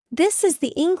This is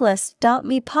the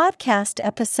English.me podcast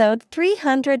episode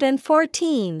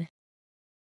 314.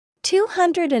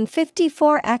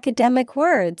 254 academic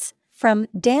words from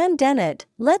Dennett.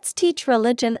 Let's Teach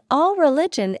Religion, All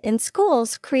Religion in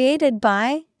Schools, created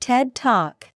by TED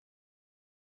Talk.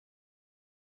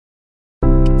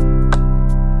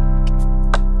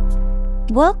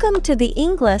 Welcome to the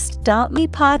English.me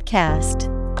podcast.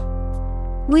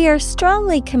 We are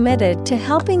strongly committed to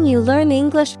helping you learn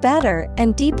English better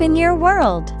and deepen your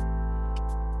world.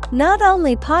 Not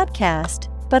only podcast,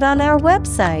 but on our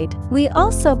website, we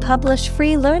also publish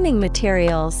free learning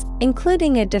materials,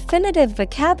 including a definitive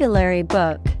vocabulary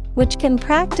book, which can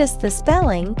practice the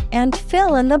spelling and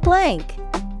fill in the blank.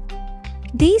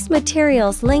 These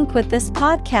materials link with this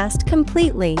podcast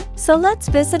completely, so let's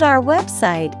visit our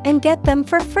website and get them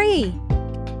for free.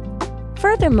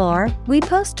 Furthermore, we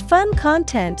post fun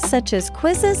content such as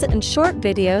quizzes and short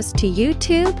videos to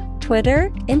YouTube, Twitter,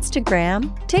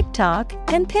 Instagram, TikTok,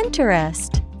 and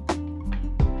Pinterest.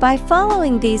 By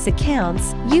following these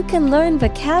accounts, you can learn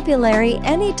vocabulary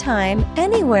anytime,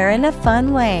 anywhere in a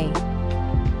fun way.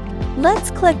 Let's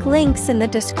click links in the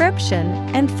description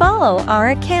and follow our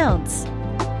accounts.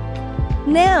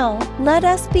 Now, let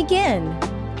us begin.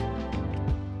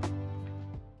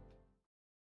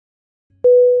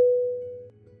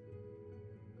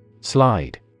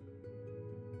 Slide.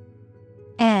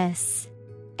 S-L-I-D-E.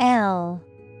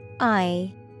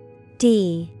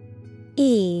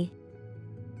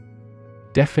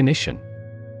 Definition: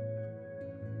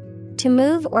 to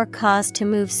move or cause to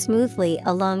move smoothly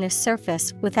along a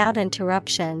surface without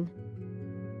interruption.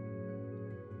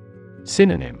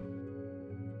 Synonym: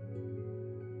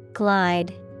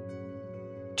 glide,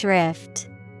 drift,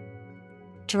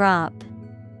 drop.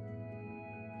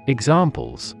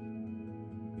 Examples: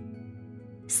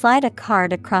 slide a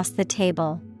card across the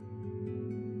table.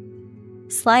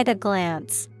 Slide a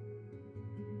glance.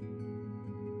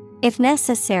 If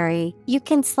necessary, you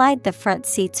can slide the front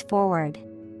seats forward.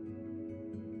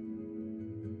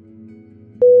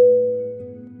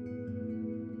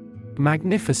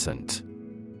 Magnificent.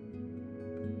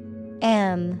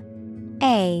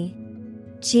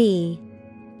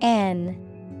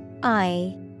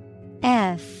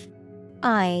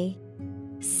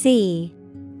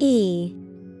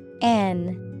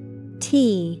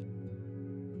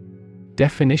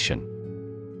 Definition: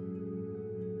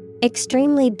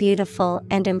 extremely beautiful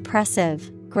and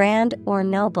impressive, grand or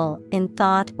noble in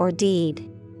thought or deed.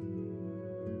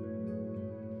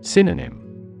 Synonym: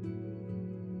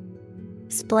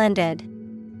 splendid,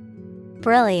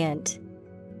 brilliant,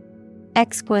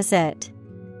 exquisite.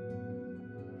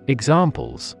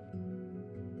 Examples: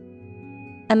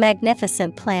 a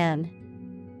magnificent plan.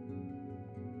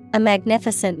 A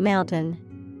magnificent mountain.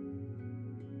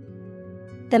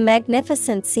 The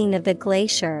magnificent scene of the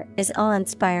glacier is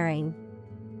awe-inspiring.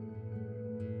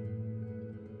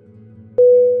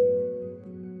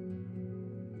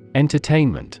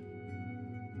 Entertainment.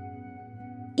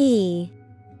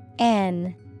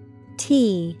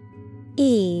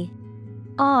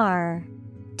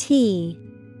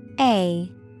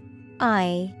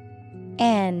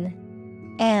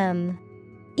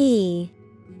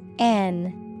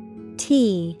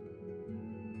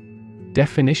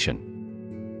 Definition: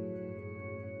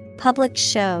 public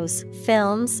shows,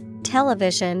 films,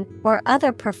 television, or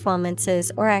other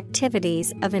performances or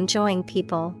activities of enjoying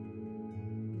people.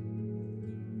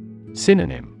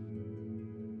 Synonym: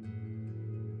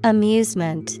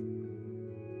 amusement,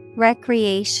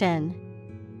 recreation,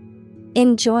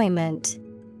 enjoyment.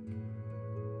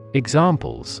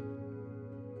 Examples: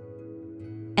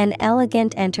 an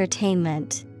elegant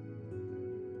entertainment.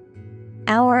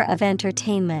 Hour of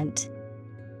entertainment.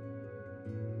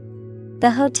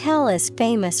 The hotel is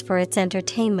famous for its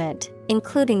entertainment,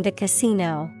 including the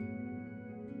casino.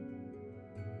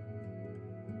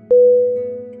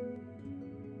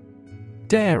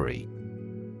 Dairy.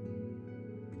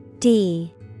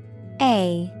 D-A-I-R-Y.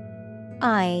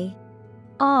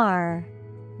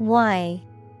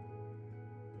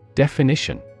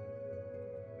 Definition: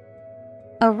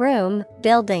 a room,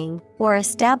 building, or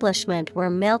establishment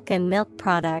where milk and milk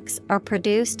products are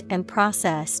produced and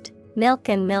processed. Milk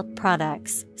and milk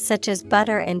products, such as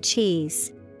butter and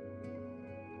cheese.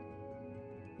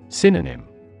 Synonym: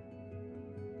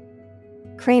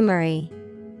 creamery,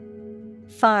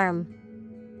 farm.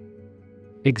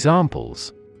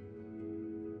 Examples: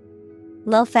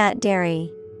 low-fat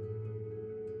dairy.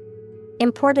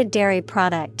 Imported dairy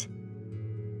product.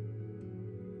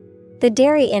 The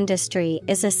dairy industry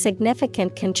is a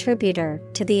significant contributor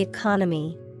to the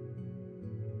economy.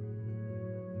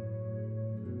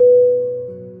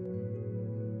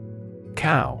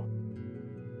 Cow.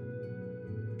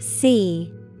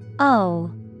 C-O-W.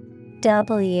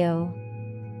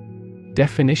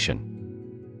 Definition.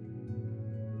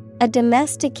 A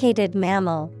domesticated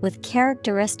mammal with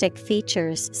characteristic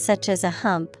features such as a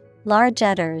hump, large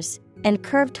udders, and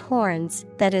curved horns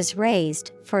that is raised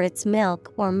for its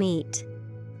milk or meat.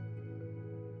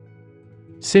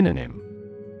 Synonym.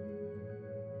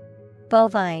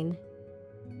 Bovine,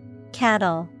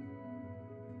 cattle,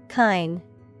 kine.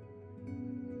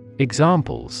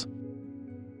 Examples.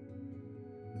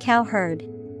 Cowherd,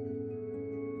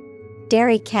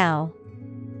 dairy cow.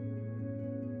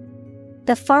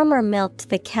 The farmer milked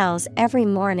the cows every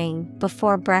morning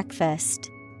before breakfast.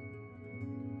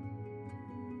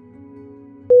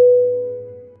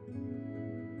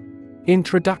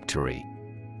 Introductory.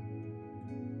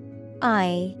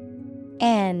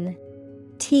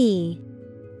 Introductory.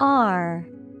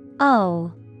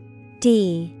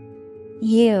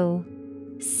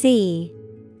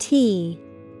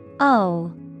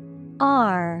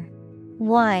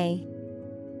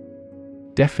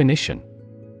 Definition.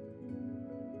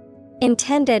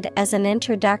 Intended as an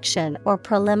introduction or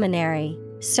preliminary,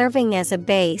 serving as a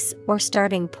base or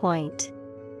starting point.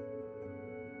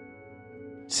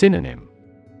 Synonym.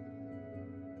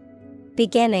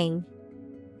 Beginning,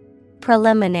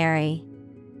 preliminary,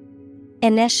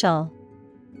 initial.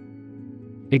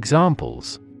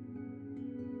 Examples.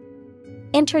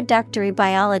 Introductory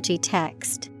biology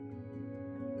text.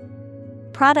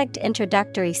 Product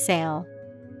introductory sale.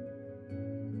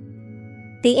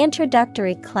 The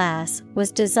introductory class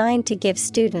was designed to give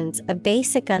students a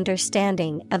basic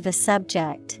understanding of the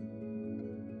subject.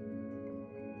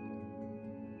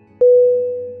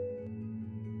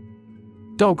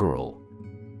 Doggerel.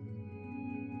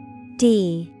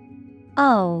 D-O-G-G-E-R-E-L.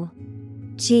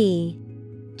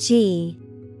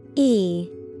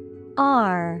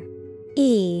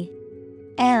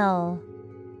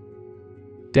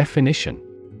 Definition.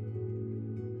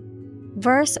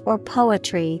 Verse or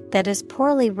poetry that is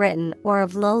poorly written or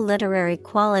of low literary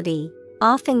quality,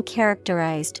 often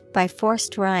characterized by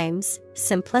forced rhymes,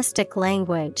 simplistic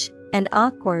language, and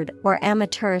awkward or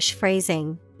amateurish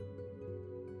phrasing.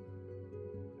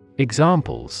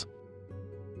 Examples.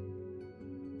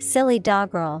 Silly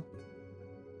doggerel,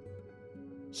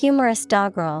 humorous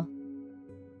doggerel.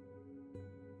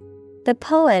 The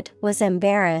poet was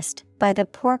embarrassed by the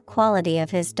poor quality of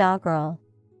his doggerel.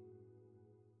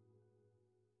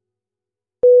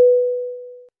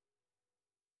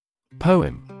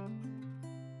 Poem.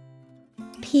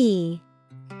 P-O-E-M.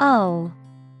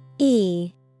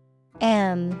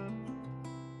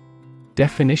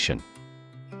 Definition.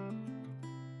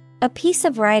 A piece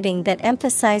of writing that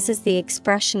emphasizes the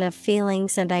expression of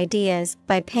feelings and ideas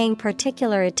by paying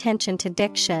particular attention to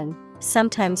diction,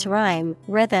 sometimes rhyme,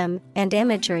 rhythm, and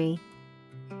imagery.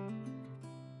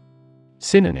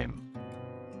 Synonym.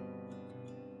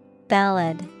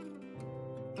 Ballad,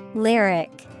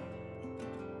 lyric,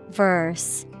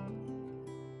 verse.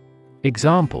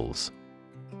 Examples.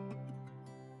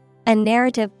 A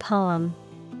narrative poem.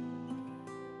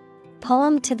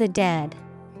 Poem to the dead.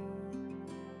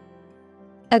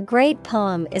 A great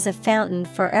poem is a fountain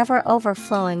forever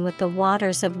overflowing with the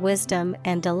waters of wisdom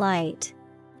and delight.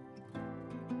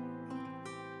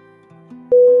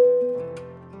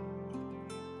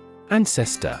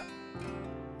 Ancestor.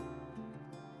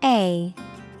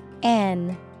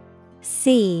 A-N-C-E-S-T-O-R.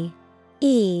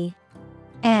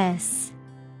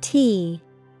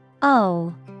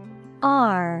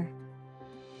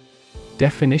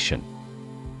 Definition.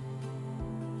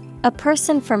 A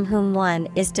person from whom one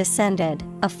is descended,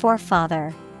 a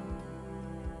forefather.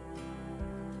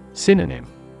 Synonym.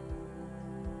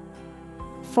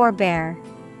 Forebear,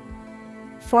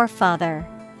 forefather,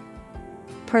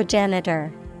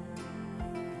 progenitor.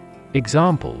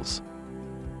 Examples.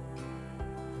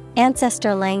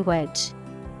 Ancestor language.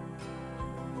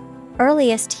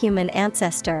 Earliest human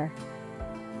ancestor.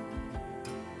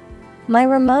 My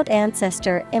remote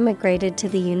ancestor immigrated to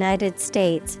the United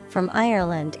States from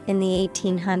Ireland in the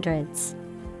 1800s.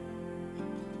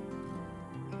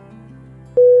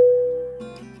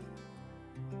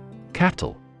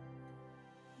 Cattle.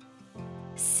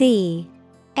 C-A-T-T-L-E.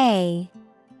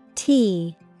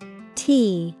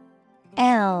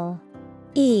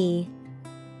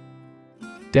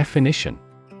 Definition.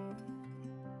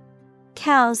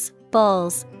 Cows,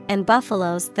 bulls, and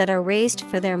buffaloes that are raised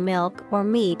for their milk or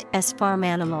meat as farm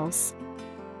animals.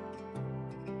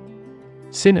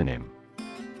 Synonym.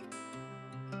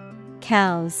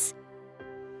 Cows,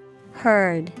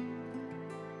 herd,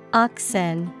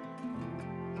 oxen.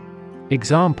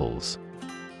 Examples.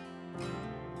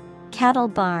 Cattle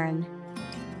barn.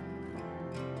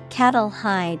 Cattle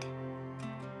hide.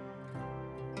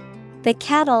 The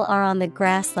cattle are on the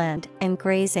grassland and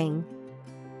grazing.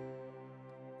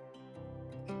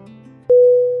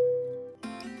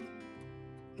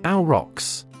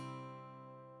 Aurochs.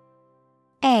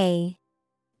 A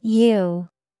U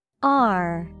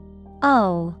R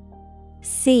O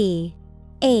C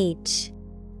H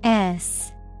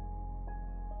S.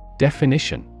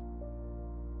 Definition.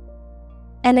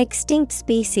 An extinct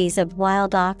species of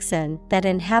wild oxen that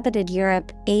inhabited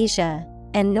Europe, Asia,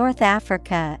 and North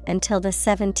Africa until the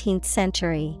 17th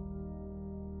century.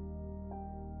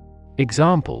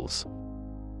 Examples.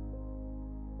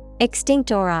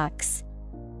 Extinct aurochs.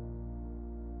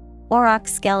 Auroch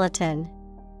skeleton.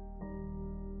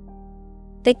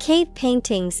 The cave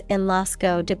paintings in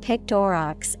Lascaux depict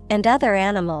aurochs and other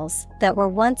animals that were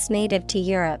once native to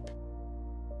Europe.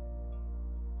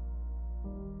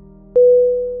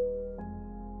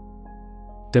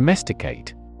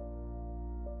 Domesticate.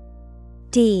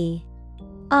 D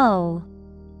O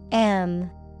M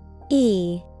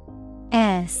E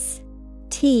S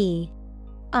T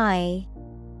I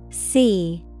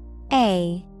C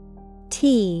A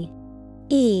T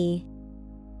E.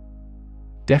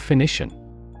 Definition.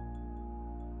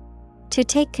 To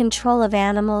take control of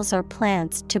animals or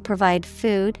plants to provide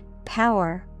food,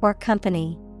 power, or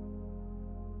company.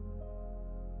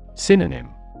 Synonym.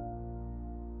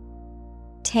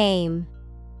 Tame,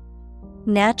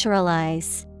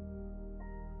 naturalize,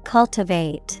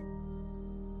 cultivate.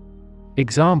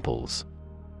 Examples.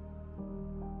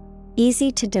 Easy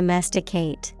to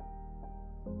domesticate.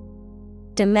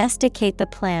 Domesticate the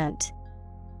plant.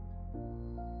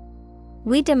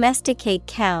 We domesticate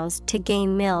cows to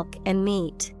gain milk and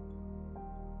meat.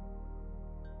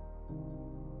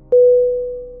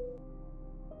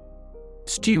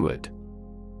 Steward.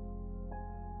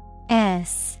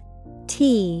 S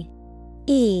T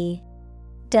E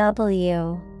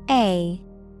W A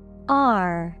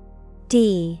R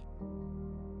D.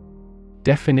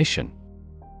 Definition.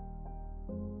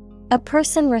 A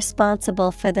person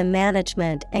responsible for the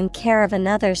management and care of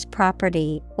another's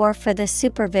property or for the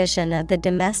supervision of the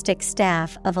domestic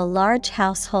staff of a large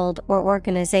household or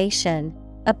organization,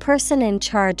 a person in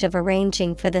charge of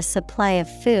arranging for the supply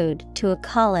of food to a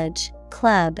college,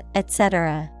 club,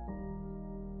 etc.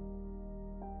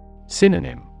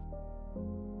 Synonym.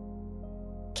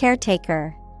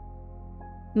 Caretaker,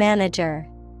 manager,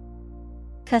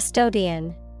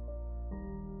 custodian.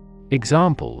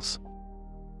 Examples.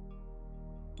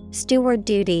 Steward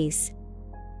duties.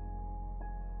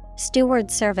 Steward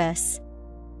service.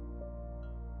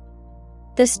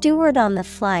 The steward on the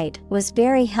flight was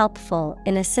very helpful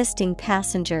in assisting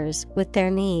passengers with their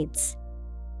needs.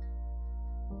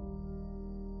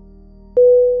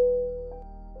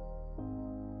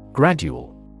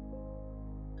 Gradual.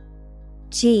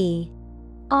 G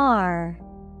R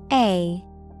A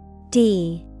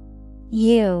D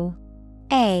U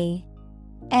A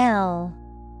L.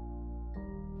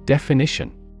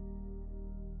 Definition.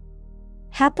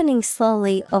 Happening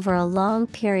slowly over a long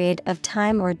period of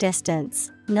time or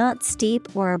distance, not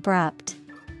steep or abrupt.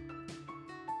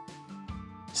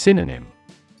 Synonym.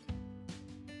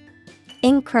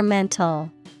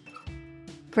 Incremental,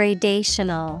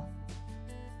 gradational,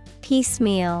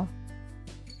 piecemeal.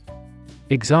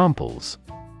 Examples.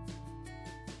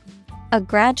 A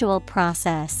gradual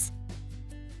process.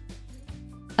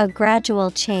 A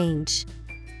gradual change.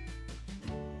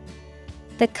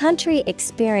 The country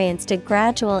experienced a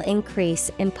gradual increase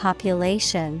in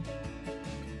population.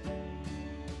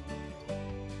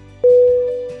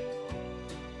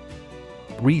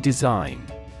 Redesign.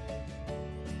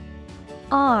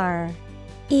 R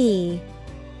E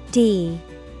D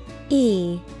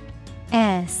E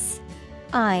S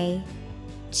I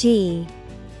G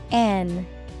N.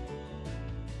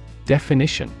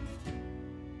 Definition.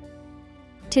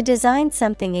 To design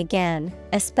something again,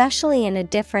 especially in a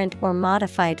different or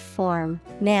modified form.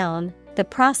 Noun, the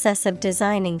process of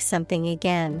designing something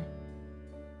again.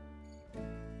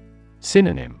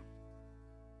 Synonym.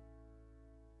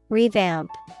 Revamp,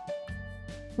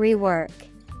 rework,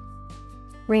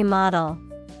 remodel.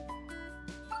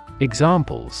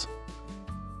 Examples.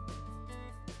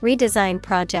 Redesign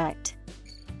project.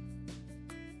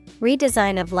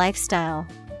 Redesign of lifestyle.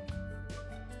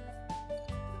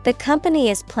 The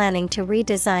company is planning to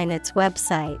redesign its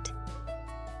website.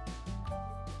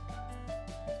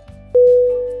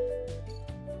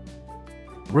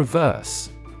 Reverse.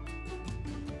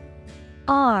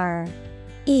 R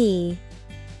E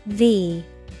V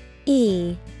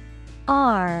E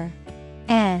R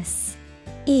S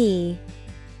E.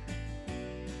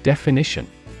 Definition.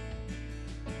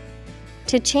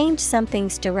 To change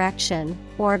something's direction,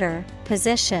 order,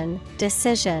 position,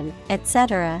 decision,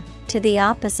 etc., to the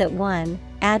opposite one,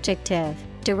 adjective,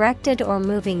 directed or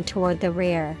moving toward the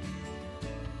rear.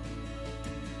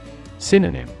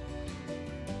 Synonym: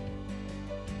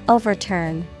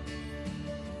 Overturn,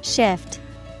 shift,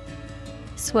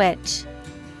 switch.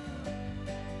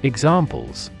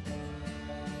 Examples: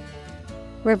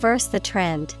 Reverse the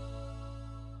trend.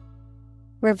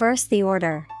 Reverse the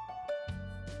order.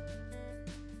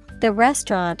 The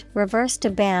restaurant reversed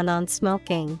a ban on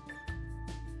smoking.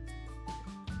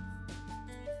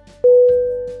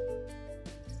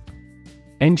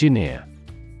 Engineer.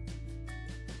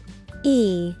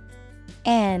 E-N-G-I-N-E-E-R.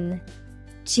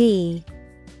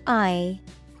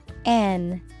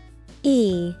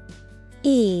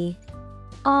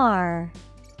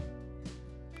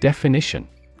 Definition: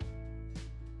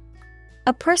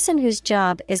 A person whose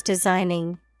job is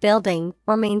designing, building,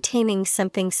 or maintaining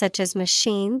something such as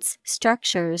machines,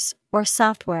 structures, or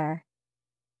software.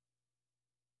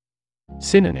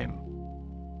 Synonym: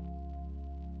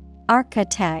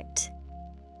 Architect,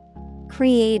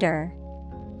 creator,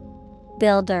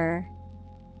 builder.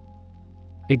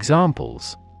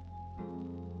 Examples: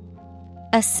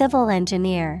 A civil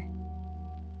engineer.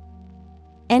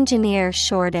 Engineer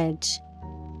shortage.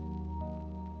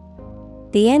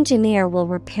 The engineer will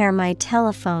repair my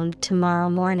telephone tomorrow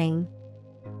morning.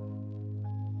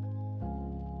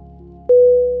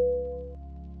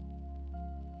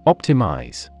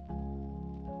 Optimize.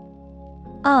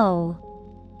 O-P-T-I-M-I-Z-E.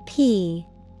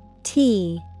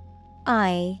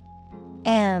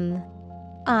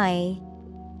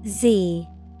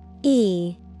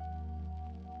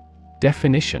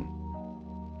 Definition: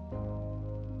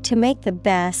 To make the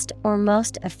best or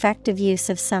most effective use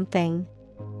of something.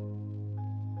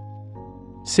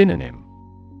 Synonym: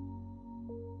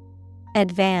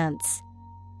 Advance,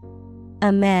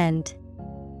 amend,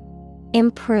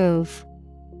 improve.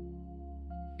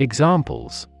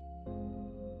 Examples: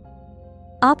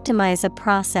 Optimize a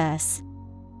process.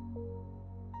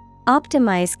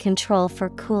 Optimize control for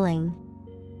cooling.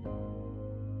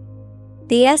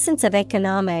 The essence of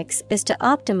economics is to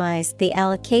optimize the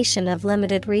allocation of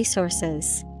limited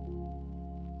resources.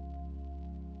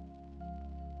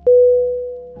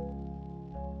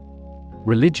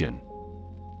 Religion.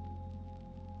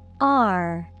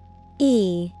 R-E-L-I-G-I-O-N.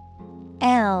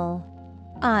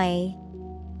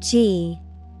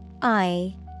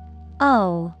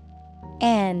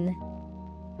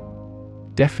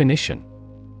 Definition: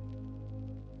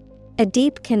 A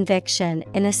deep conviction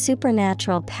in a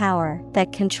supernatural power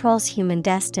that controls human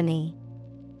destiny.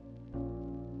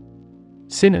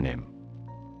 Synonym: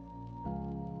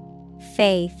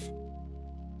 Faith,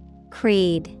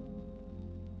 creed,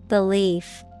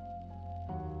 belief.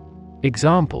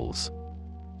 Examples: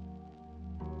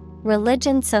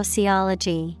 Religion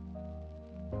sociology.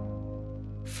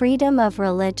 Freedom of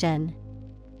religion.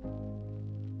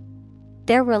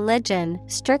 Their religion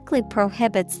strictly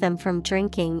prohibits them from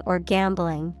drinking or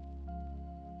gambling.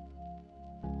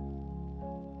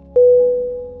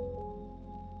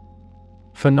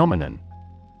 Phenomenon.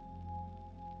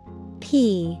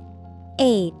 P-H-E-N-O-M-E-N.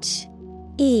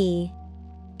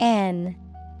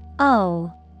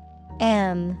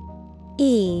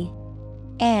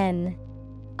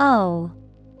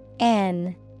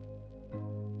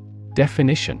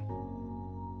 Definition: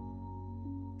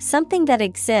 Something that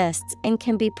exists and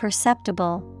can be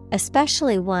perceptible,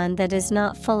 especially one that is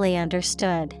not fully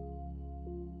understood.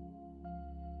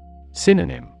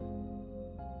 Synonym: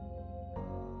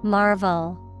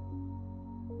 Marvel,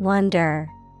 wonder,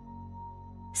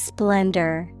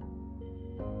 splendor.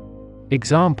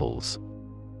 Examples: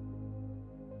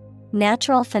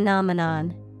 Natural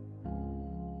phenomenon.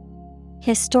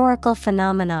 Historical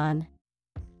phenomenon.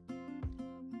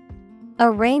 A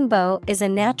rainbow is a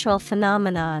natural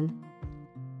phenomenon.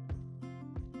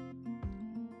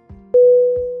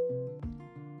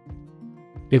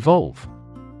 Evolve.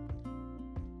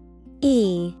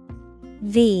 E-V-O-L-V-E.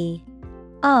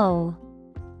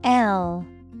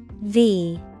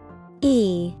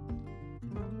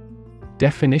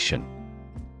 Definition: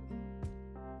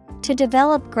 To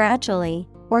develop gradually,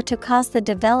 or to cause the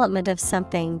development of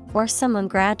something or someone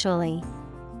gradually.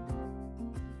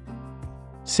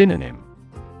 Synonym: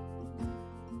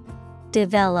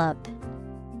 Develop,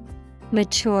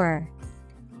 mature,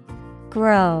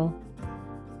 grow.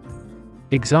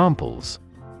 Examples: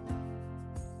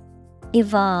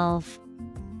 Evolve.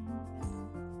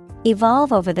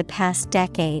 Evolve over the past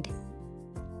decade.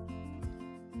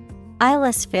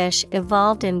 Eyeless fish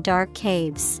evolved in dark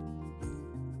caves.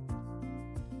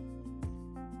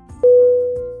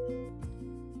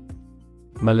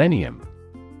 Millennium.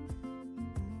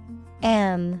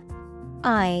 MILLENNIUM.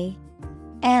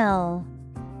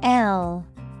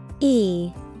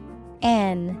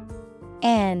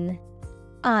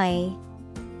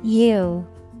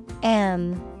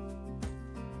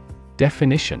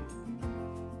 Definition: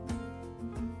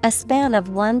 A span of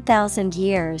 1,000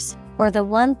 years, or the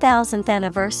 1,000th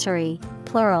anniversary,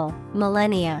 plural,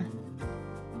 millennia.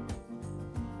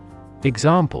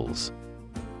 Examples: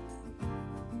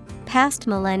 Past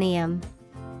millennium.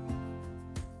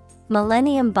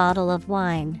 Millennium bottle of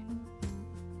wine.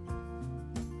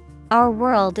 Our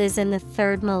world is in the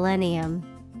third millennium.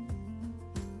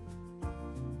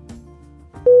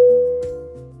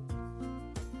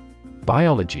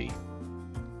 Biology.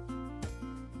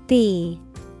 BIOLOGY.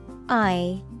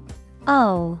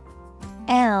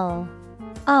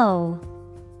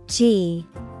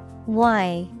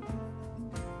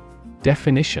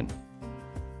 Definition: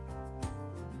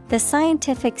 The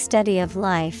scientific study of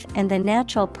life and the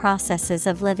natural processes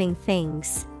of living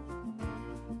things.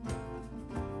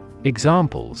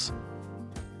 Examples: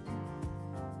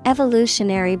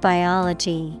 Evolutionary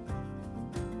biology.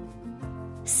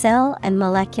 Cell and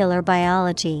molecular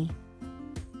biology.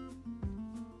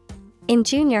 In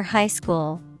junior high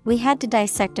school, we had to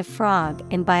dissect a frog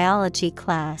in biology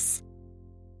class.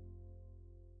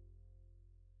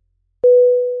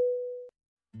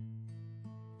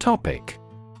 Topic: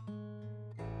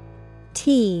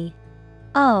 TOPIC.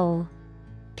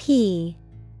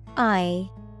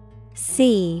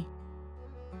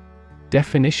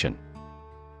 Definition: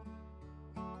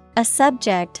 A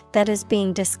subject that is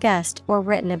being discussed or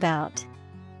written about.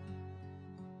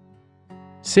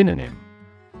 Synonym: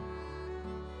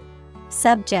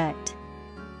 Subject,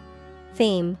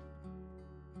 theme,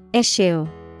 issue.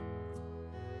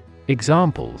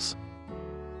 Examples: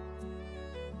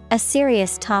 A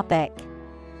serious topic.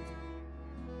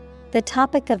 The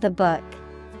topic of the book.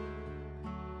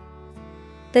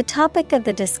 The topic of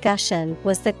the discussion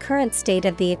was the current state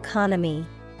of the economy.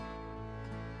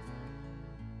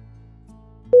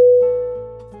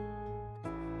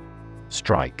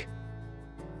 Strike.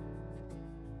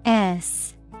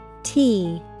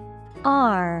 STRIKE.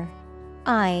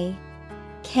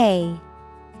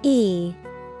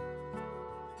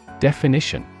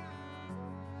 Definition: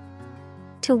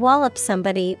 To wallop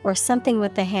somebody or something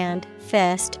with the hand,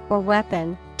 fist, or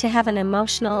weapon, to have an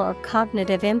emotional or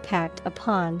cognitive impact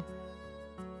upon.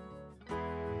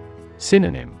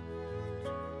 Synonym: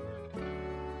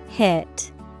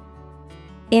 Hit,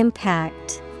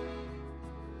 impact,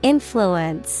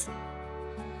 influence.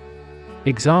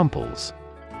 Examples: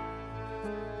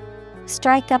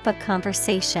 Strike up a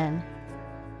conversation.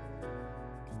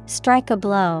 Strike a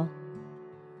blow.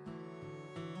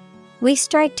 We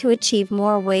strike to achieve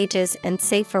more wages and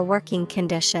safer working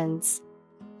conditions.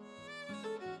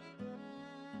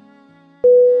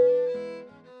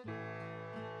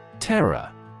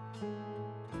 Terror.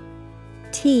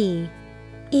 TERROR.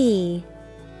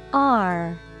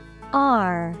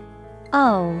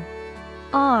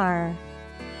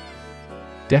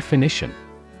 Definition: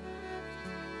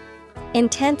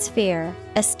 Intense fear,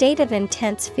 a state of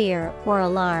intense fear or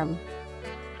alarm.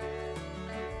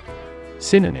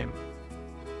 Synonym: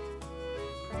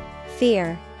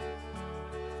 Fear,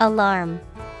 alarm,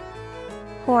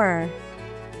 horror.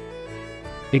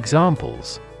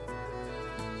 Examples: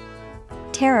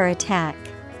 Terror attack.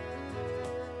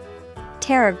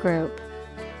 Terror group.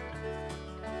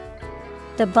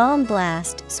 The bomb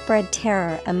blast spread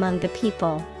terror among the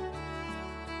people.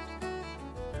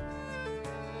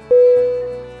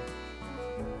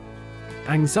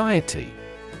 Anxiety.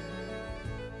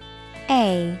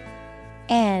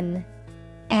 ANXIETY.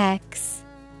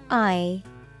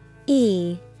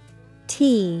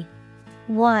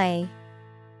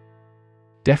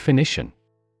 Definition: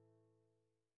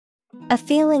 A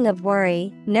feeling of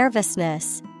worry,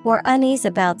 nervousness, or unease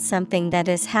about something that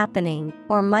is happening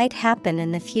or might happen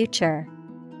in the future.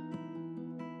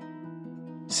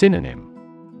 Synonym: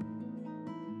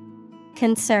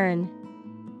 Concern,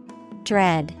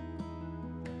 dread,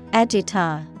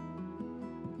 agita.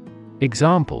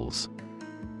 Examples: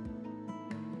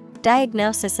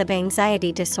 Diagnosis of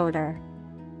anxiety disorder.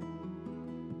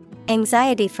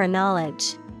 Anxiety for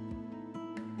knowledge.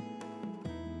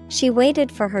 She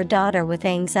waited for her daughter with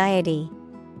anxiety.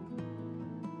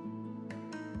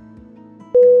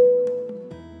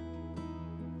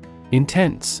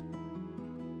 Intense.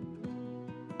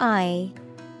 INTENSE.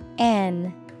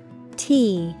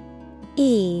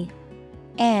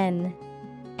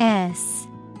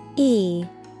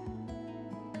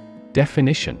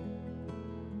 Definition: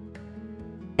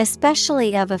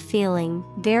 especially of a feeling,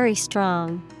 very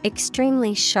strong,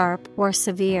 extremely sharp or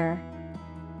severe.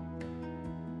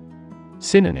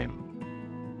 Synonym: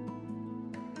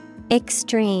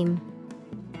 Extreme,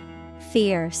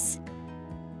 fierce,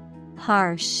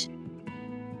 harsh.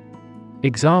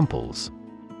 Examples: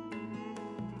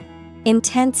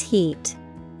 Intense heat.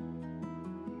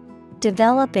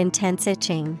 Develop intense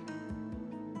itching.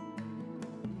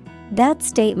 That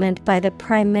statement by the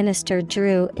Prime Minister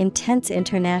drew intense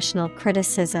international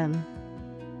criticism.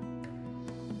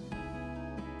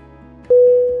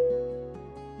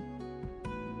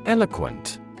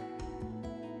 Eloquent.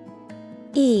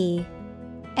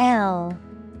 ELOQUENT.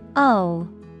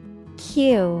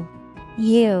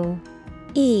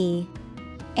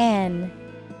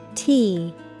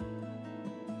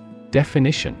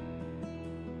 Definition: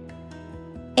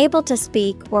 Able to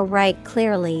speak or write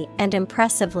clearly and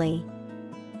impressively.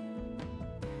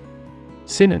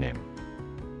 Synonym: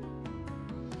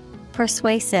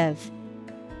 Persuasive,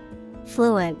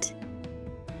 fluent,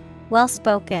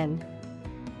 well-spoken.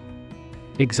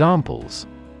 Examples: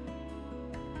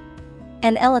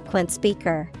 An eloquent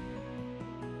speaker.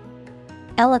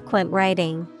 Eloquent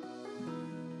writing.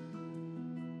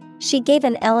 She gave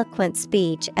an eloquent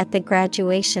speech at the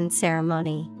graduation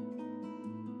ceremony.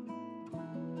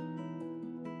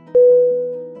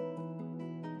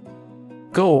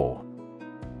 Gore.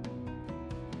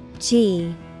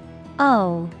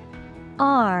 Gore.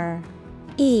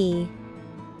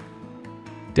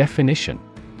 Definition: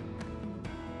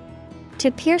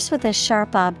 To pierce with a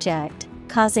sharp object,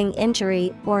 causing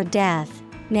injury or death.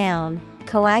 Noun,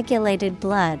 coagulated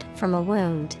blood from a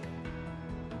wound.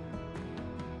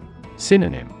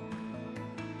 Synonym: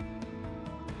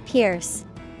 Pierce,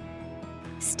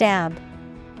 stab,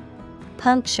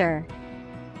 puncture.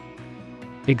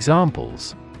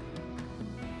 Examples: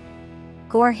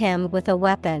 Gore him with a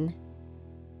weapon.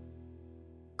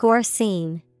 Gore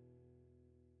scene.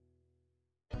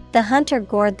 The hunter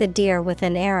gored the deer with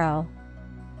an arrow.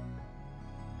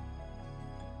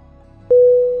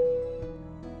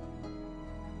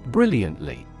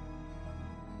 Brilliantly.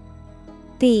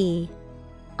 Brilliantly.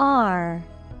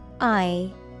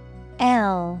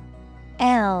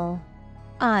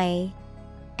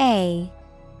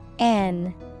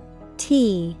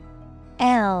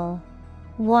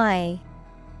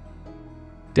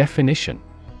 Definition: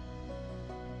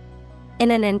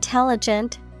 In an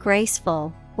intelligent,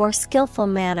 graceful, or skillful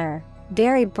manner,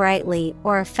 very brightly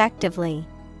or effectively.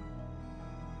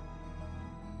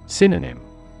 Synonym: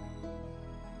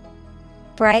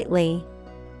 Brightly,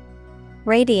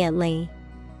 radiantly,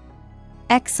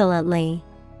 excellently.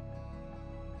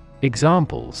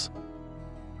 Examples: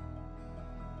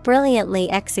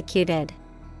 Brilliantly executed.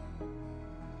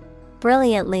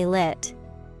 Brilliantly lit.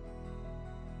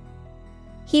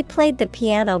 He played the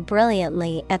piano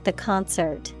brilliantly at the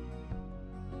concert.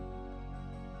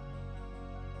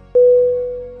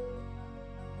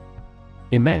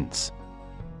 Immense.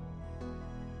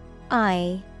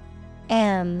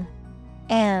 IMMENSE.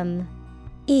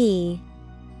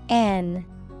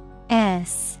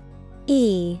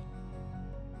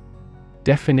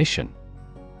 Definition: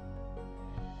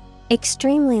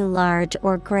 Extremely large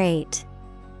or great.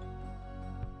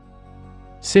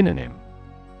 Synonym: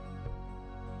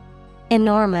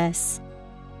 Enormous,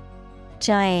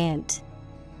 giant,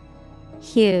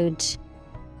 huge.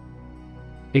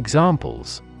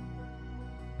 Examples: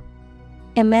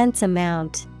 Immense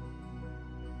amount.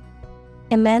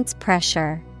 Immense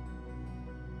pressure.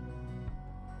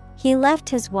 He left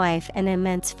his wife an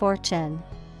immense fortune.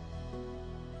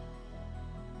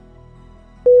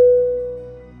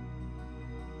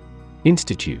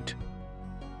 Institute.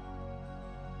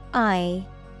 INSTITUTE.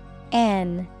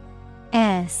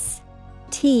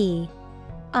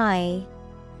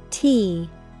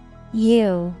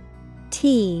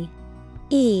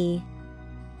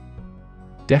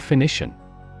 Definition: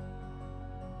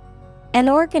 An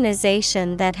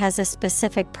organization that has a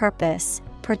specific purpose,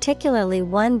 particularly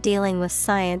one dealing with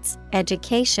science,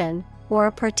 education, or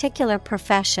a particular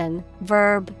profession.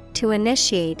 Verb, to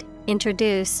initiate,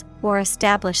 introduce, or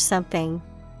establish something.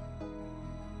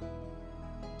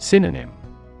 Synonym: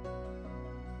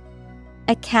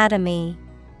 Academy,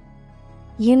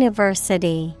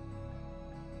 university,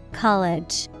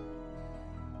 college.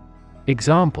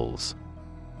 Examples: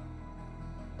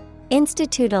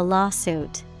 Institute a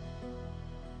lawsuit.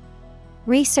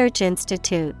 Research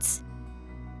institutes.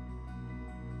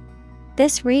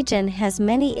 This region has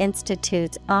many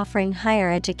institutes offering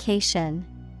higher education.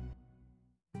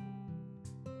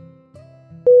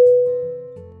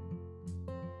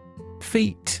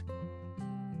 Feat.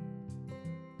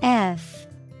 FEAT.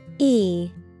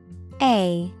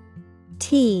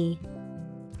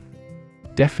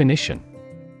 Definition: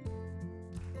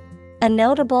 A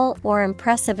notable or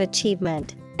impressive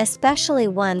achievement, especially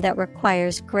one that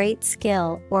requires great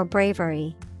skill or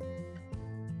bravery.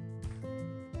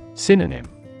 Synonym: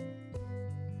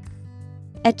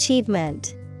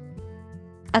 Achievement,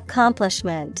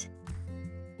 accomplishment,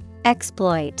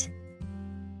 exploit.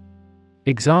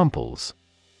 Examples: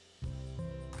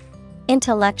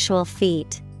 Intellectual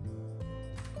feat,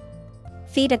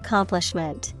 feat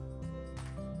accomplishment.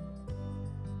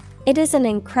 It is an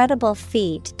incredible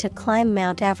feat to climb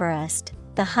Mount Everest,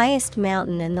 the highest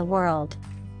mountain in the world.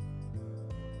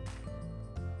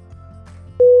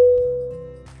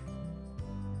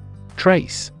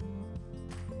 Trace.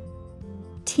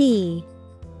 T-R-A-C-E.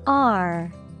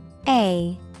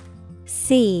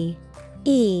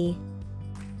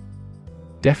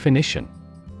 Definition: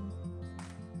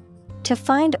 To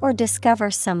find or discover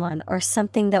someone or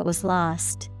something that was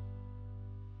lost.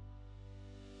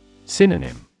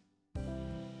 Synonym: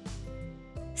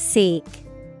 Seek,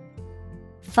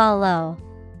 follow,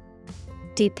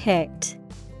 depict.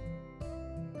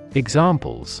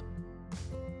 Examples: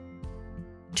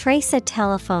 Trace a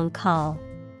telephone call.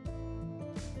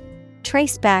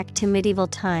 Trace back to medieval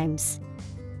times.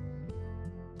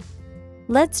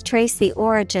 Let's trace the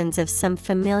origins of some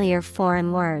familiar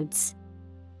foreign words.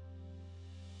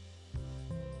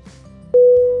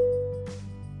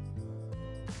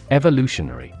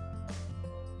 Evolutionary.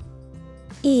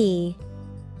 Evolutionary.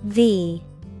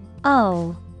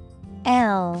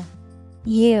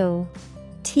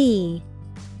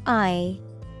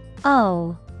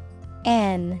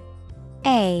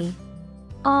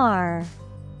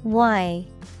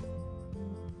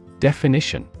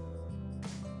 Definition: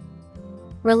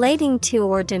 Relating to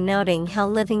or denoting how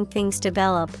living things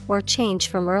develop or change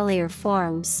from earlier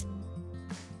forms.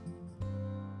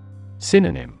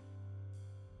 Synonym: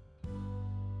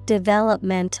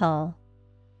 Developmental,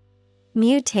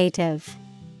 mutative,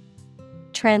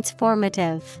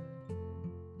 transformative.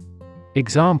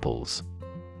 Examples: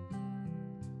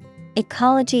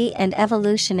 Ecology and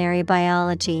evolutionary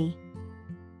biology.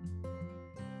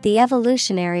 The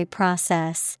evolutionary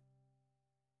process.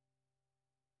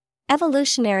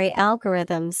 Evolutionary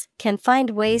algorithms can find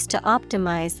ways to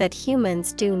optimize that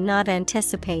humans do not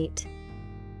anticipate.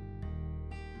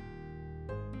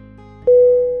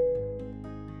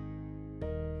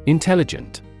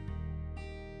 Intelligent.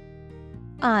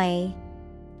 INTELLIGENT.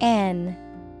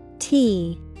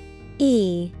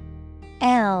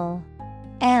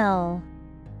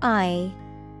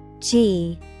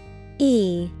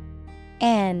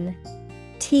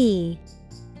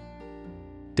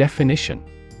 Definition: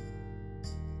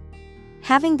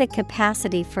 Having the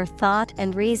capacity for thought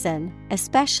and reason,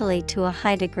 especially to a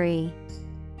high degree.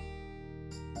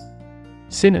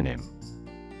 Synonym: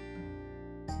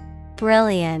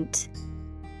 Brilliant,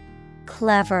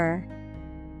 clever,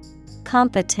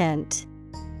 competent.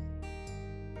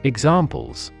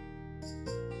 Examples: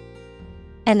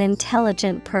 An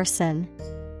intelligent person.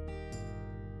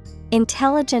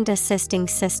 Intelligent assisting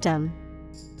system.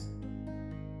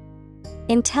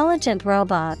 Intelligent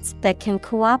robots that can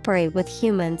cooperate with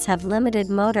humans have limited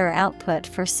motor output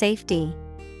for safety.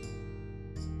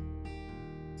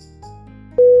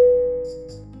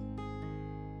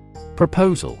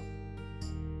 Proposal. Proposal.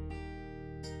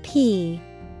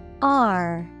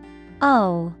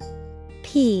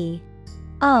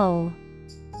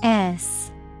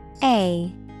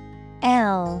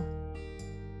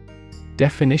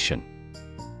 Definition: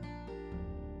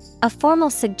 A formal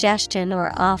suggestion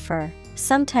or offer,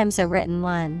 sometimes a written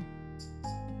one.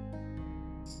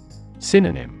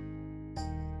 Synonym: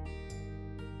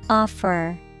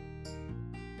 Offer,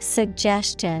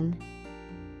 suggestion,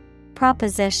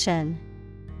 proposition.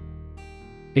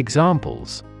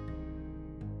 Examples: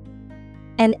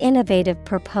 An innovative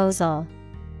proposal.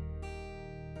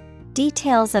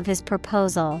 Details of his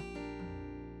proposal.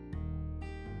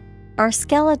 Our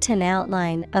skeleton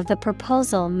outline of the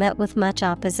proposal met with much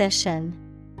opposition.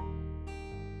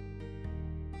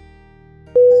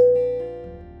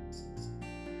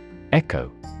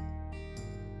 Echo.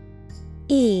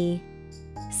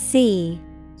 ECHO.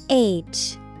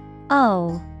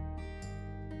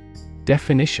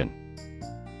 Definition: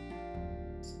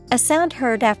 A sound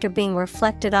heard after being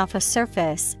reflected off a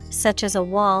surface, such as a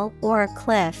wall or a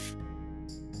cliff.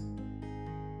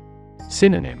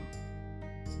 Synonym: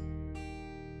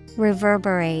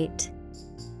 Reverberate,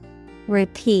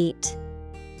 repeat,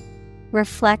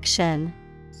 reflection.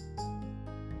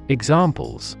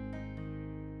 Examples: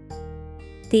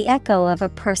 The echo of a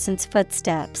person's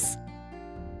footsteps.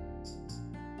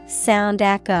 Sound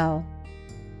echo.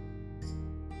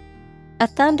 A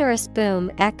thunderous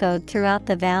boom echoed throughout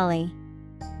the valley.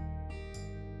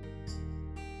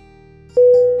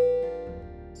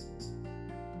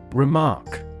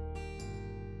 Remark.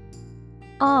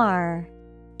 R-E-M-A-R-K.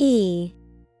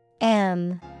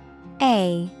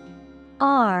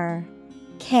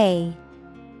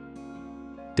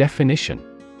 Definition.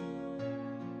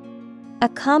 A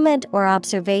comment or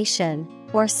observation,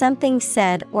 or something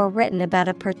said or written about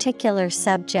a particular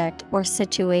subject or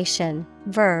situation.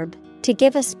 Verb, to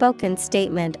give a spoken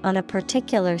statement on a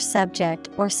particular subject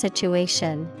or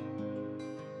situation.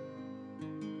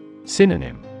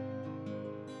 Synonym.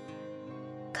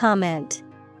 Comment,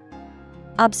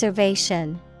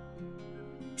 observation,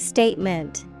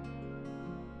 statement.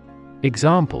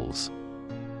 Examples.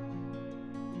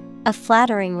 A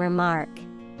flattering remark.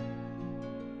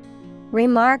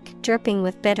 Remark dripping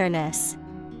with bitterness.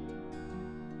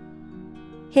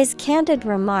 His candid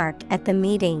remark at the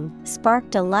meeting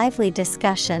sparked a lively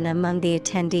discussion among the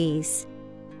attendees.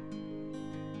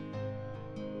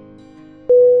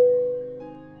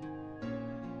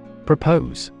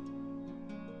 Propose.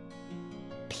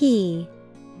 P-R-O-P-O-S-E.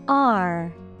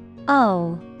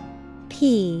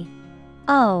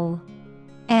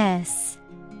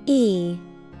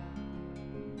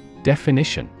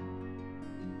 Definition.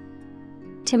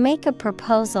 To make a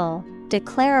proposal,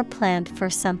 declare a plan for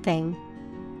something.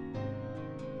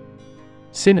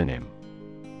 Synonym.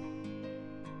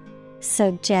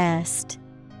 Suggest,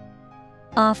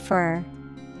 offer,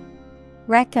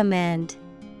 recommend.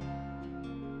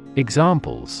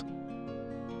 Examples.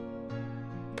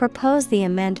 Propose the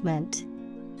amendment.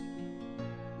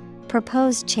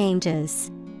 Propose changes.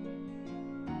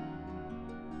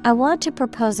 I want to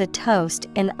propose a toast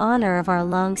in honor of our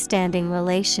long-standing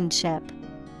relationship.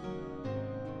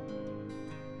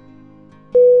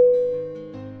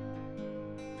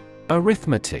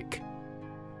 Arithmetic.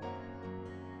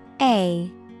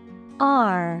 A-R-I-T-H-M-E-T-I-C.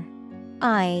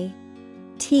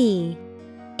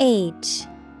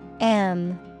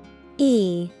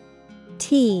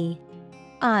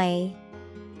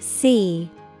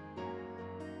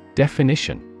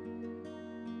 Definition.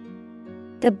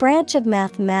 The branch of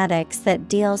mathematics that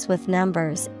deals with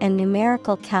numbers and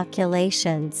numerical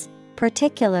calculations,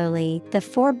 particularly the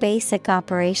four basic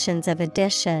operations of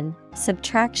addition,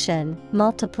 subtraction,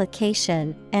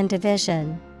 multiplication, and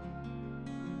division.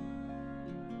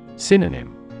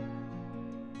 Synonym.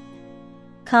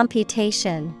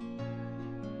 Computation,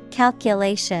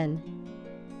 calculation,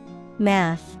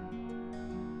 math.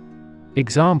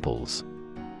 Examples.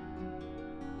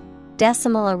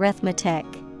 Decimal arithmetic,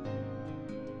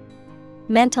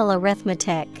 mental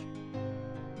arithmetic.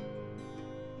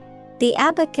 The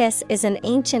abacus is an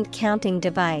ancient counting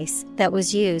device that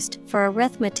was used for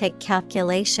arithmetic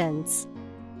calculations.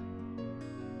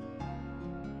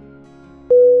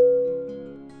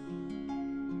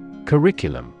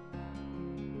 Curriculum.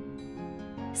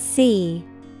 C-U-R-R-I-C-U-L-U-M.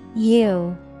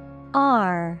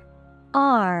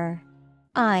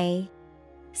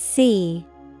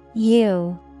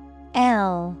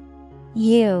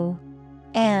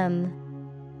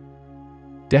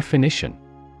 Definition.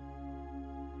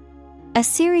 A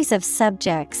series of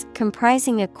subjects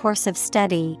comprising a course of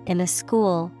study in a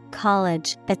school,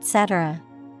 college, etc.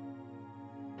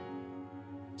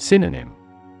 Synonym.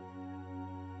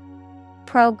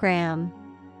 Program,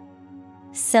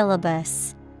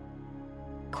 syllabus,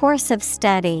 course of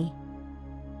study.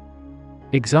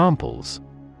 Examples.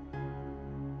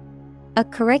 A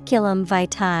curriculum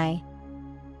vitae,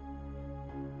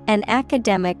 an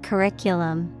academic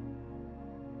curriculum.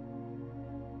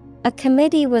 A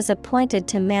committee was appointed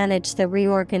to manage the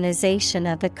reorganization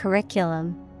of the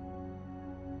curriculum.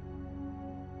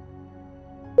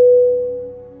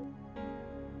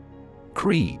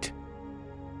 Creed.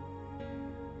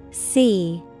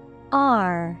 C-R-E-E-D.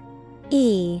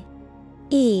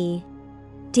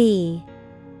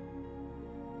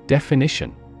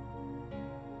 Definition.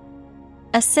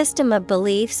 A system of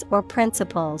beliefs or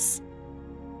principles.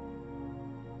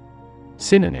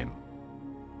 Synonym.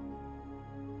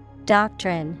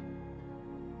 Doctrine,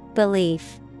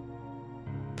 belief,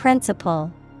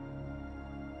 principle.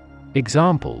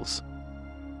 Examples.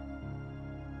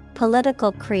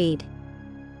 Political creed,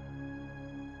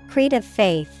 creed of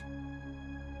faith.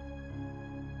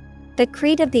 The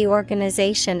creed of the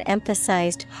organization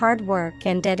emphasized hard work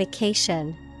and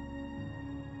dedication.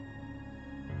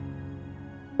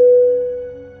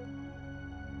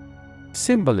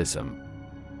 Symbolism.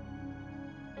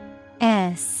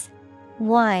 S-Y-M-B-O-L-I-S-M.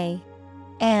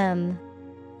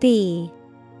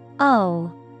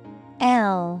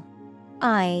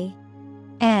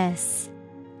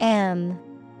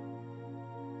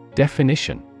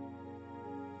 Definition: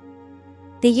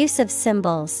 the use of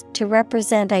symbols to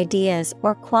represent ideas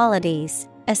or qualities,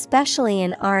 especially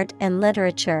in art and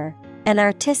literature, an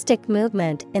artistic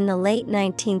movement in the late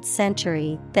 19th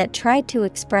century that tried to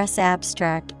express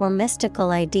abstract or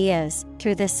mystical ideas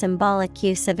through the symbolic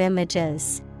use of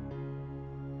images.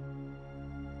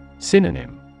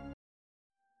 Synonym: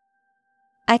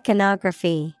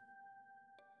 Iconography,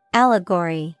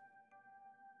 allegory,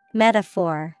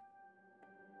 metaphor.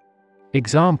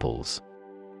 Examples: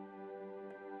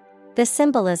 the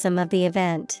symbolism of the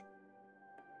event,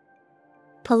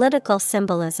 political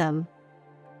symbolism.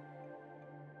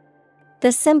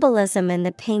 The symbolism in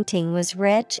the painting was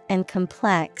rich and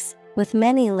complex, with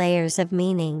many layers of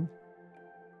meaning.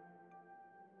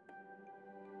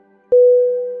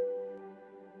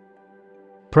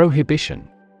 Prohibition.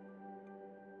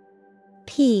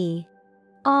 Prohibition.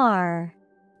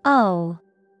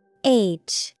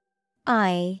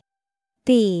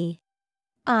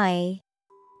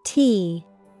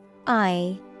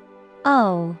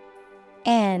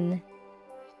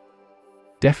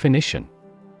 Definition: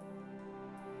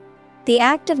 the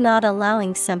act of not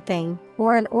allowing something,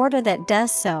 or an order that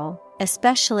does so,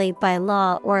 especially by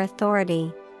law or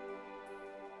authority.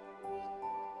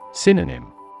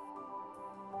 Synonym: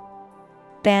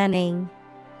 banning,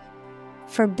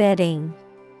 forbidding,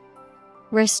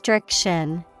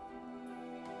 restriction.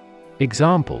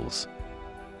 Examples: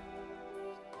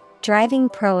 driving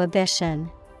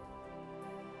prohibition,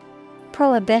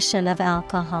 prohibition of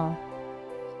alcohol.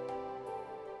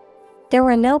 There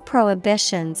were no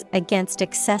prohibitions against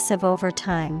excessive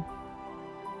overtime.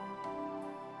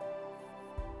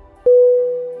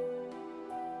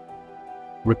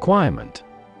 Requirement.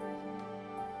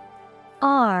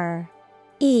 REQUIREMENT.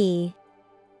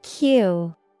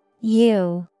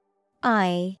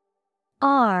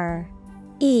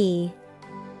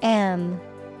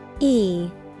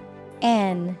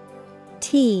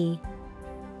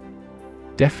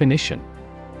 Definition: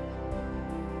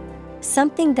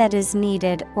 something that is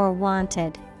needed or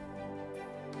wanted.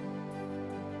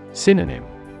 Synonym: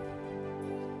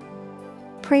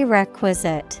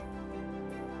 prerequisite,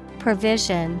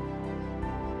 provision,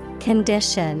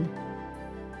 condition.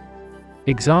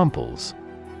 Examples: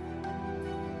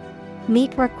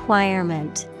 meet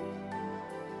requirement,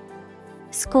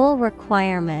 school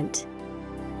requirement.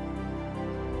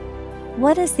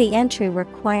 What is the entry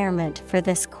requirement for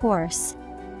this course?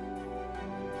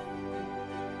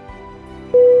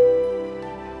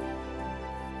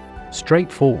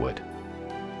 Straightforward.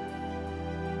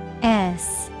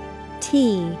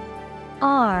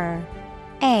 STRAIGHTFORWARD.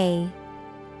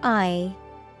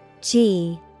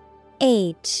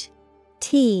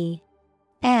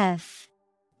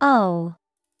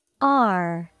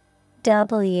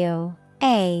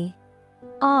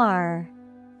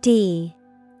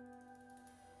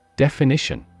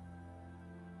 Definition: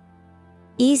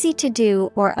 easy to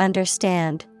do or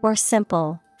understand, or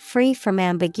simple, free from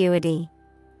ambiguity.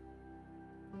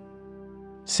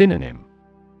 Synonym: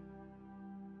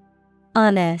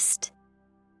 honest,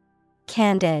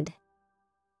 candid,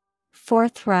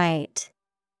 forthright.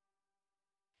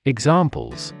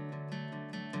 Examples: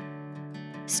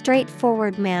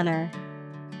 straightforward manner,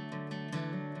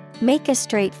 make a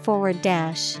straightforward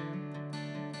dash.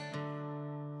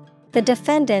 The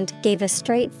defendant gave a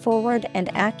straightforward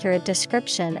and accurate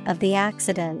description of the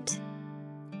accident.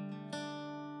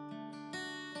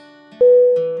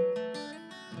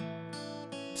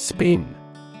 Spin.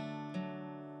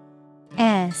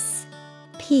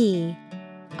 SPIN.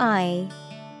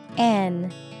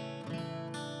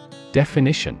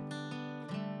 Definition: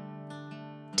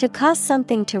 to cause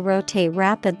something to rotate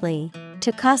rapidly,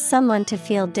 to cause someone to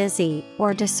feel dizzy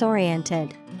or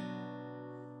disoriented.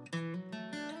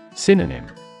 Synonym: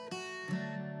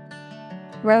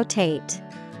 rotate,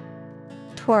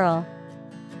 twirl,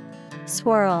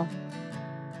 swirl.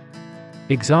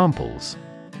 Examples: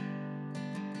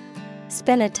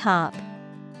 spin a top,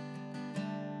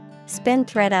 spin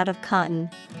thread out of cotton.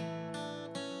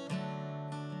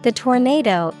 The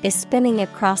tornado is spinning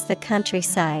across the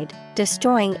countryside,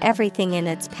 destroying everything in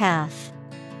its path.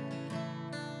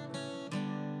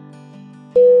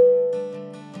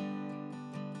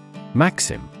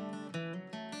 Maxim.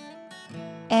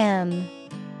 MAXIM.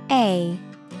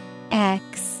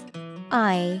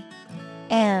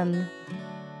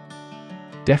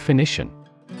 Definition: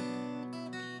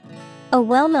 a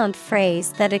well-known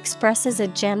phrase that expresses a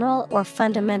general or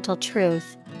fundamental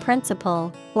truth,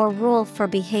 principle, or rule for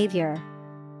behavior.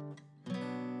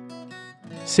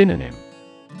 Synonym: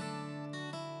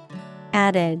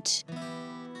 adage,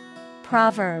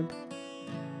 proverb,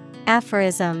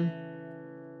 Aphorism.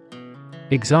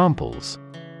 Examples: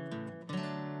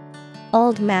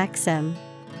 Old maxim.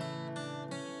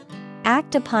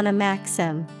 Act upon a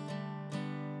maxim.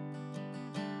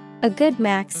 A good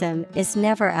maxim is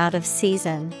never out of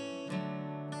season.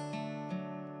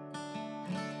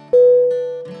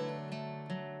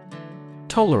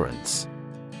 Tolerance.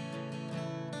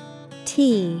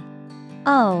 TOLERANCE.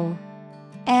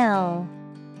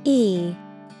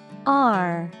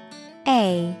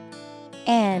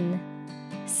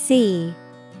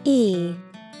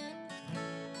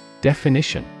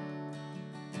 Definition: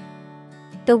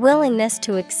 The willingness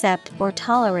to accept or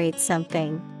tolerate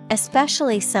something,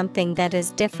 especially something that is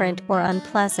different or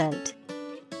unpleasant.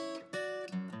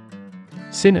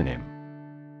 Synonym: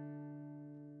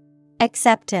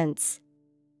 Acceptance,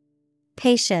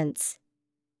 patience,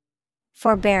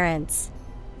 forbearance.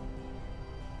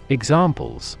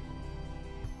 Examples: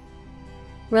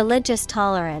 Religious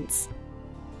tolerance.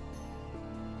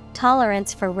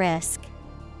 Tolerance for risk.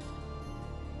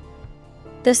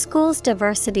 The school's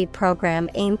diversity program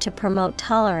aimed to promote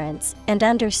tolerance and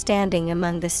understanding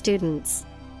among the students.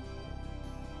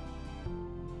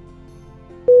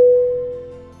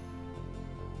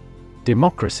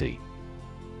 Democracy.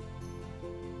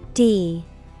 DEMOCRACY.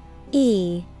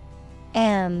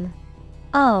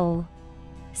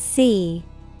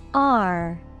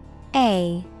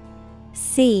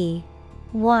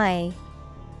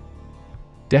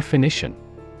 Definition: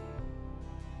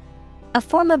 A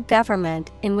form of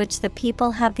government in which the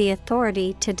people have the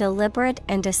authority to deliberate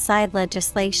and decide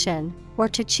legislation, or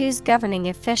to choose governing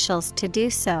officials to do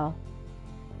so.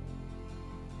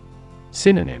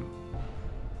 Synonym: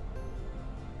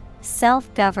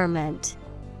 Self-government,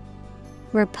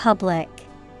 republic,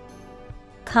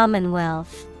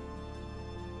 commonwealth.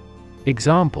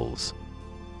 Examples: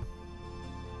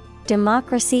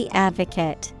 Democracy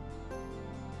advocate.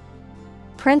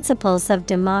 Principles of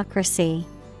democracy.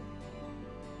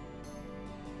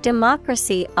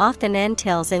 Democracy often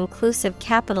entails inclusive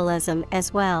capitalism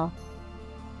as well.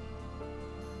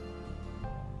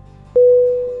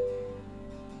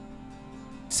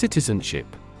 Citizenship.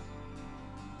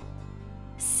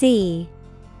 Citizenship.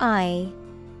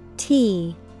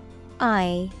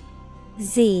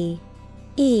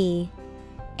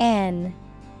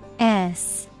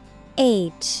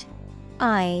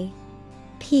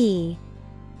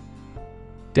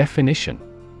 Definition: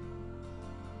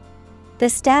 The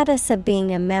status of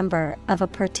being a member of a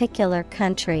particular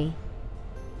country.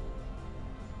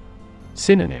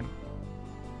 Synonym: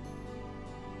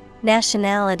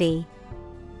 Nationality,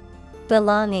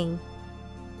 belonging,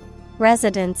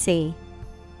 residency.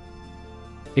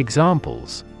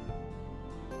 Examples: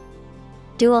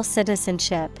 Dual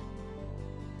citizenship.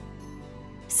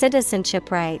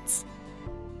 Citizenship rights.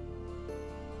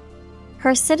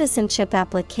 Her citizenship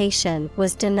application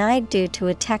was denied due to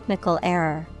a technical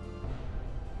error.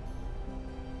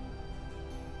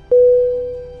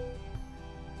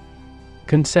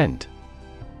 Consent.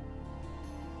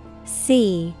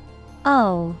 CONSENT.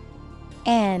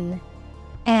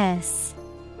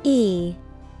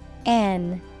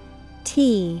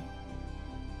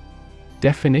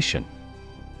 Definition: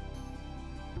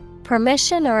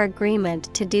 Permission or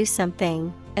agreement to do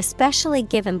something, especially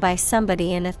given by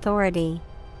somebody in authority.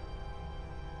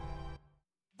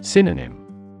 Synonym: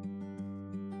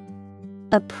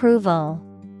 Approval,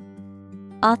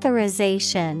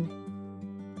 authorization,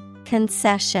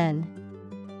 concession.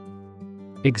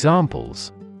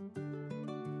 Examples: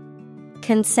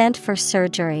 Consent for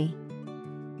surgery.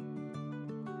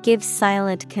 Give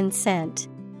silent consent.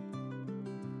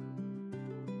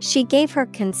 She gave her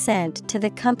consent to the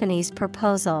company's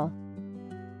proposal.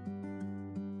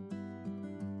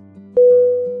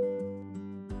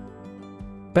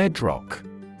 Bedrock.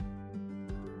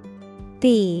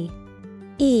 BEDROCK.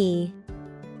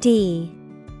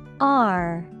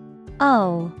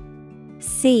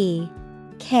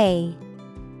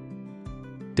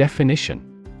 Definition: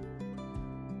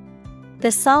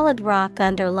 The solid rock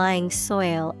underlying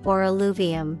soil or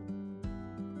alluvium.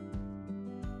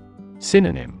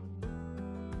 Synonym: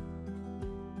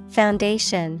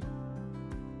 Foundation,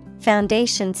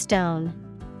 foundation stone,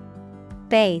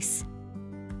 base.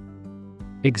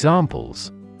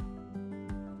 Examples: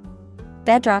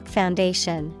 Bedrock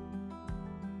foundation.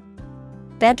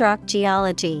 Bedrock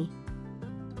geology.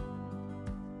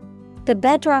 The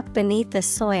bedrock beneath the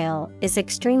soil is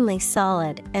extremely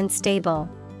solid and stable.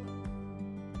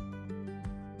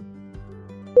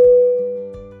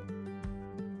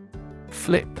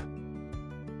 Flip.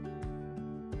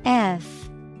 FLIP.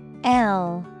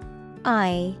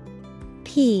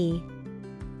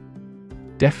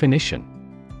 Definition: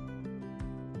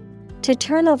 to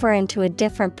turn over into a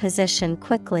different position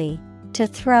quickly, to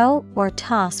throw or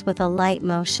toss with a light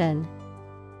motion.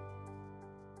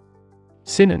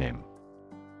 Synonym: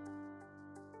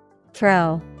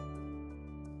 Throw,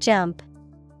 jump.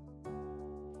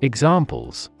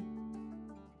 Examples: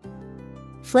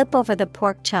 Flip over the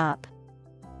pork chop.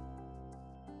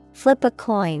 Flip a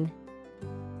coin.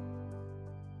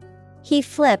 He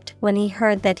flipped when he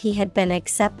heard that he had been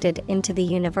accepted into the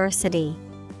university.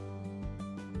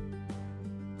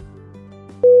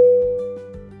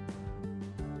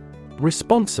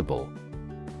 Responsible.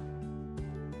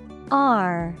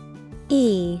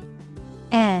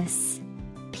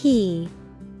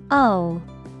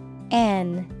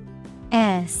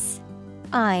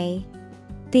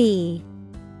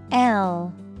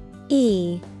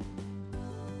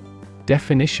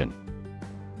 Definition: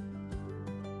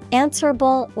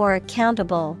 answerable or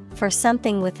accountable for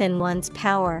something within one's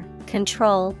power,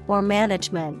 control, or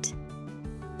management.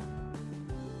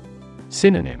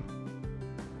 Synonym: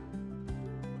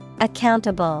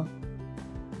 Accountable,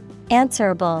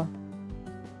 answerable,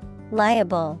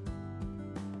 liable.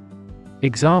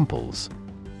 Examples: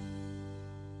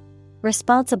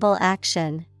 responsible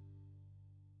action.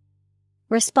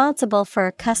 Responsible for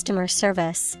customer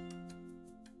service.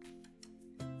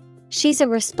 She's a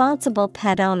responsible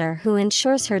pet owner who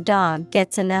ensures her dog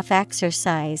gets enough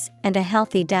exercise and a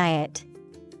healthy diet.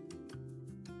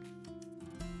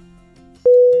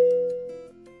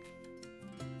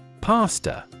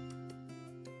 Pastor.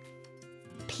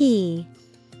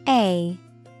 P-A-S-T-O-R.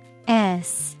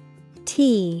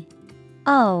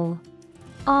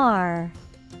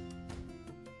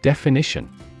 Definition: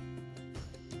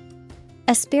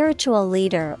 a spiritual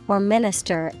leader or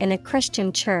minister in a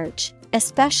Christian church,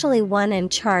 especially one in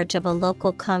charge of a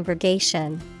local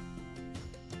congregation.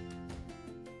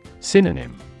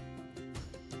 Synonym: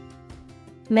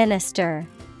 minister,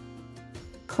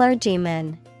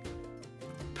 clergyman,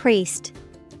 priest.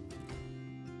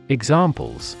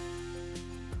 Examples: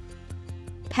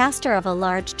 pastor of a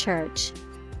large church.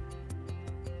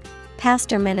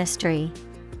 Pastor ministry.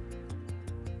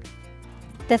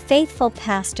 The faithful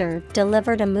pastor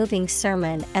delivered a moving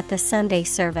sermon at the Sunday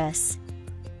service.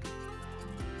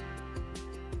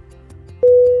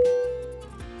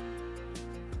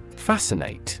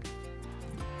 Fascinate.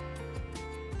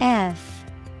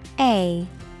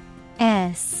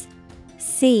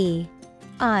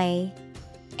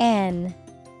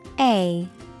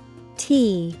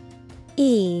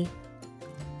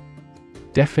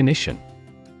 Definition: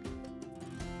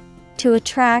 to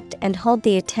attract and hold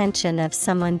the attention of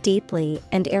someone deeply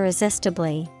and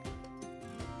irresistibly.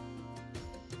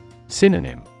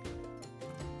 Synonym: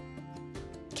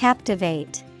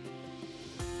 captivate,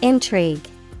 intrigue,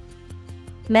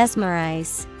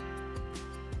 mesmerize.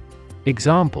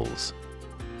 Examples: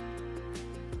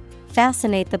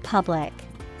 fascinate the public.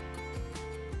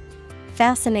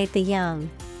 Fascinate the young.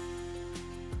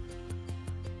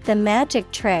 The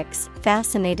magic tricks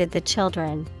fascinated the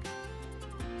children.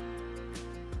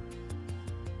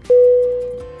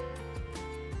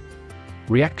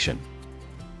 Reaction.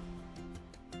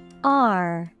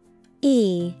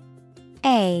 R-E-A-C-T-I-O-N.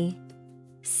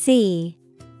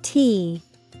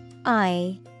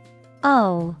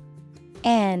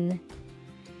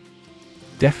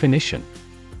 Definition: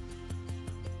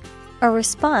 a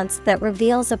response that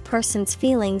reveals a person's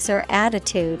feelings or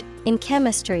attitude. In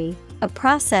chemistry, a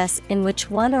process in which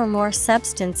one or more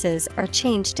substances are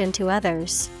changed into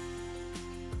others.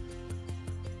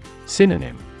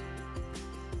 Synonym: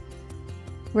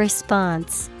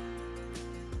 response,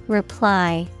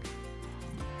 reply,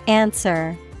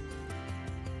 answer.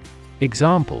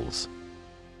 Examples: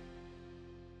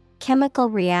 chemical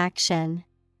reaction.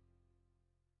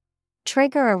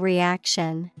 Trigger a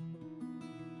reaction.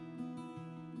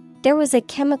 There was a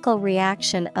chemical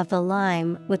reaction of the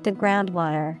lime with the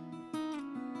groundwater.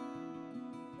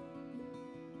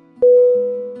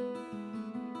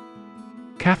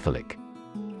 Catholic.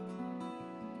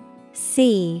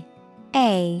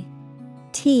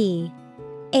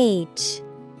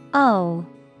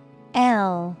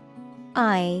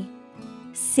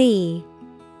 C-A-T-H-O-L-I-C.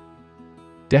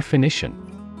 Definition: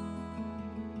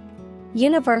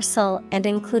 universal and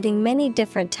including many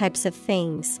different types of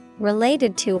things,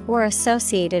 related to or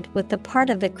associated with the part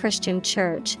of the Christian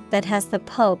Church that has the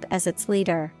Pope as its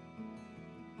leader.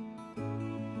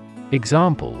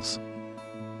 Examples: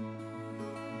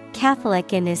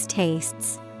 Catholic in his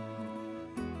tastes.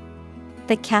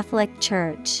 The Catholic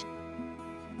Church.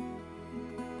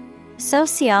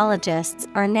 Sociologists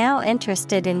are now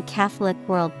interested in Catholic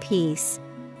world peace.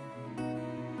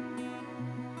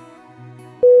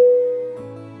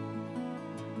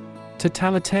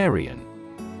 Totalitarian.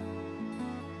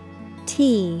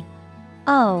 Totalitarian.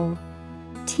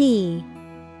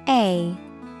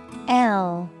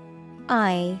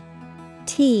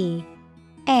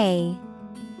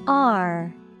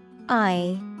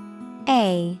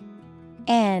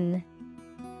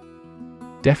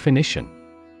 Definition: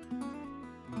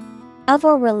 of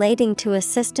or relating to a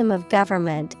system of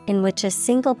government in which a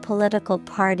single political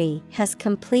party has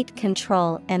complete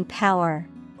control and power.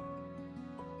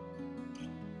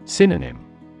 Synonym: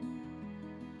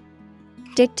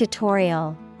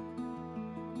 dictatorial,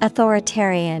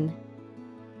 authoritarian,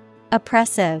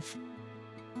 oppressive.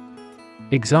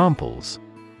 Examples: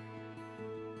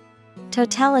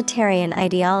 totalitarian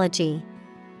ideology,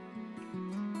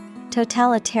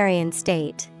 totalitarian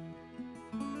state.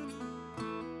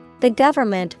 The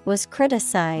government was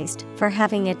criticized for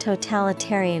having a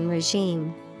totalitarian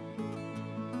regime.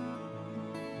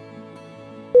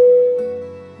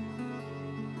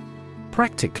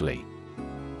 Practically.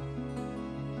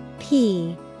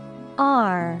 Practically.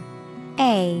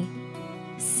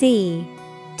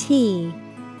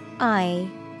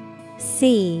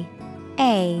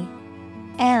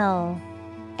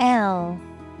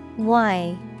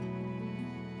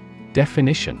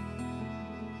 Definition: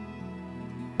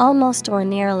 almost or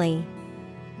nearly.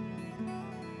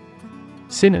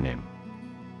 Synonym: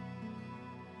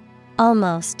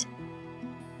 almost,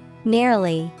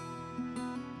 nearly,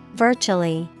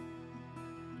 virtually.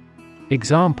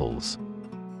 Examples: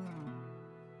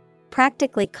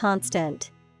 practically constant,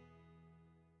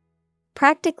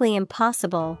 practically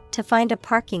impossible to find a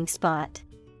parking spot.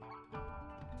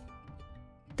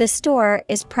 The store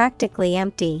is practically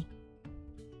empty.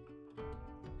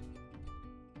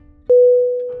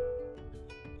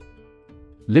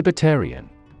 Libertarian.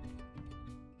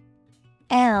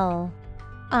 Libertarian.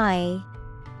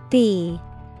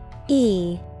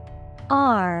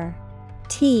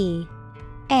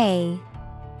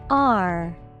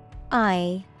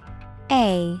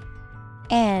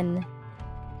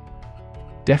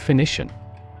 Definition: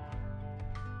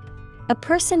 a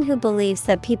person who believes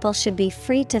that people should be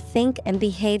free to think and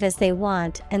behave as they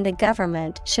want and the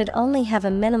government should only have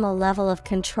a minimal level of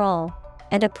control,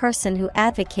 and a person who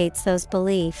advocates those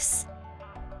beliefs.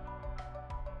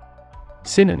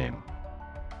 Synonym: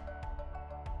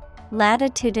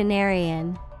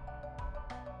 latitudinarian.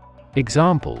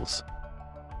 Examples: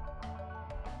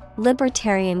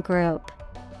 libertarian group,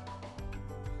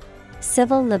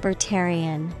 civil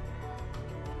libertarian.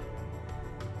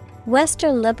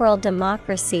 Western liberal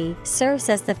democracy serves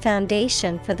as the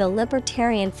foundation for the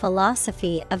libertarian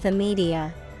philosophy of the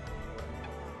media.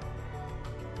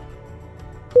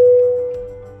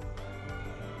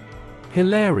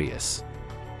 Hilarious.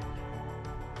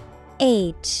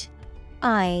 Hilarious.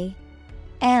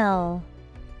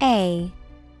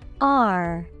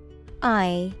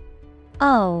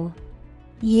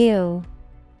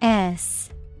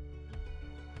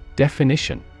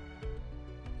 Definition: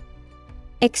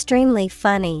 extremely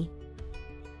funny.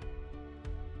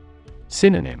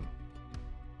 Synonym: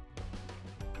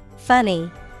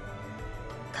 funny,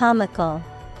 comical,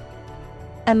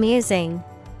 amusing.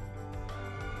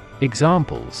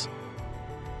 Examples: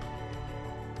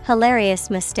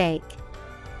 hilarious mistake,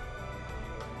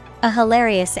 a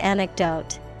hilarious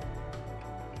anecdote.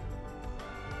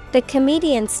 The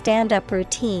comedian's stand-up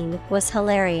routine was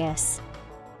hilarious.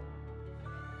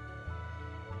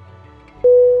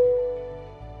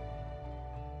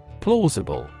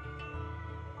 Plausible.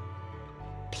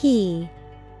 Plausible.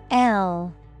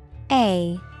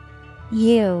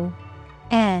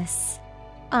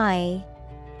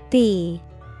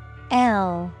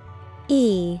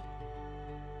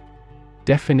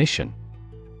 Definition: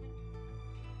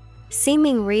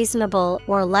 seeming reasonable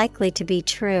or likely to be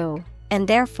true, and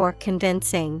therefore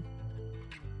convincing.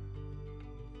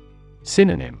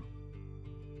 Synonym: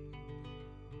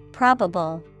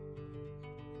 probable,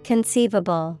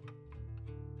 conceivable,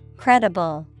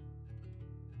 credible.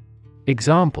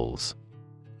 Examples: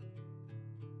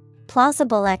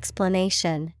 plausible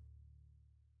explanation,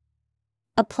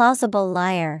 a plausible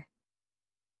liar.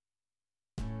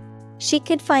 She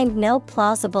could find no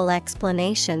plausible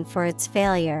explanation for its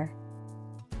failure.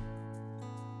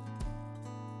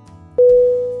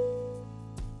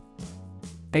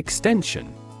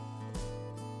 Extension.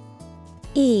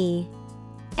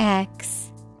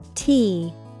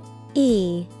 EXTENSION.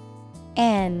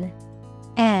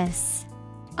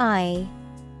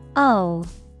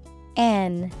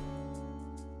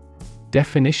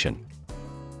 Definition: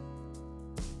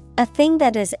 a thing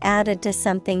that is added to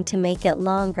something to make it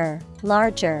longer,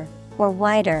 larger, or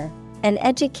wider, an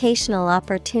educational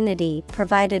opportunity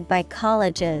provided by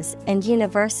colleges and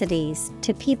universities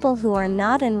to people who are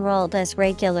not enrolled as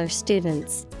regular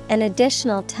students, an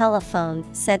additional telephone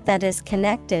set that is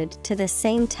connected to the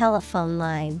same telephone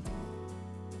line.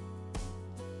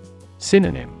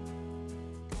 Synonym: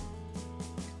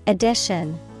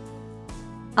 Addition,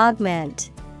 augment,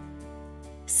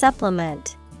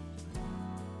 supplement.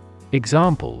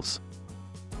 Examples: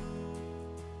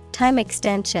 Time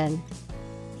extension,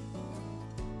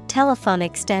 telephone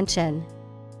extension.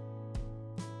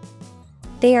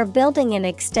 They are building an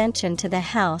extension to the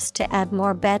house to add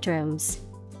more bedrooms.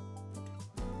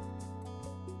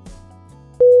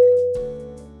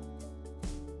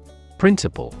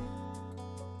 Principle.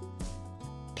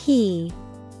 Principle.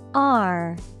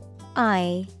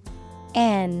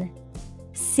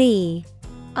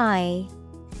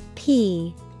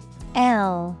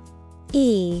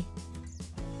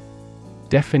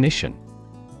 Definition: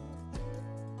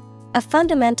 A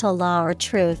fundamental law or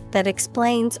truth that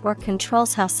explains or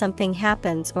controls how something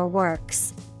happens or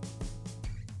works.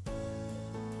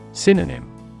 Synonym: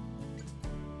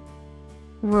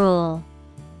 Rule,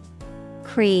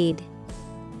 creed,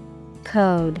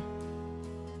 code.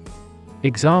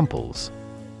 Examples: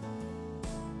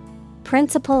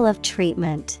 Principle of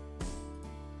treatment,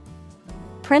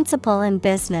 principle in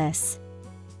business.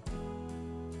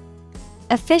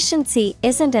 Efficiency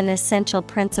isn't an essential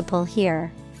principle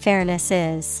here, fairness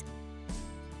is.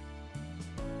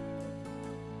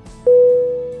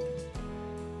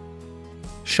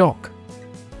 Shock.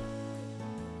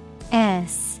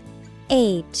 S-H-O-C-K.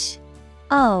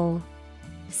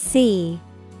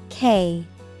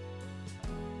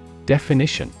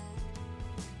 Definition: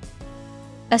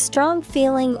 A strong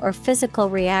feeling or physical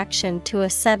reaction to a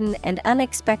sudden and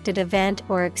unexpected event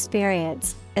or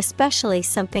experience, especially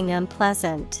something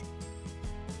unpleasant.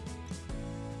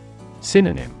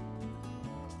 Synonym: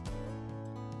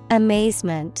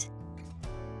 Amazement,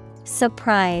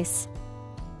 surprise,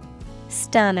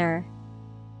 stunner.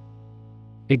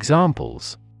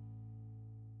 Examples: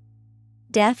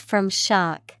 Death from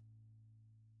shock,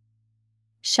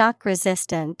 shock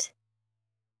resistant.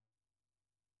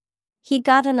 He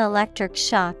got an electric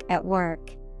shock at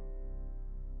work.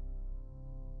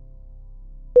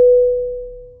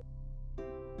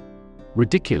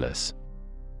 Ridiculous.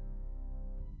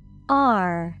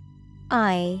 R-I-D-I-C-U-L-O-U-S.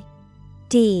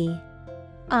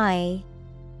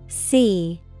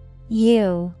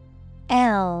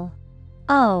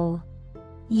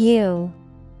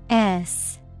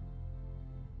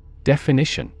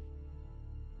 Definition: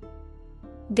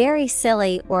 Very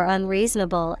silly or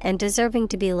unreasonable and deserving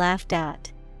to be laughed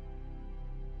at.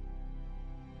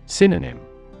 Synonym: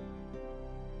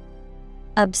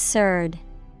 Absurd,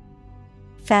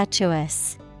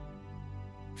 fatuous,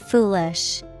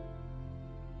 foolish.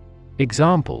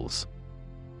 Examples: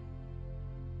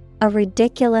 A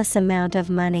ridiculous amount of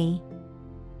money.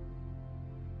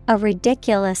 A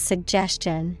ridiculous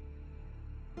suggestion.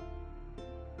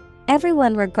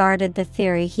 Everyone regarded the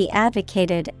theory he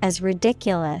advocated as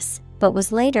ridiculous, but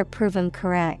was later proven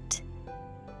correct.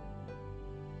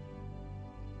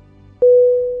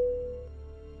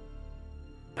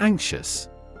 Anxious.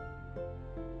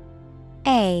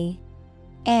 A-N-X-I-O-U-S.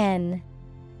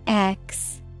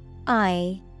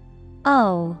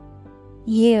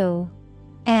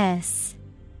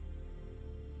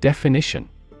 Definition: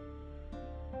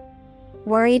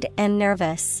 Worried and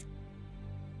nervous.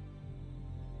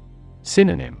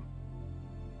 Synonym: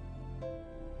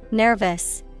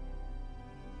 Nervous,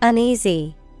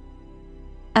 uneasy,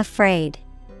 afraid.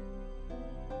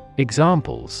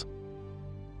 Examples: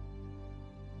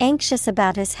 Anxious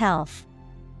about his health.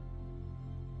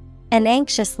 An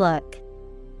anxious look.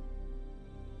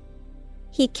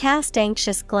 He cast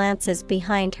anxious glances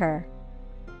behind her.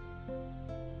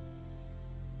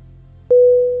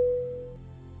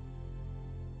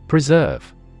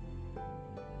 Preserve.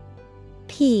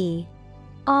 P-R-E-S-E-R-V-E.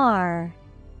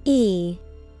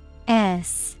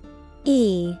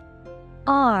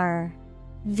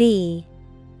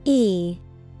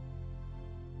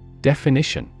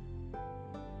 Definition: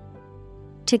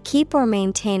 To keep or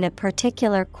maintain a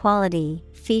particular quality,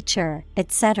 feature,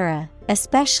 etc.,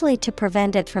 especially to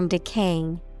prevent it from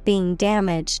decaying, being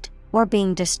damaged, or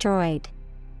being destroyed.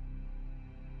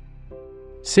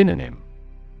 Synonym: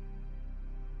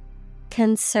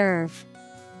 Conserve,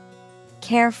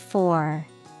 care for,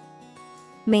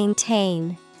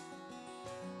 maintain.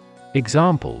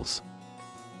 Examples: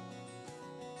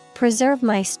 Preserve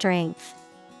my strength.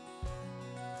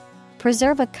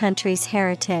 Preserve a country's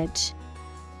heritage.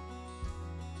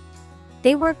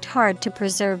 They worked hard to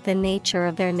preserve the nature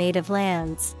of their native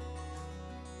lands.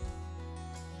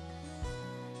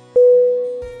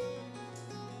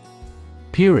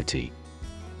 Purity.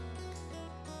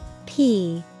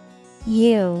 Purity.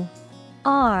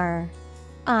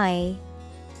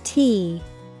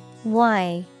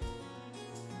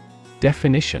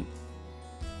 Definition.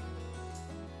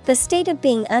 The state of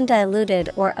being undiluted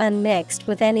or unmixed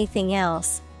with anything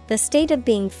else, the state of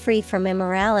being free from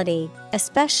immorality,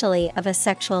 especially of a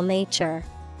sexual nature.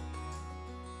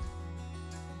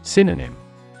 Synonym.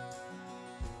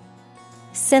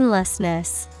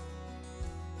 Sinlessness,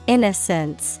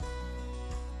 innocence,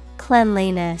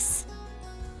 cleanliness.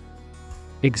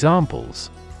 Examples.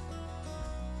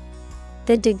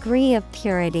 The degree of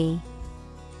purity.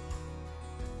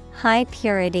 High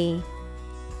purity.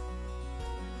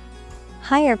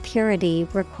 Higher purity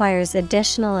requires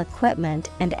additional equipment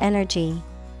and energy.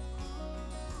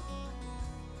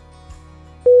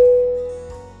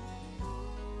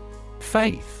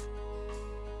 Faith.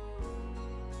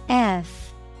 Faith.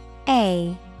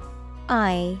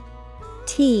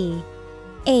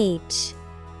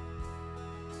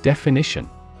 Definition.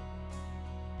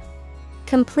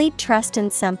 Complete trust in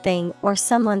something or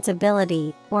someone's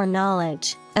ability or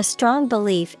knowledge, a strong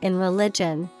belief in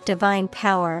religion, divine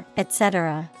power,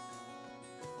 etc.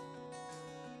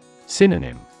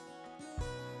 Synonym.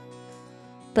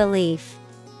 Belief,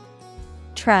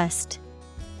 trust,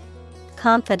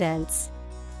 confidence.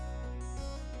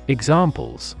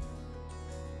 Examples.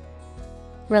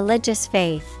 Religious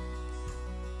faith.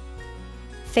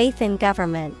 Faith in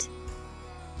government.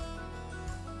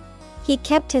 He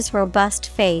kept his robust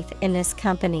faith in his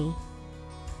company.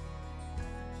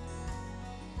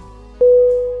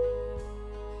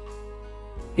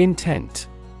 Intent.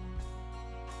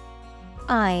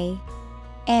 INTENT.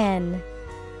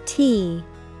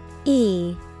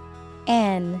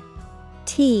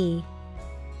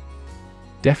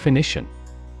 Definition.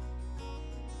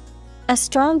 A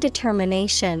strong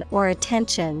determination or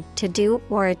attention to do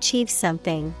or achieve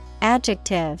something.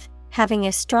 Adjective, having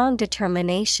a strong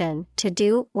determination to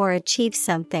do or achieve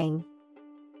something.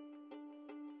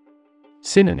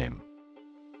 Synonym.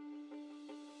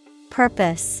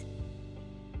 Purpose,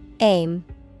 aim,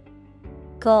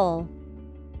 goal.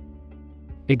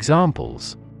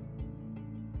 Examples.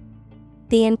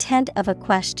 The intent of a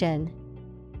question.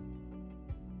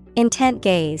 Intent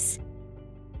gaze.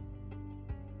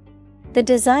 The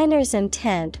designer's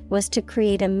intent was to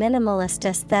create a minimalist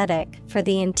aesthetic for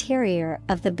the interior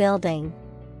of the building.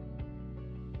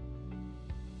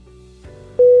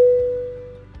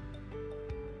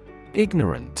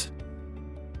 Ignorant.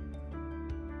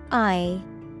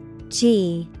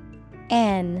 IGNORANT.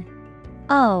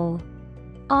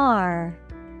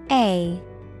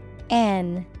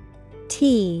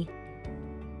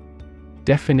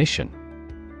 Definition.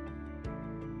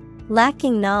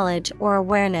 Lacking knowledge or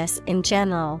awareness in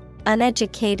general,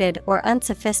 uneducated or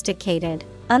unsophisticated,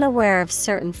 unaware of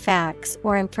certain facts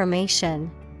or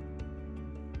information.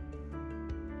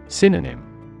 Synonym.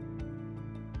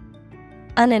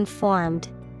 Uninformed,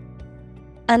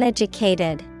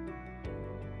 uneducated,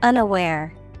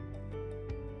 unaware.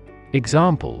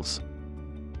 Examples.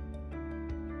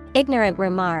 Ignorant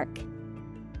remark.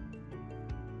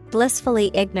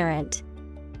 Blissfully ignorant.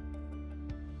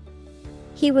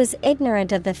 He was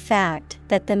ignorant of the fact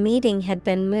that the meeting had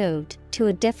been moved to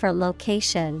a different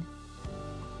location.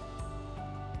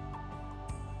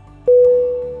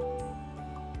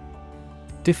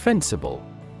 Defensible.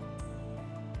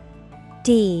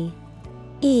 DEFENSIBLE.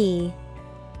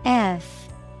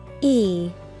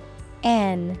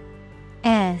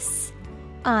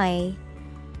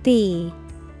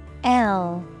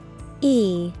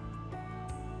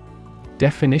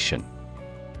 Definition.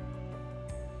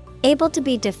 Able to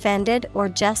be defended or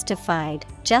justified,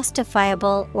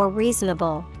 justifiable or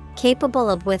reasonable, capable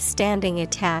of withstanding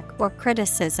attack or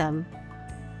criticism.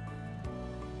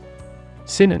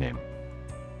 Synonym.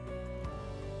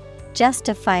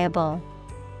 Justifiable,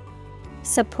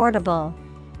 supportable,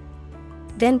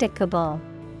 vindicable.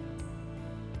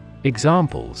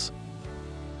 Examples.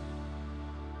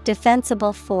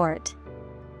 Defensible fort.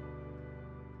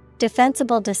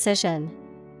 Defensible decision.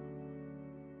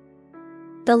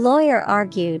 The lawyer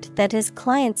argued that his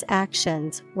client's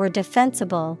actions were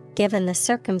defensible given the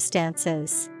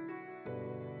circumstances.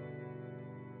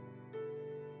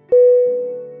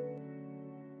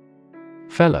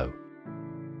 Fellow.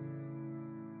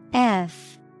 FELLOW.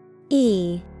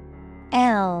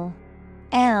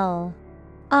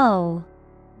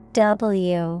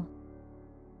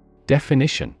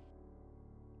 Definition.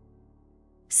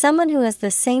 Someone who has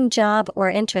the same job or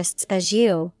interests as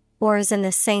you, or is in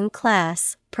the same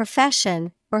class,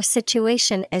 profession, or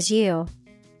situation as you.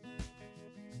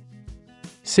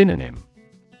 Synonym.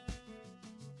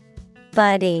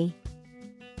 buddy,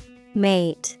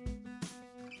 mate,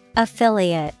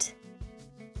 affiliate.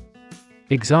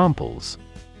 Examples: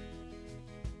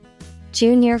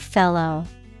 Junior fellow,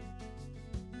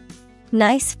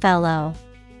 nice fellow.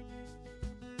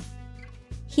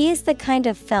 He is the kind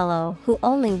of fellow who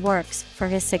only works for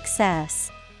his success.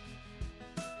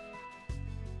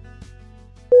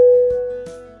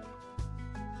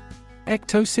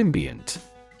 Ectosymbiont.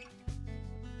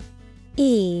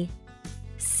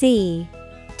 ECTOSYMBIONT.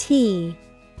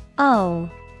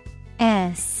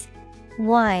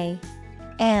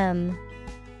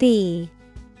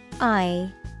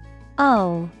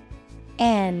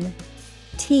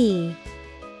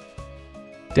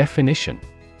 Definition: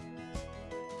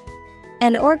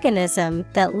 An organism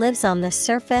that lives on the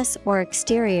surface or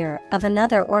exterior of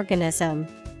another organism,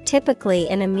 typically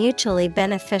in a mutually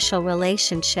beneficial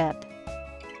relationship.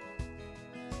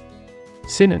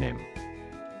 Synonym: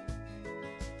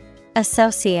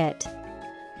 Associate,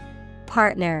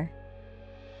 partner,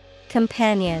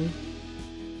 companion.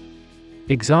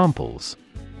 Examples: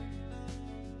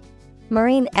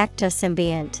 Marine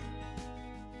ectosymbiont,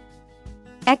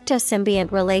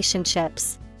 ectosymbiont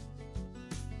relationships.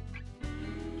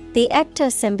 The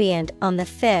ectosymbiont on the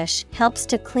fish helps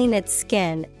to clean its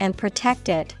skin and protect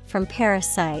it from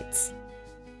parasites.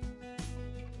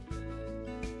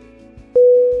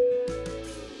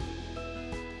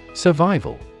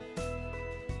 Survival.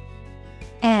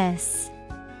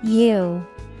 SURVIVAL.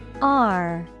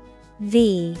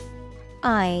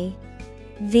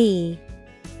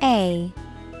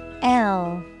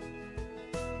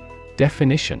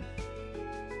 Definition: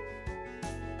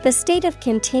 The state of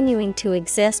continuing to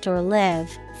exist or live,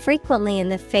 frequently in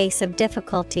the face of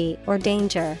difficulty or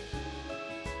danger.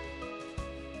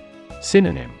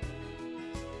 Synonym: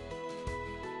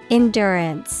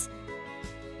 Endurance,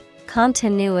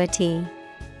 continuity.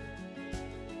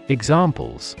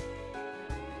 Examples: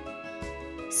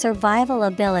 Survival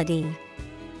ability,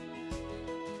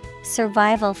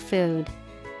 survival food.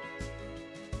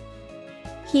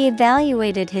 He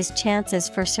evaluated his chances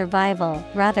for survival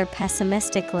rather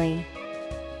pessimistically.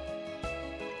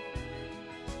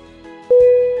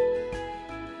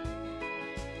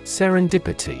 Serendipity.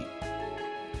 SERENDIPITY.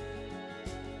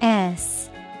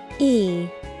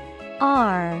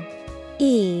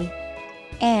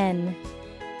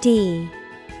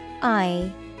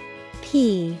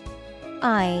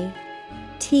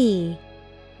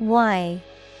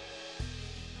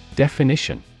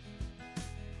 Definition: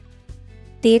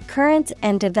 The occurrence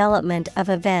and development of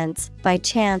events by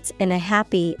chance in a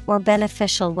happy or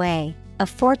beneficial way, a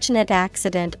fortunate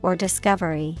accident or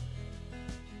discovery.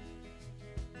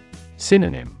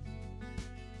 Synonym: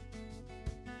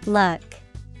 Luck,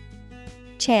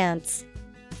 chance,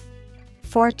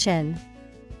 fortune.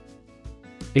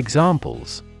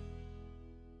 Examples: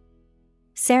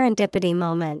 Serendipity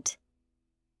moment,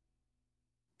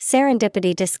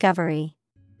 serendipity discovery.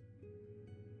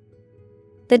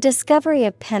 The discovery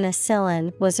of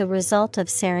penicillin was a result of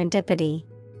serendipity.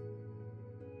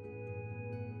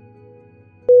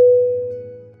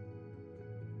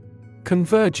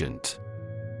 Convergent.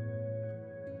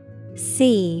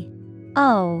 CONVERGENT.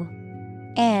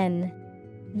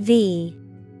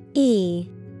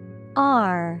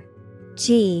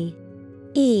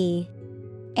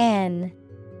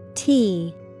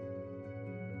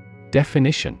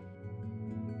 Definition: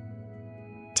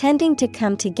 Tending to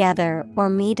come together or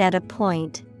meet at a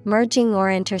point, merging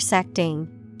or intersecting,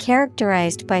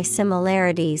 characterized by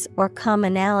similarities or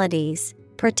commonalities,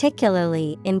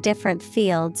 particularly in different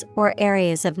fields or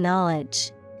areas of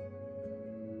knowledge.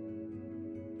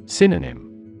 Synonym: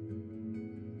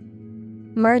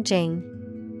 Merging,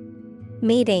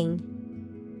 meeting.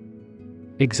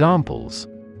 Examples: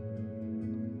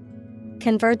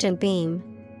 Convergent beam,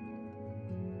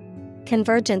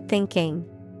 convergent thinking.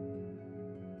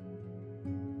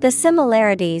 The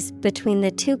similarities between the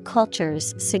two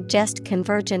cultures suggest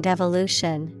convergent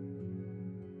evolution.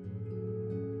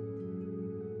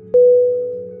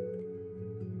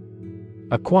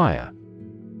 Acquire.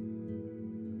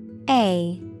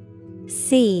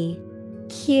 ACQUIRE.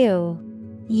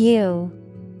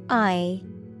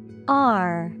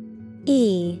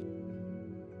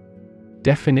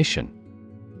 Definition: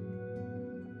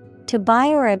 To buy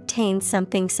or obtain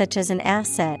something such as an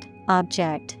asset,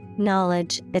 object,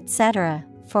 knowledge, etc.,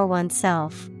 for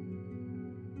oneself.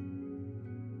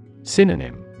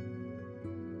 Synonym: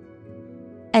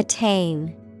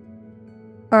 Attain,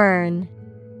 earn,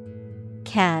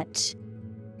 catch.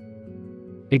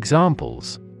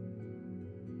 Examples: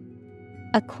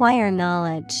 Acquire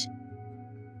knowledge,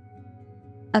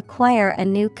 acquire a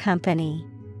new company.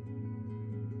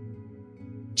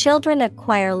 Children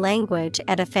acquire language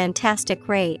at a fantastic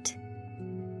rate.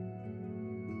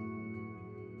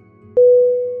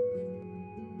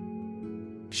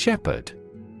 Shepherd.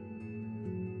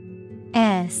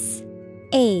 S-H-E-P-H-E-R-D.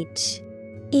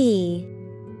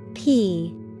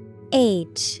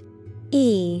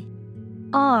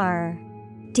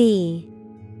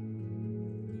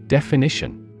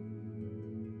 Definition.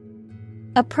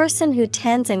 A person who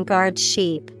tends and guards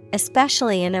sheep,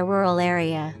 especially in a rural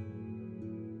area.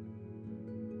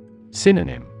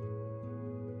 Synonym.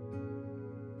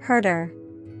 Herder,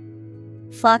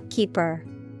 flock keeper,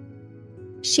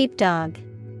 sheepdog.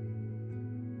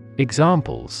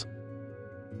 Examples.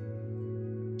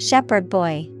 Shepherd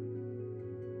boy,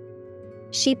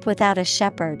 sheep without a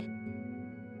shepherd.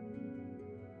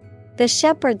 The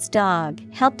shepherd's dog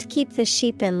helped keep the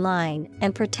sheep in line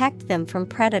and protect them from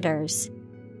predators.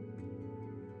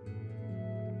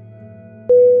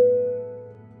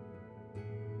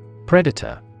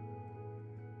 Predator.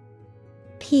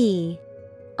 P-R-E-D-A-T-O-R.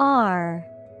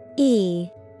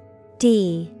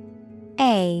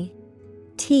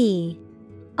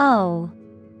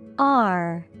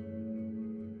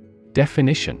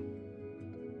 Definition.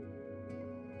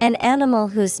 An animal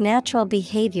whose natural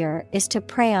behavior is to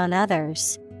prey on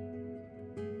others.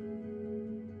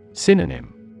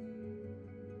 Synonym.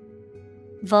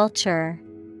 Vulture,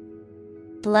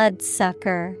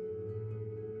 bloodsucker.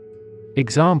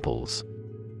 Examples.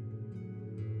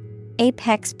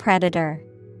 Apex predator,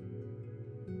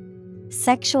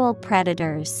 sexual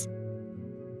predators.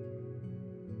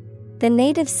 The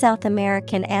native South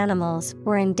American animals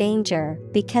were in danger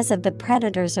because of the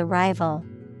predator's arrival.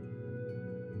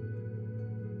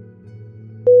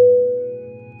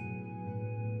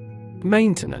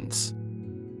 Maintenance.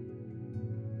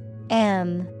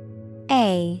 maintenance.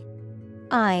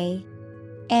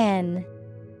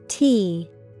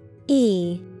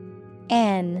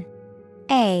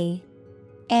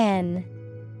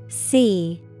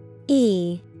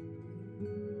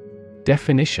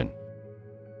 Definition.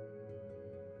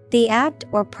 The act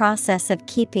or process of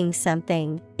keeping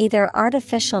something, either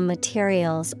artificial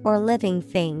materials or living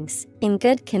things, in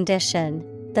good condition,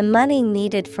 the money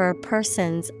needed for a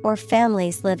person's or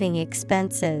family's living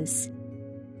expenses.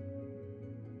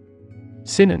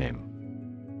 Synonym.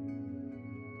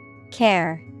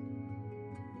 Care,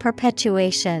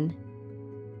 perpetuation,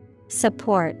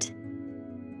 support.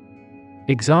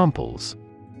 Examples.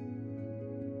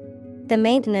 The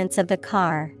maintenance of the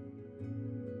car.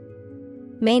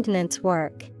 Maintenance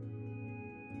work.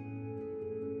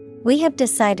 We have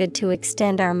decided to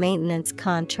extend our maintenance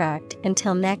contract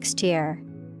until next year.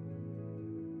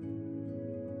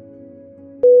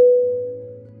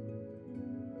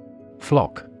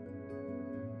 Flock.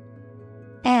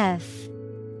 F-L-O-C-K.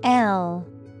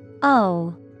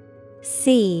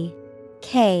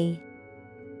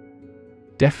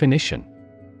 Definition.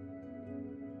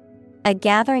 A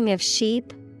gathering of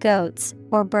sheep, goats,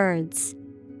 or birds.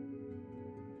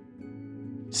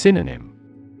 Synonym.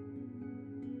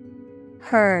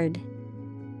 Herd,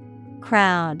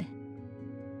 crowd,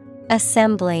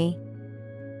 assembly.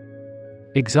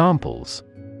 Examples.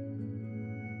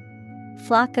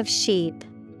 Flock of sheep,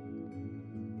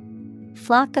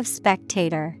 flock of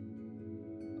spectator.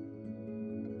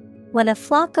 When a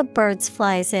flock of birds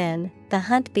flies in, the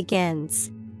hunt begins.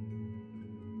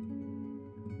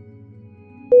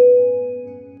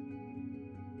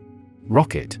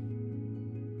 Rocket.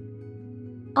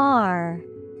 R-O-C-K-E-T.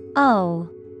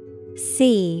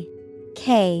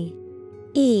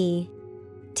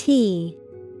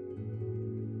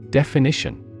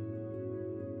 Definition.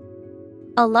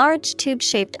 A large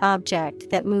tube-shaped object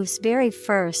that moves very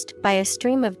first by a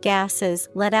stream of gases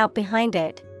let out behind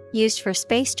it, used for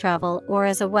space travel or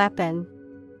as a weapon.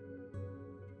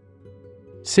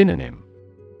 Synonym.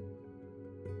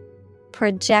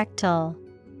 Projectile,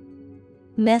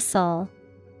 missile.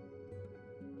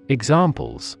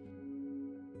 Examples.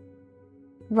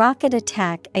 Rocket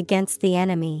attack against the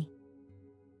enemy.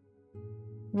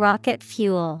 Rocket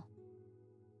fuel.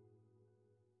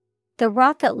 The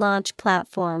rocket launch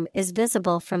platform is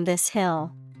visible from this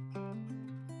hill.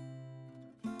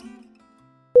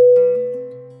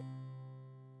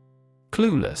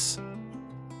 Clueless.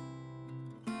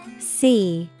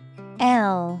 C-L-U-E-L-E-S-S.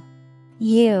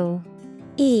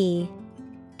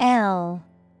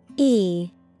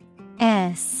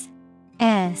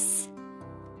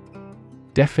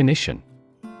 Definition.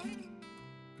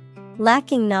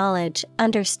 Lacking knowledge,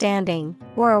 understanding,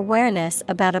 or awareness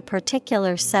about a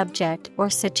particular subject or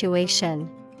situation.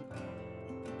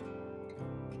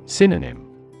 Synonym.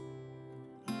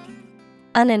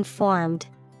 Uninformed,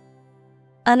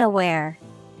 unaware,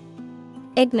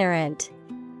 ignorant.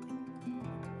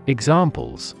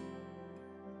 Examples: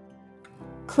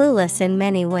 Clueless in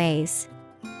many ways.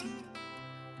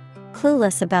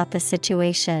 Clueless about the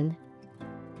situation.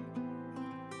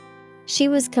 She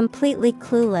was completely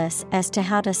clueless as to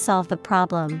how to solve the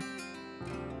problem.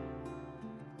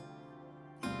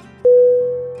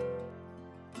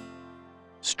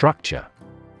 Structure.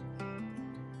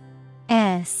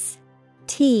 S-T-R-U-C-T-U-R-E.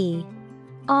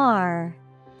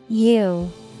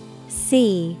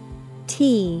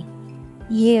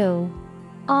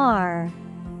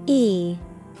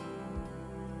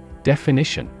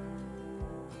 Definition: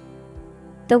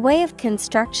 the way of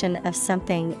construction of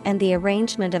something and the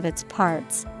arrangement of its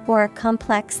parts, or a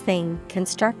complex thing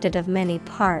constructed of many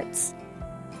parts.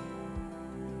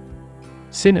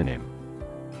 Synonym: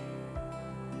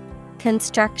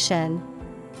 Construction,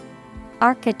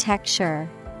 architecture,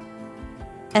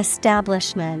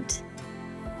 establishment.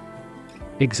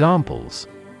 Examples: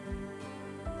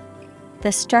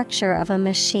 the structure of a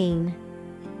machine.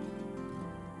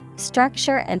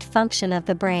 Structure and function of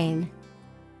the brain.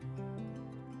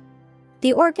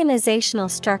 The organizational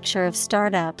structure of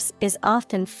startups is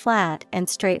often flat and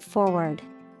straightforward.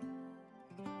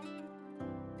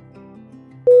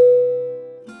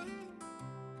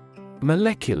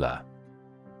 Molecular.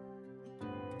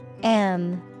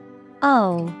 M-O-L-E-C-U-L-A-R.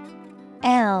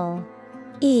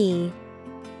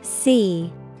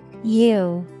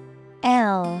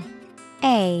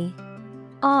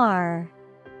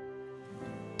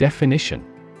 Definition: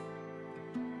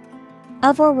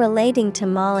 of or relating to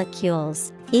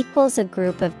molecules, equals a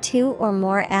group of two or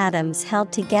more atoms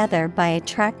held together by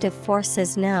attractive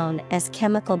forces known as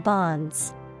chemical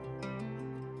bonds.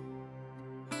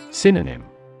 Synonym: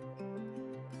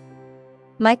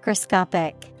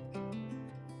 Microscopic,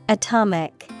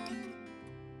 atomic.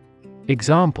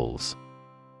 Examples: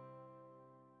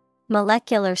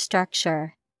 molecular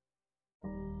structure,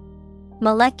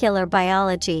 molecular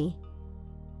biology.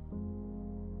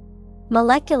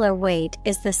 Molecular weight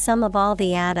is the sum of all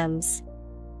the atoms.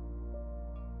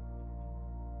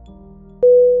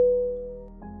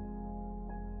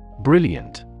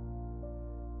 Brilliant.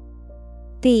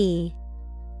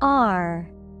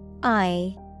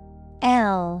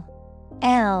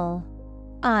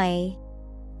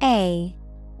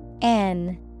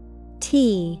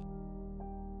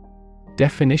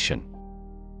 Definition: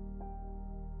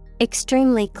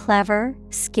 extremely clever,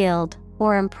 skilled,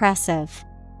 or impressive.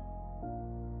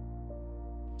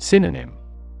 Synonym: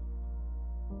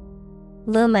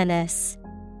 luminous,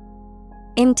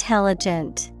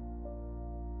 intelligent,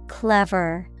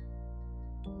 clever.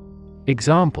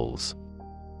 Examples: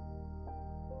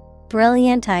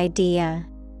 brilliant idea,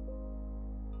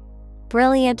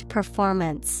 brilliant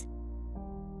performance.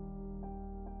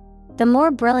 The more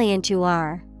brilliant you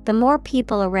are, the more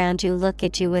people around you look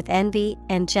at you with envy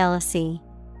and jealousy.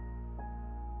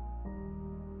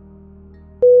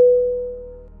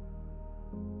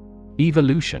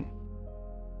 Evolution.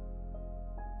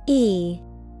 E-V-O-L-U-T-I-O-N.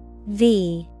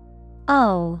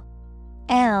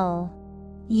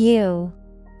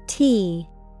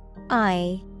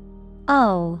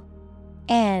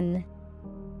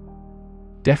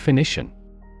 Definition: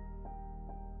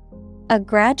 a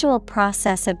gradual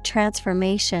process of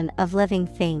transformation of living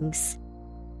things.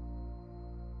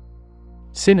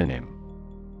 Synonym: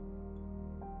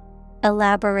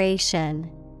 elaboration,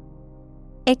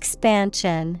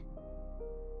 expansion,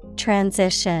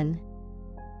 transition.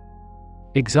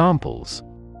 Examples: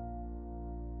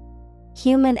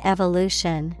 human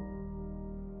evolution,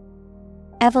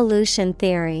 evolution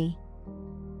theory.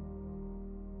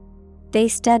 They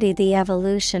study the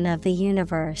evolution of the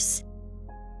universe.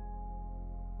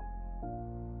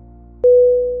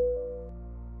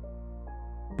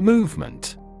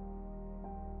 Movement.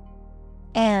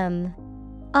 M-O-V-E-M-E-N-T.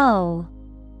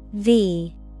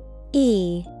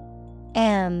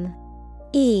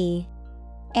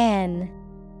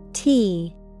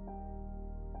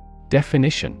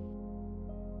 Definition: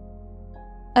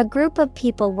 a group of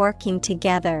people working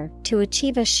together to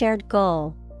achieve a shared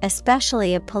goal,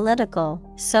 especially a political,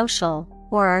 social,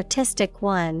 or artistic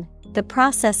one, the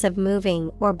process of moving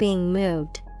or being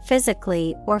moved,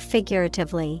 physically or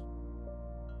figuratively.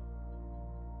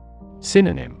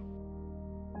 Synonym: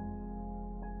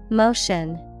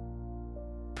 motion,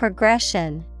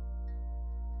 progression,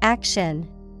 action.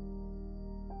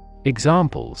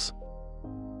 Examples: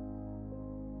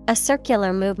 a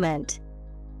circular movement,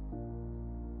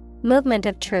 movement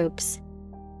of troops.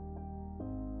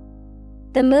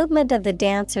 The movement of the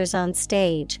dancers on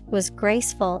stage was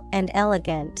graceful and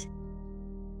elegant.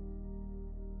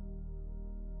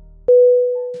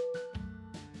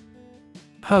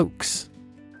 Hoax.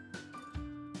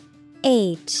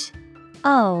 Hoax.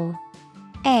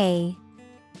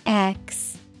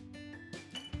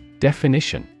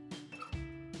 Definition: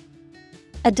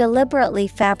 A deliberately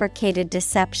fabricated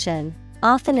deception,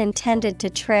 often intended to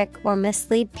trick or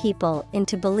mislead people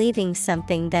into believing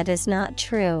something that is not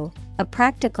true, a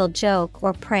practical joke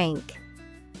or prank.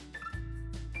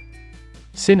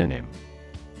 Synonym: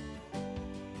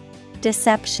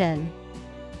 Deception,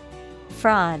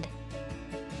 fraud,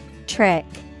 trick.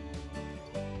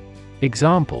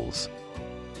 Examples: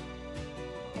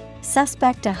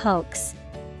 Suspect a hoax.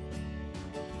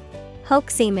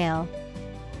 Hoax email.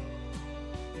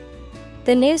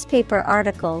 The newspaper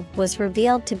article was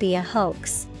revealed to be a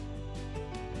hoax.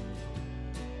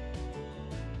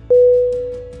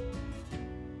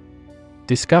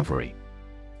 Discovery.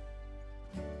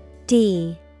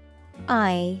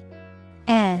 Discovery.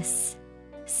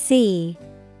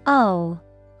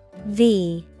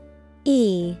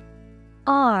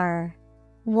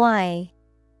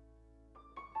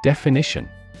 Definition: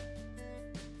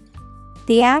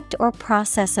 The act or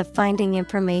process of finding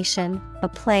information, a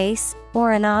place,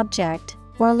 or an object,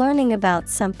 or learning about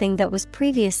something that was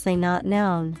previously not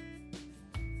known.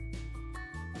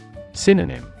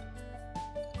 Synonym: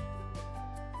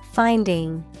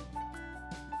 Finding,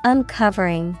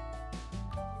 uncovering,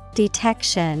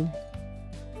 detection.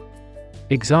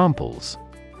 Examples: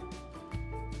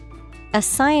 A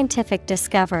scientific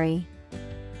discovery.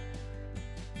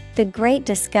 The great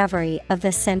discovery of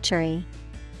the century.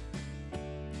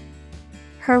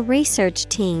 Her research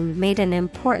team made an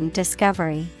important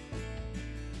discovery.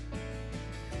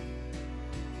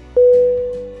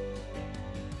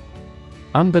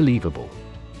 Unbelievable. Unbelievable.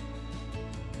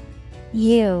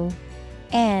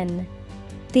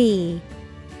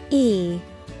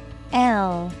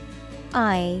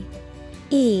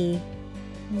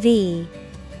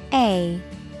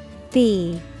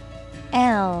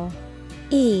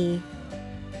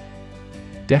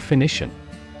 Definition: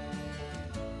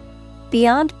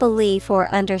 Beyond belief or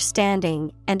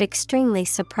understanding and extremely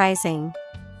surprising.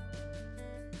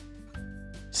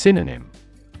 Synonym: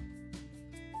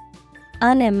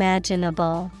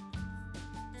 Unimaginable,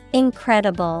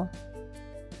 incredible,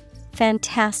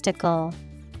 fantastical.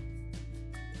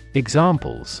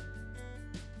 Examples: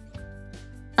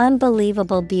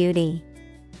 Unbelievable beauty.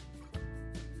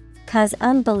 Cause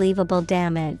unbelievable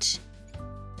damage.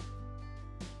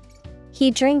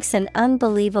 He drinks an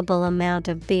unbelievable amount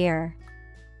of beer.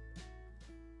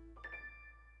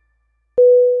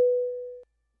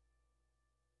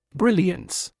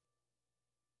 Brilliance.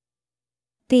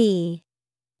 Brilliance.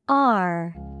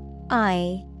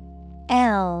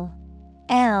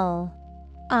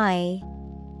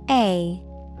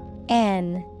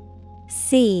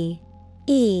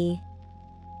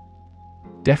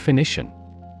 Definition: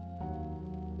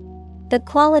 The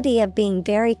quality of being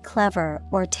very clever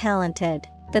or talented,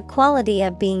 the quality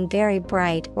of being very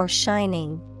bright or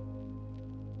shining.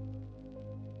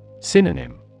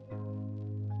 Synonym: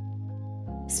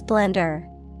 Splendor,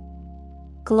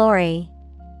 glory,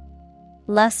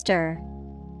 luster.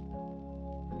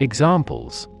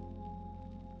 Examples: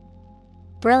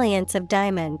 Brilliance of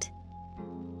diamond.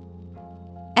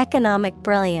 Economic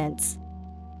brilliance.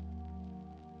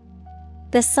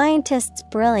 The scientist's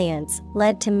brilliance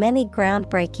led to many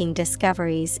groundbreaking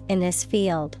discoveries in his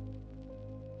field.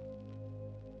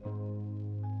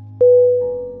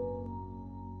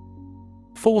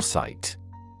 Foresight.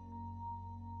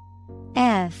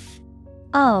 Foresight.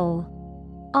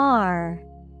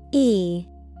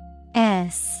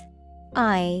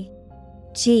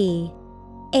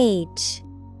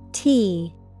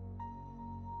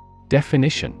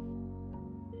 Definition: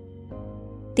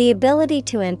 The ability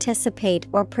to anticipate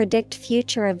or predict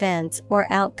future events or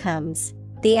outcomes.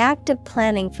 The act of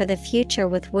planning for the future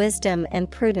with wisdom and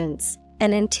prudence,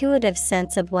 an intuitive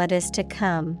sense of what is to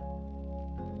come.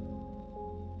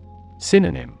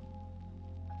 Synonym: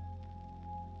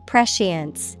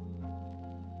 Prescience,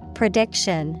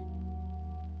 prediction,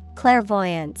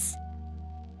 clairvoyance.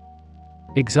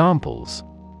 Examples: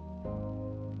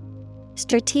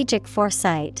 Strategic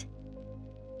foresight.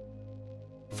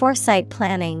 Foresight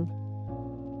planning.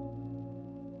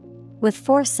 With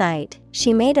foresight,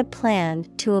 she made a plan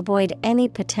to avoid any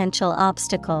potential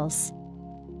obstacles.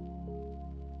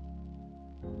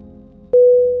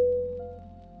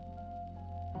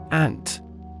 Ant.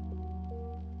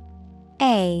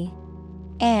 A-N-T.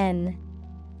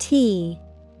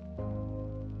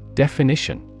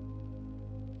 Definition: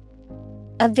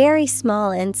 A very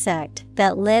small insect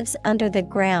that lives under the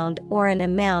ground or in a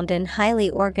mound in highly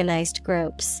organized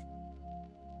groups.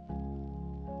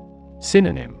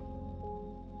 Synonym.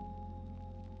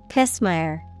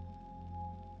 Pismire.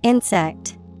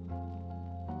 Insect.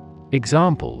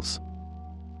 Examples.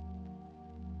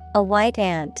 A white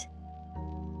ant.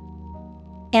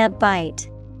 Ant bite.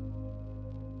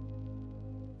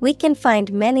 We can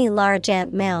find many large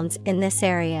ant mounds in this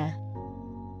area.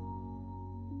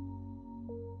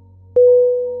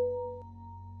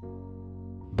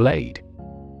 Blade.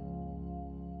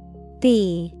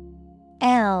 B-L-A-D-E.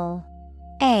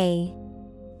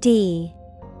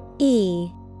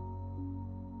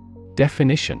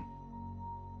 Definition.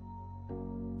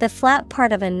 The flat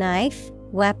part of a knife,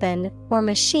 weapon, or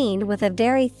machine with a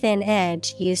very thin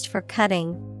edge used for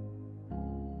cutting.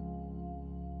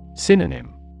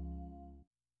 Synonym.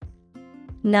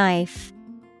 Knife,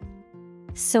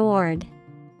 sword,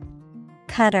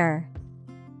 cutter.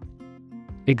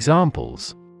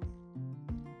 Examples.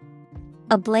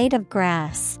 A blade of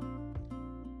grass.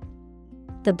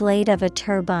 The blade of a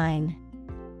turbine.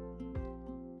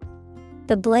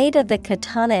 The blade of the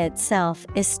katana itself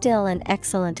is still in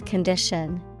excellent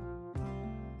condition.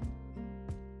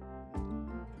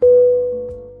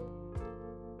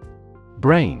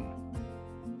 Brain.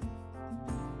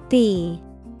 B-R-A-I-N.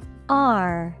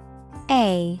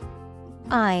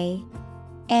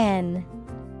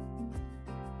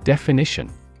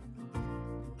 Definition.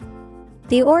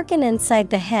 The organ inside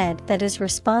the head that is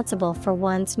responsible for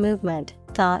one's movement,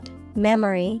 thought,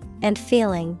 memory, and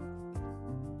feeling.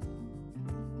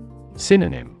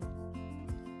 Synonym.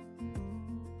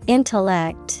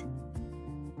 Intellect,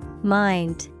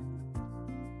 mind,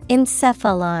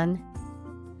 encephalon.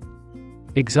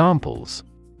 Examples.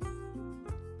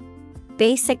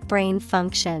 Basic brain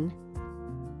function.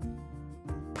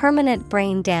 Permanent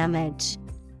brain damage.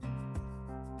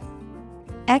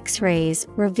 X-rays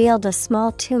revealed a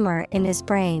small tumor in his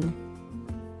brain.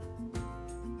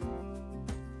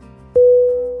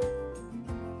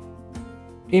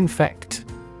 Infect.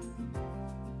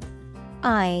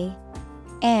 I-N-F-E-C-T.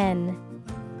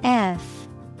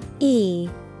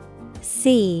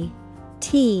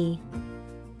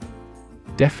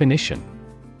 Definition.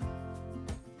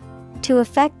 To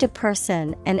affect a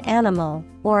person, an animal,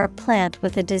 or a plant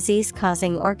with a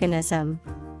disease-causing organism.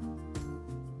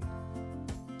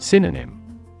 Synonym.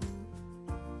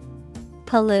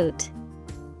 Pollute,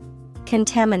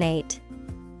 contaminate,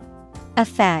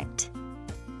 affect.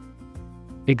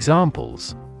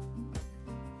 Examples.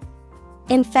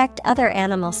 Infect other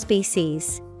animal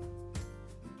species.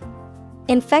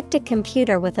 Infect a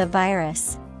computer with a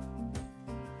virus.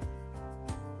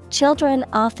 Children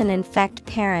often infect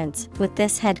parents with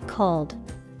this head cold.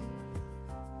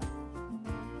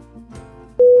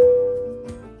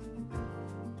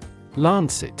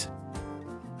 Lancet.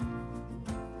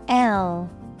 L-A-N-C-E-T.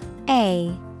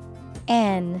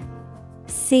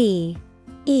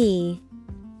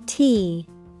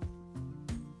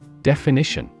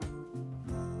 Definition.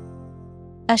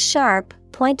 A sharp,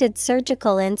 pointed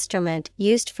surgical instrument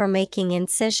used for making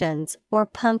incisions or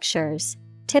punctures,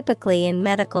 typically in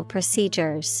medical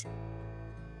procedures.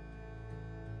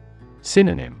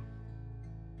 Synonym.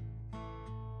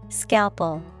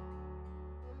 Scalpel,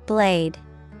 blade,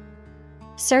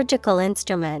 surgical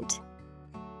instrument.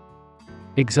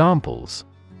 Examples.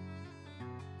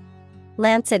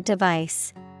 Lancet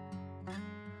device.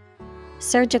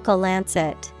 Surgical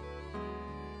lancet.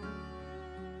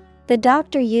 The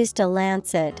doctor used a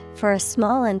lancet for a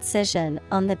small incision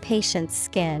on the patient's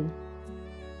skin.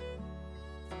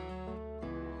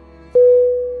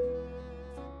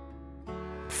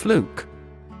 Fluke.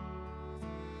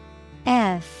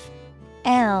 F-L-U-K-E.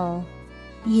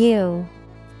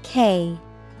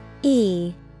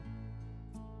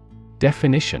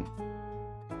 Definition.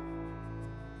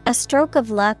 A stroke of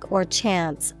luck or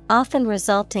chance, often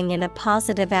resulting in a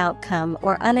positive outcome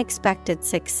or unexpected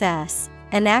success,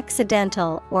 an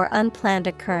accidental or unplanned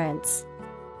occurrence.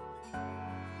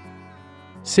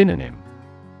 Synonym.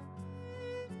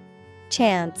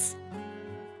 Chance,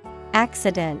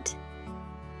 accident,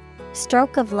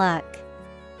 stroke of luck.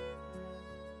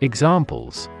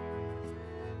 Examples.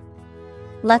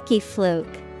 Lucky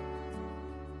fluke,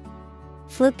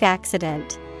 fluke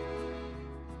accident.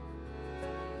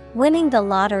 Winning the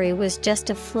lottery was just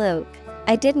a fluke.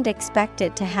 I didn't expect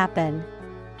it to happen.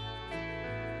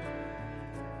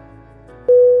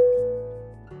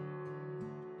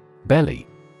 Belly.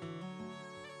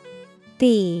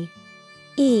 B-E-L-L-Y.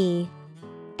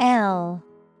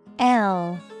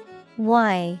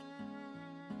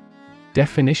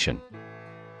 Definition.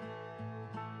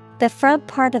 The front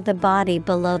part of the body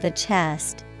below the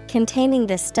chest, containing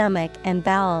the stomach and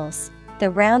bowels, the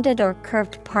rounded or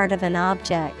curved part of an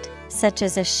object, such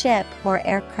as a ship or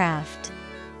aircraft.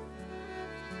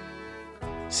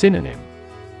 Synonym: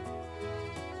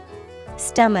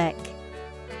 Stomach,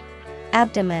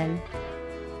 abdomen,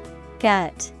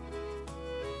 gut.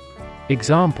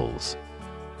 Examples: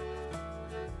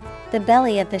 The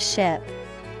belly of the ship.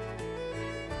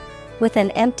 With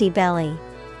an empty belly.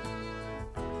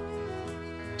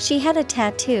 She had a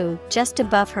tattoo just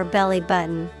above her belly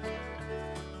button.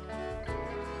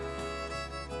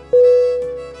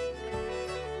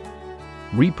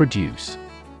 Reproduce.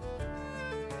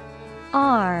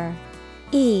 R-E-P-R-O-D-U-C-E.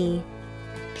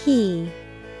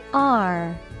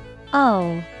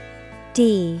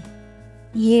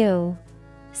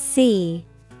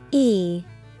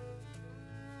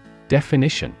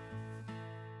 Definition: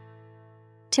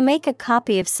 To make a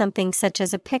copy of something such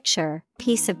as a picture,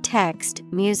 piece of text,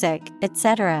 music,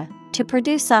 etc., to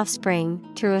produce offspring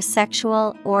through a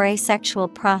sexual or asexual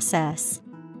process.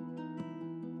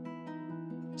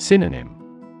 Synonym: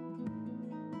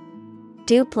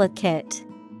 Duplicate,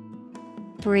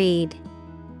 breed,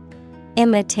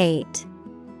 imitate.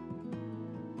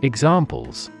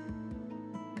 Examples: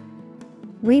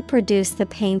 Reproduce the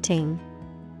painting.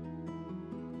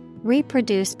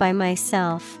 Reproduce by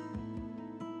myself.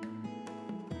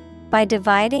 By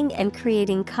dividing and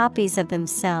creating copies of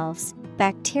themselves,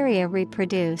 bacteria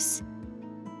reproduce.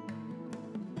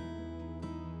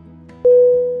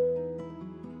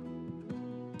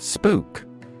 Spook.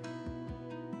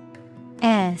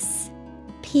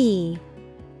 S-P-O-O-K.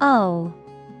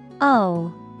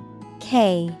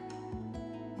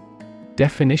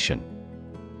 Definition: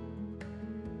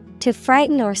 To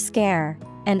frighten or scare,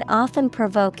 and often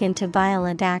provoke into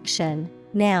violent action.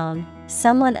 Noun,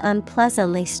 someone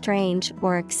unpleasantly strange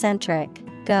or eccentric.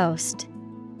 Ghost.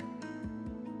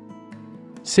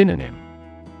 Synonym: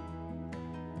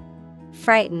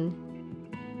 Frighten,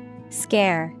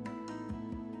 scare,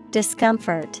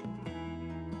 discomfort.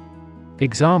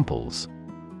 Examples: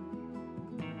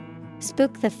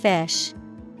 Spook the fish.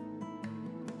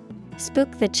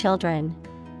 Spook the children.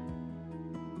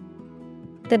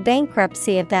 The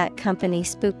bankruptcy of that company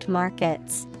spooked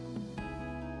markets.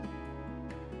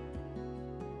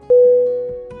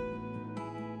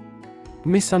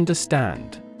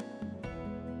 Misunderstand.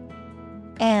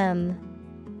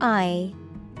 M-I-S-U-N-D-E-R-S-T-A-N-D.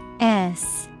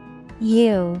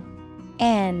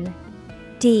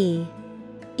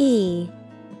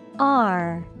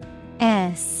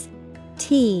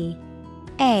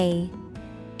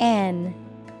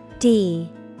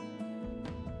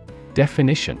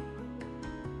 Definition: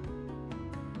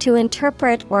 To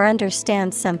interpret or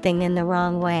understand something in the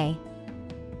wrong way.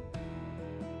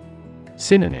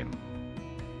 Synonym: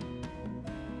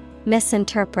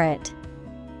 Misinterpret,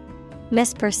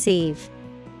 misperceive,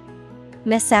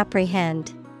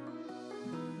 misapprehend.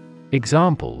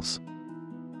 Examples: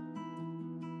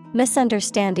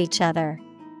 Misunderstand each other.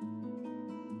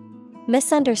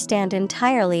 Misunderstand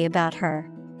entirely about her.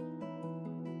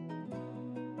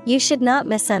 You should not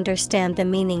misunderstand the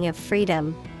meaning of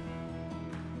freedom.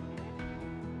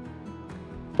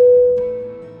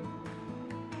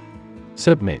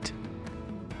 Submit.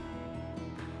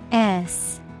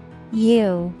 S-U-B-M-I-T.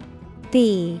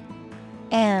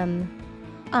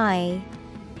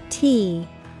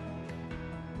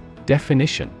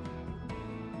 Definition: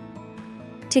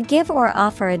 To give or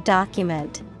offer a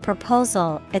document,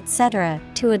 proposal, etc.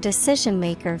 to a decision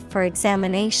maker for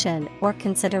examination or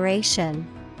consideration.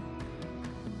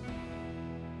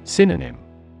 Synonym: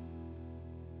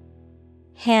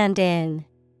 Hand in,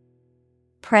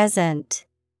 present,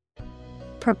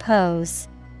 propose.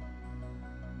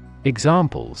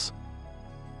 Examples: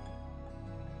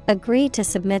 Agree to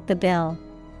submit the bill.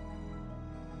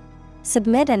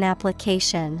 Submit an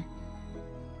application.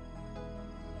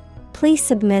 Please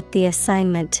submit the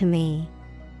assignment to me.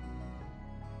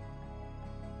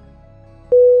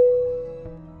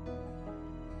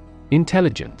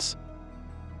 Intelligence.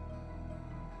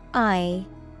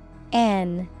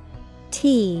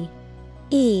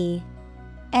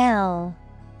 INTELLIGence.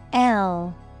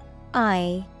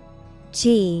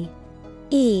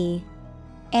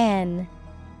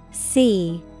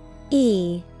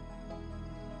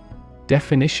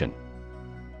 Definition: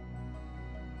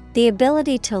 The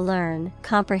ability to learn,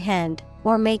 comprehend,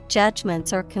 or make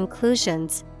judgments or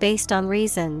conclusions based on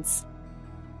reasons.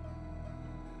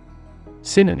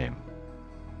 Synonym: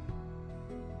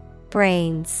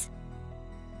 Brains,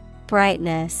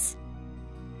 brightness,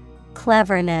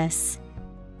 cleverness.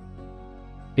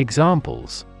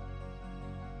 Examples: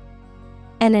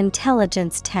 An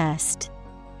intelligence test.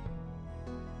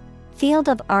 Field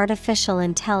of artificial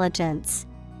intelligence.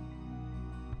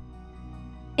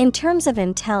 In terms of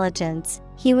intelligence,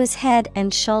 he was head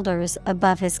and shoulders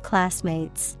above his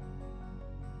classmates.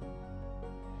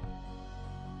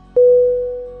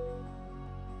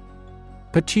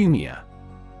 Petunia.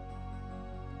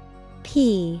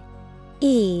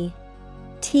 P-E-T-U-N-I-A.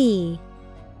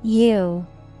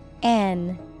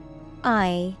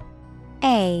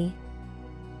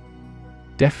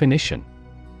 Definition: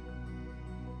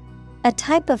 a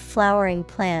type of flowering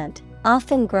plant,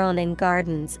 often grown in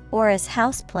gardens or as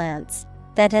houseplants,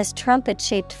 that has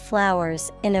trumpet-shaped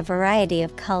flowers in a variety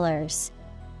of colors.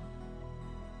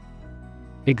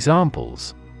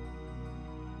 Examples: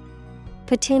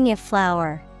 Petunia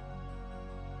flower.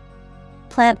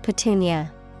 Plant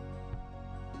petunia.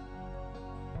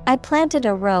 I planted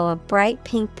a row of bright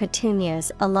pink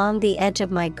petunias along the edge of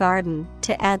my garden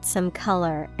to add some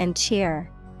color and cheer.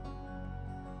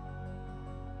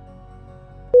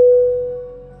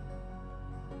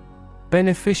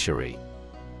 Beneficiary.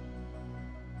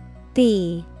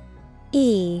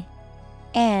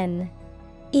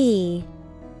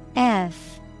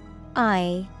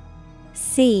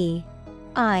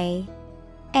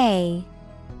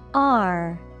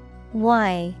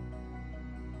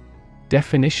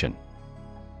 Definition: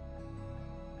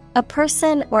 a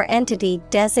person or entity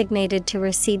designated to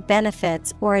receive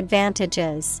benefits or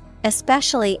advantages,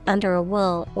 especially under a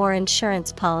will or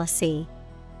insurance policy.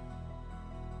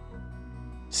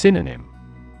 Synonym: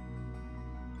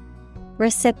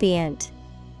 recipient,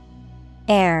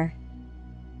 heir,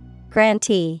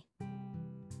 grantee.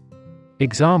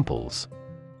 Examples: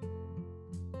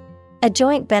 a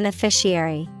joint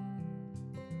beneficiary,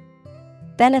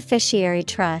 beneficiary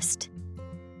trust.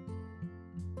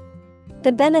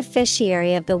 The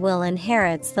beneficiary of the will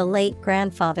inherits the late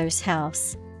grandfather's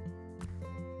house.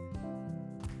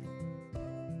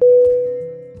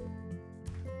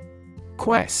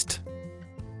 Quest.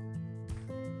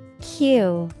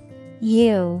 Q-U-E-S-T.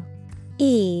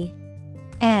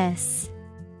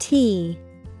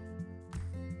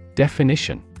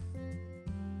 Definition: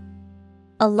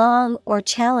 a long or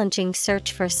challenging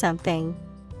search for something.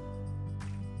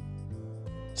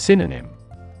 Synonym: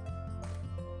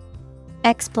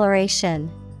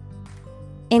 exploration,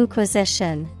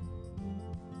 inquisition,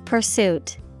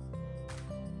 pursuit.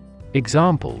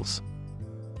 Examples: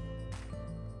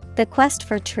 the quest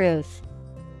for truth.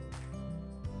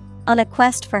 On a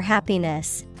quest for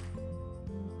happiness.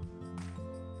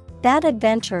 That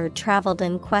adventurer traveled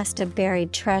in quest of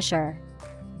buried treasure.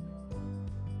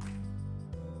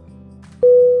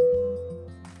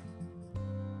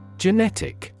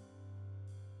 Genetic.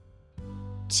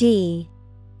 G-E-N-E-T-I-C.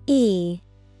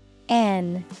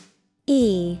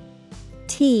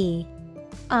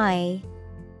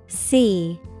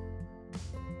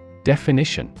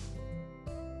 Definition: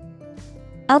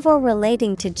 of or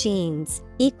relating to genes,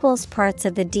 equals parts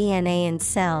of the DNA in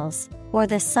cells, or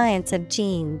the science of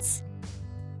genes.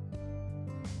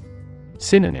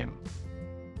 Synonym: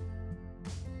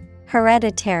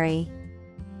 hereditary,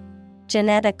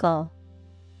 genetical,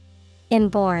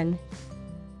 inborn.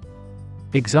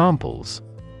 Examples: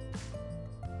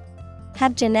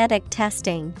 have genetic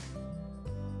testing.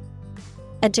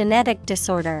 A genetic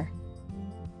disorder.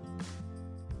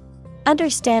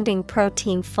 Understanding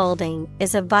protein folding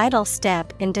is a vital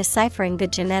step in deciphering the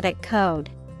genetic code.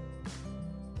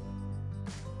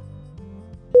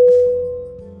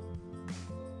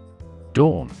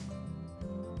 Dawn.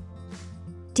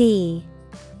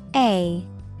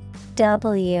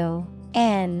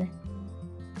 D-A-W-N.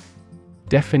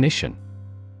 Definition: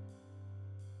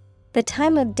 the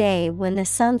time of day when the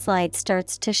sun's light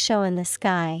starts to show in the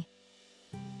sky.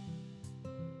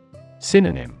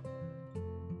 Synonym: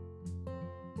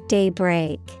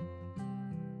 daybreak,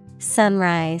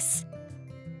 sunrise,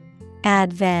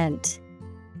 advent.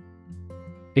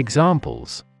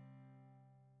 Examples: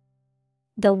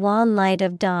 the wan light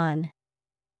of dawn.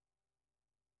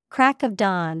 Crack of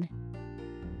dawn.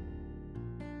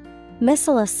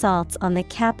 Missile assaults on the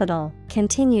capital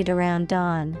continued around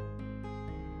dawn.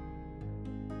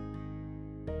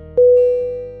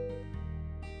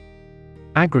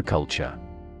 Agriculture.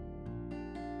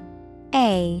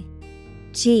 A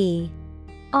G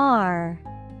R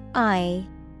I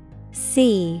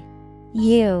C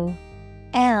U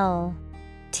L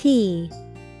T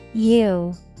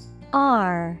U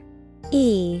R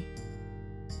E.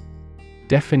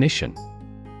 Definition: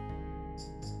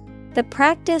 the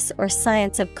practice or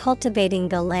science of cultivating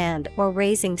the land or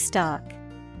raising stock.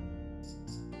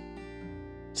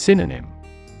 Synonym: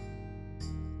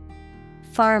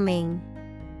 farming,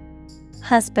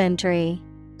 husbandry,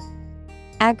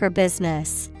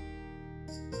 agribusiness.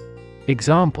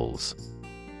 Examples: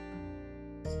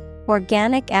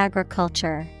 Organic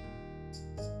agriculture.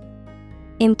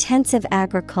 Intensive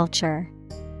agriculture.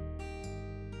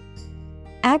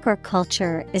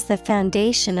 Agriculture is the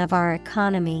foundation of our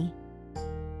economy.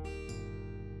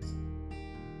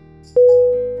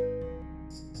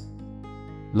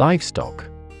 Livestock.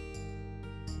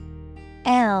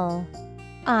 Livestock.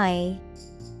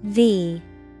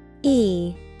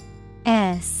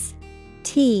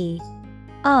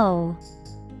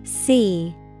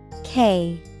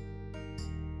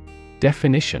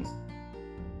 Definition.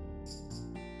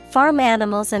 Farm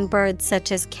animals and birds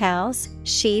such as cows,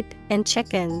 sheep, and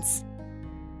chickens.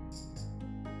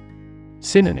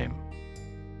 Synonym.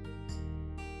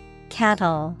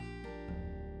 Cattle,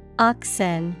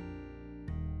 oxen,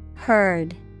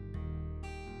 herd.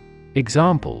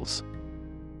 Examples.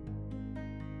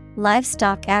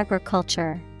 Livestock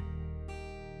agriculture.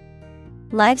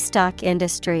 Livestock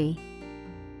industry.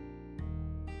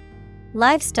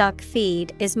 Livestock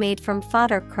feed is made from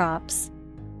fodder crops.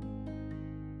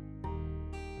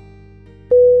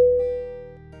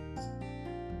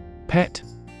 Pet.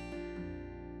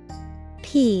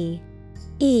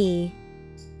 P-E-T.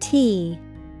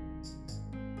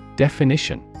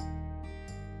 Definition.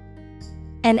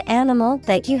 An animal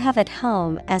that you have at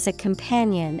home as a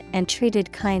companion and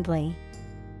treated kindly.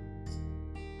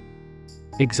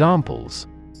 Examples.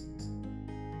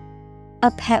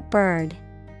 A pet bird.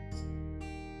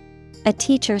 A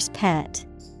teacher's pet.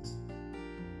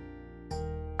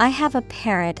 I have a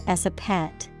parrot as a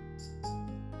pet.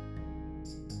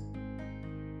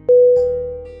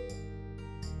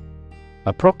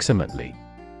 Approximately. Approximately.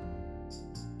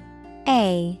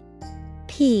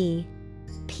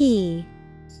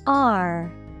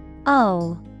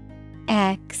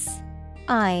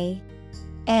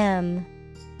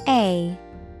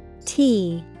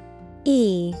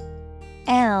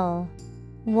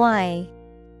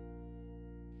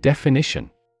 Definition.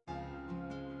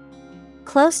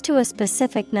 Close to a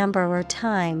specific number or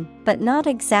time, but not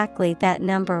exactly that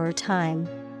number or time.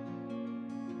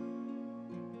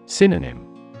 Synonym.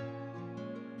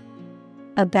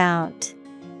 About,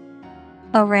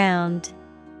 around,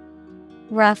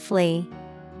 roughly.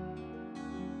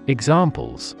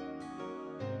 Examples.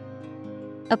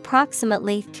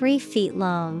 Approximately 3 feet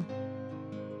long.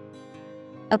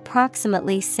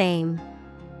 Approximately same.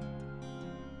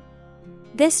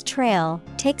 This trail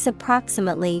takes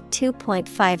approximately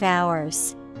 2.5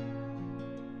 hours.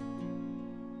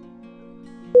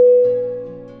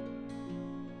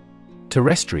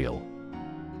 Terrestrial.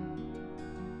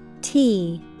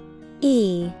 Terrestrial.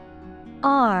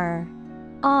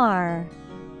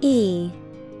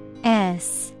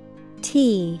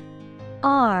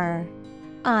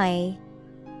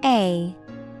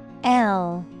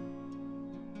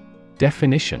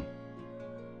 Definition.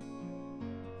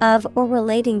 Of or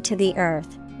relating to the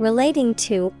earth, relating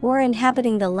to or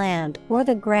inhabiting the land or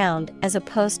the ground as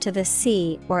opposed to the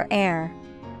sea or air.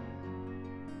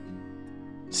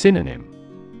 Synonym.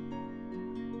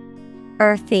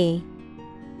 Earthy,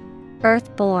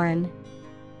 earthborn,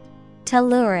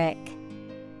 telluric.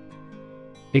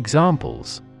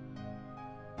 Examples.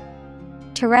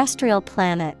 Terrestrial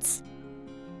planets.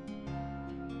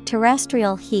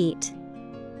 Terrestrial heat.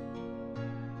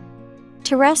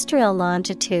 Terrestrial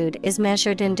longitude is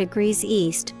measured in degrees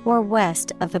east or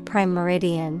west of the prime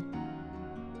meridian.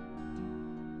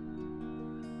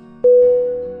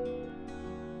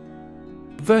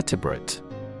 Vertebrate.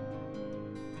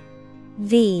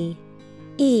 Vertebrate.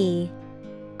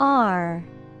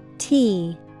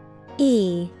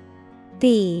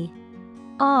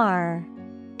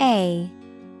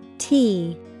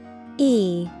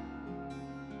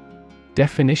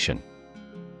 Definition.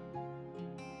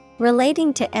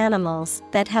 Relating to animals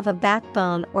that have a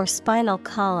backbone or spinal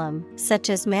column, such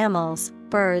as mammals,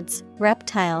 birds,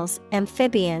 reptiles,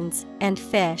 amphibians, and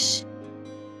fish.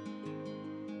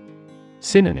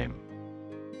 Synonym.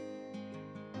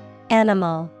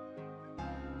 Animal,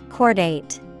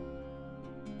 chordate,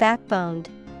 backboned.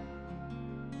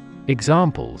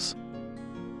 Examples.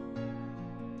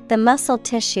 The muscle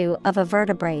tissue of a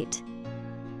vertebrate.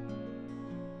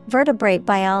 Vertebrate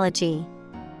biology.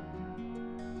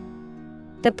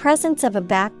 The presence of a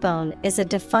backbone is a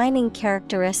defining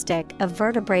characteristic of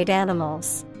vertebrate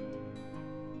animals.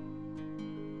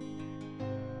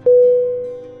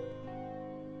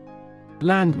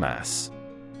 Landmass.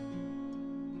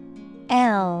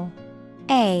 Landmass.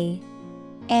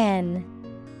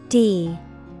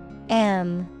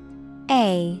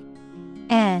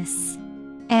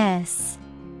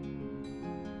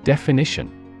 Definition.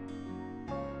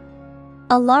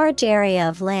 A large area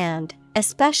of land,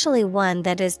 especially one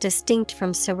that is distinct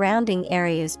from surrounding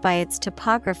areas by its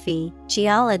topography,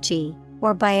 geology,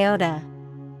 or biota.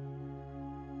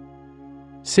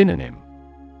 Synonym: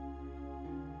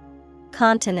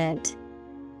 Continent,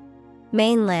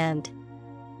 mainland,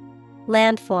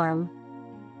 landform.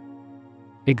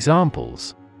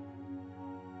 Examples: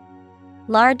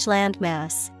 Large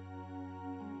landmass,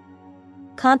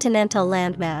 continental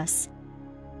landmass.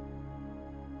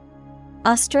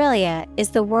 Australia is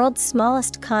the world's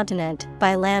smallest continent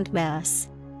by landmass.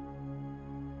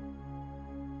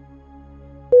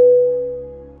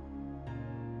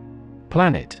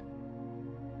 Planet.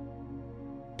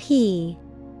 P-L-A-N-E-T.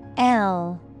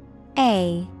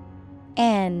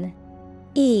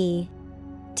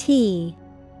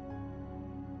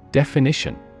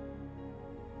 Definition: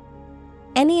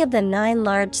 any of the 9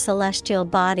 large celestial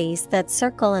bodies that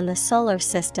circle in the solar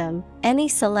system, any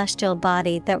celestial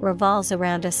body that revolves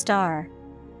around a star.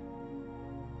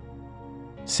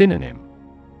 Synonym: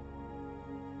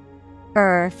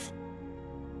 Earth,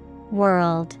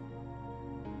 world,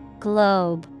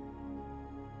 globe.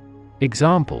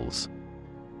 Examples: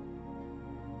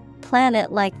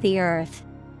 planet like the Earth.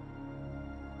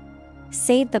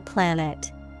 Save the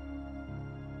planet.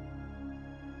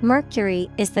 Mercury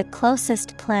is the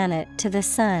closest planet to the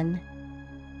Sun.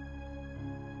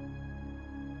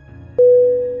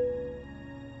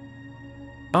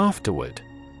 Afterward.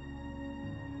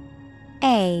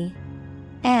 A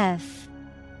F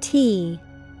T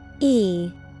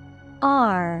E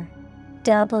R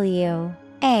W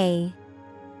A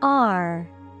R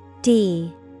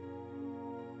D.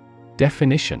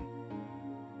 Definition: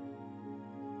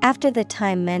 after the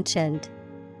time mentioned.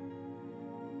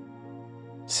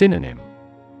 Synonym: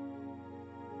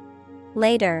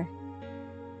 later,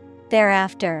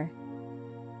 thereafter,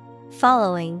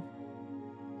 following.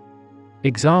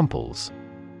 Examples: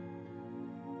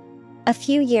 a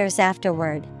few years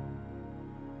afterward.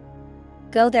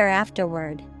 Go there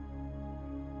afterward.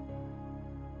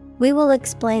 We will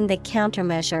explain the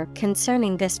countermeasure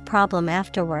concerning this problem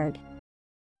afterward.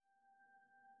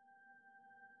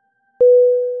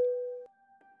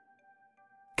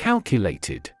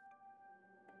 Calculated.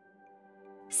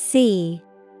 C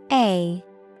A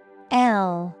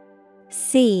L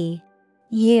C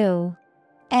U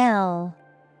L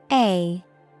A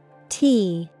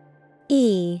T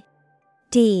E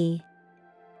D.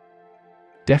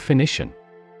 Definition: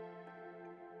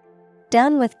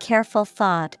 done with careful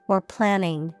thought or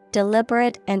planning,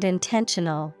 deliberate and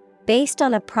intentional, based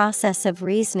on a process of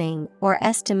reasoning or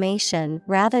estimation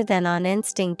rather than on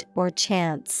instinct or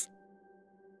chance.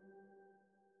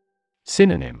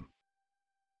 Synonym: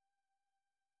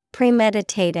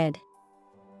 premeditated,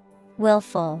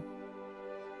 willful,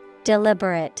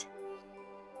 deliberate.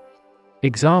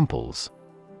 Examples: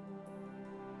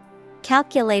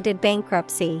 calculated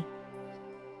bankruptcy,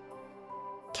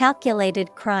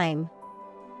 calculated crime.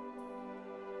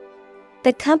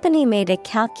 The company made a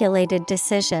calculated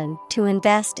decision to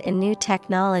invest in new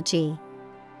technology.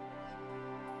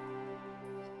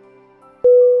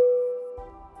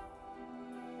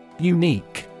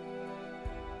 Unique.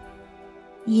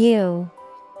 U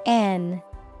N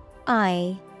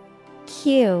I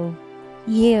Q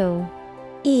U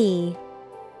E.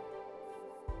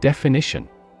 Definition: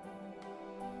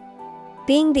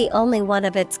 being the only one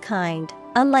of its kind,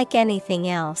 unlike anything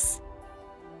else.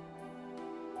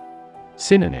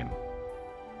 Synonym: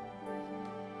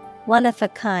 one of a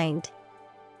kind,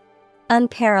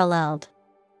 unparalleled,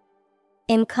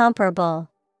 incomparable.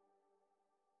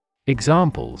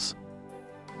 Examples: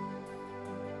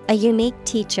 a unique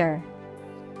teacher,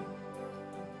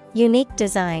 unique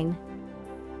design.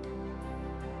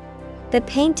 The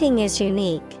painting is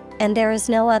unique, and there is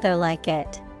no other like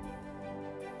it.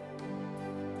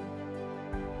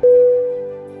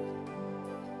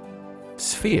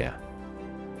 Sphere.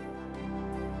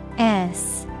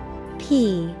 S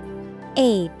P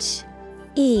H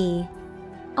E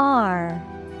R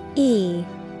E.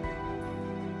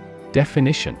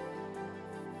 Definition: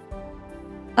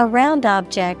 a round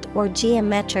object or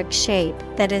geometric shape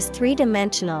that is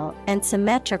three-dimensional and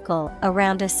symmetrical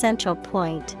around a central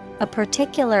point, a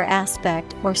particular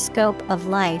aspect or scope of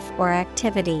life or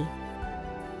activity.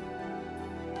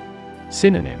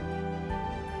 Synonym: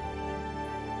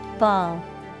 ball,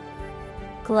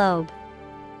 globe,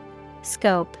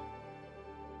 scope.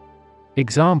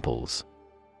 Examples: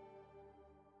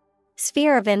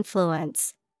 sphere of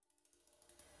influence,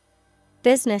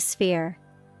 business sphere.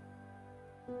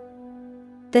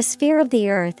 The sphere of the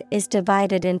Earth is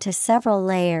divided into several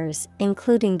layers,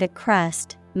 including the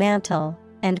crust, mantle,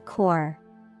 and core.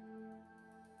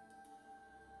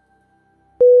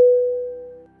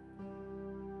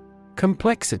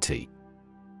 Complexity.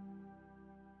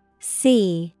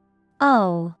 COMPLEXITY.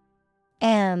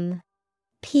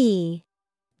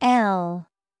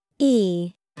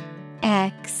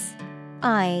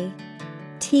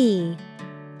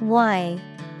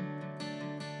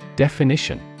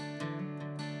 Definition.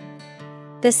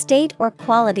 The state or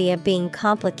quality of being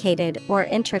complicated or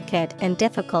intricate and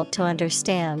difficult to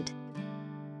understand.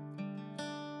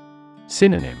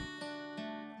 Synonym.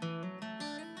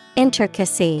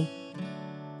 Intricacy,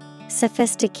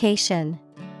 sophistication,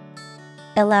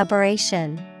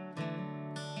 elaboration.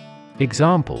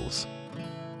 Examples.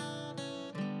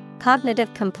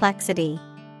 Cognitive complexity,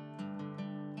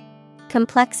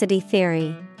 complexity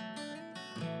theory.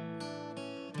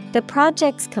 The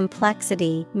project's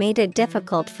complexity made it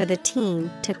difficult for the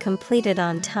team to complete it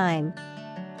on time.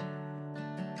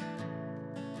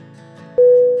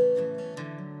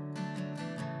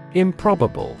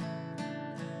 Improbable.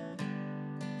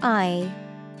 IMPROBABLE.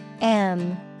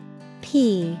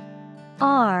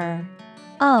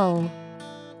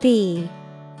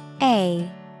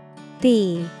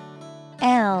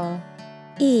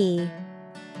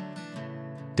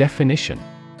 Definition.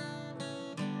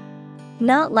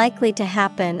 Not likely to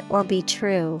happen or be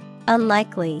true,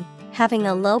 unlikely, having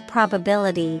a low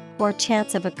probability or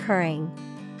chance of occurring.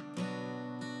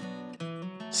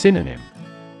 Synonym.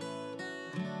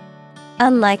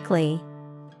 Unlikely,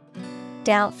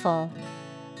 doubtful,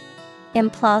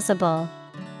 implausible.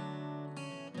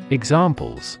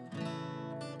 Examples.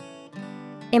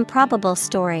 Improbable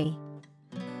story,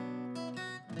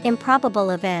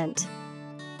 improbable event.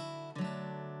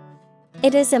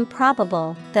 It is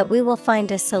improbable that we will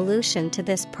find a solution to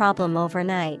this problem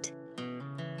overnight.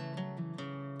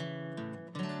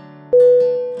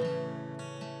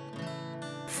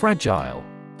 Fragile.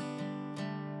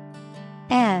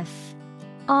 FRAGILE.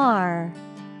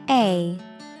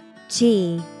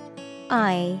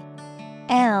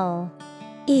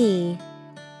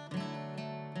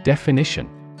 Definition.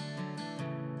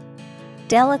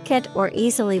 Delicate or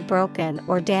easily broken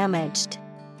or damaged.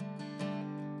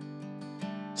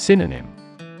 Synonym.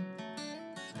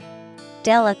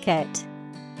 Delicate,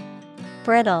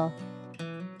 brittle,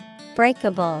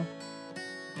 breakable.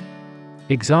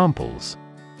 Examples.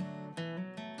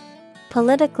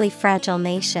 Politically fragile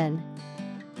nation,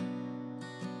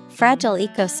 fragile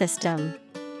ecosystem.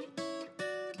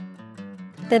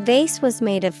 The vase was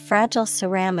made of fragile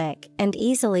ceramic and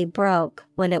easily broke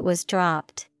when it was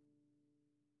dropped.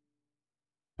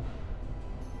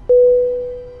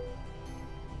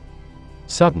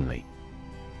 Suddenly.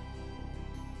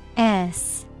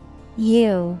 SUDDENLY.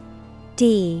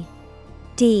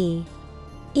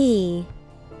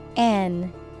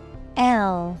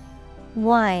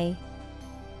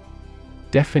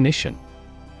 Definition.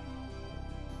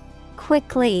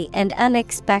 Quickly and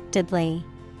unexpectedly.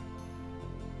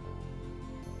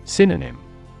 Synonym.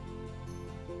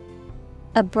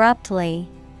 Abruptly,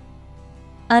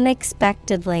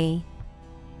 unexpectedly,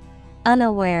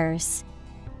 unawares.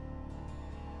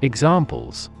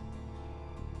 Examples.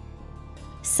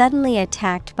 Suddenly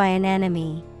attacked by an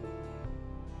enemy.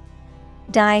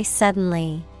 Die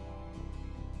suddenly.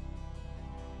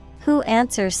 Who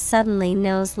answers suddenly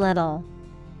knows little.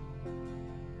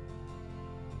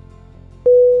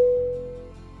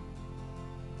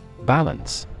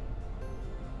 Balance.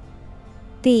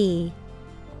 BALANCE.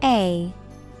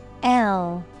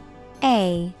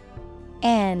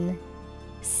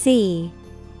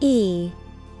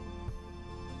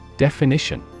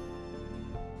 Definition.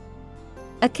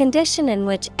 A condition in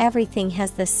which everything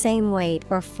has the same weight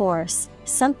or force,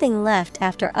 something left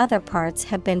after other parts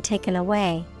have been taken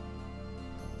away.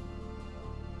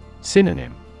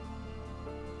 Synonym.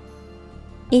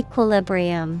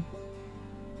 Equilibrium,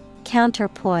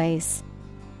 counterpoise,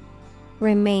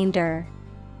 remainder.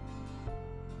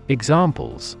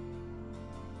 Examples.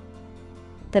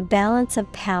 The balance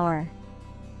of power.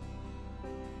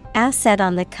 Asset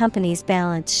on the company's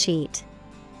balance sheet.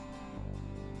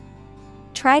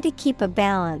 Try to keep a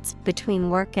balance between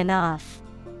work and off.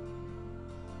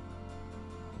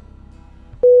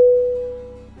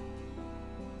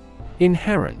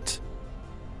 Inherent.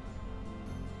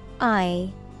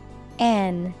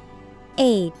 INHERENT.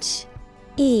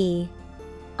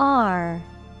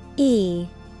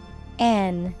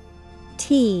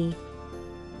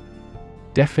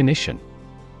 Definition.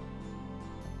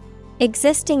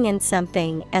 Existing in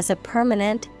something as a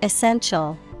permanent,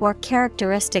 essential, or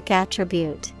characteristic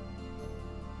attribute.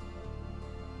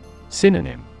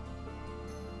 Synonym.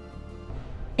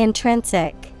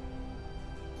 Intrinsic,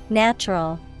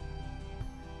 natural,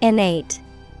 innate.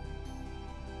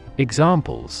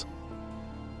 Examples.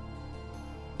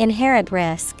 Inherent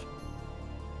risk.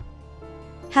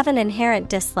 Have an inherent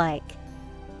dislike.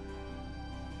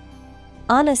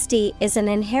 Honesty is an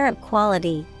inherent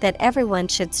quality that everyone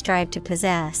should strive to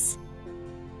possess.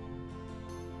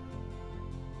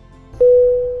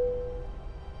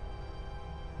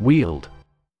 Wield.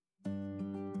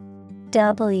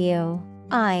 W-I-E-L-D.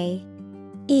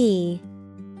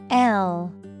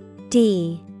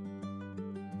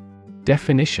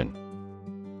 Definition.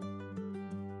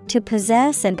 To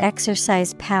possess and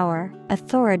exercise power,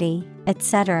 authority,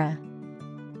 etc.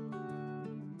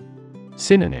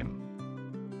 Synonym.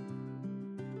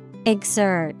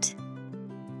 Exert,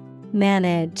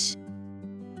 manage,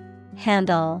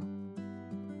 handle.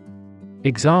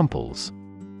 Examples.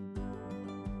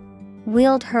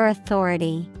 Wield her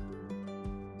authority.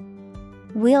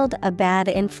 Wield a bad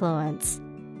influence.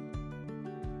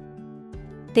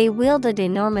 They wielded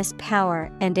enormous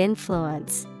power and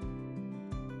influence.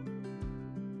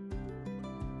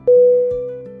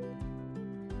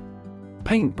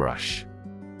 Paintbrush.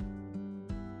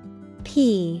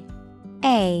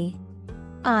 P-A-I-N-T-B-R-U-S-H.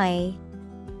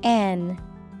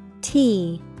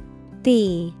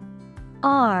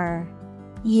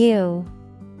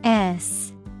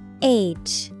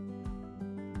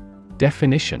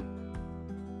 Definition.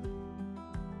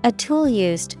 A tool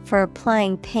used for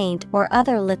applying paint or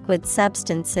other liquid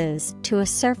substances to a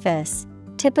surface,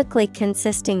 typically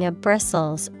consisting of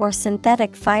bristles or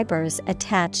synthetic fibers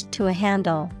attached to a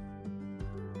handle.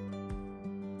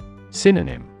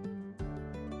 Synonym.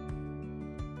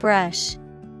 Brush,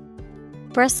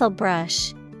 bristle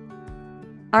brush,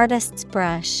 artist's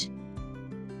brush.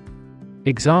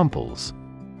 Examples.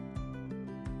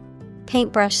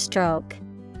 Paintbrush stroke.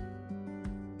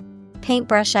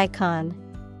 Paintbrush icon.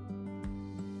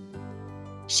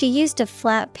 She used a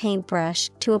flat paintbrush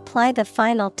to apply the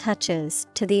final touches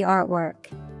to the artwork.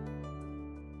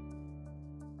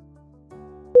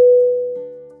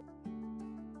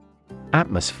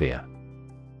 Atmosphere.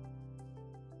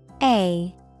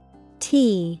 A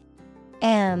T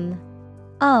M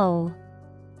O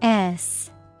S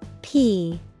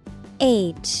P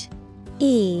H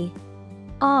E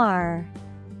R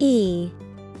E.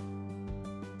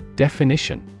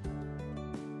 Definition.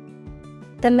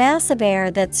 The mass of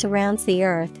air that surrounds the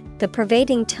earth, the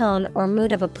pervading tone or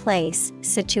mood of a place,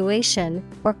 situation,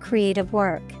 or creative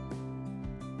work.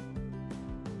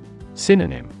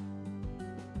 Synonym.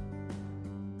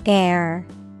 Air,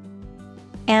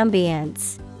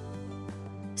 ambience,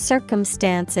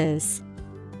 circumstances.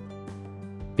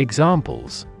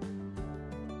 Examples.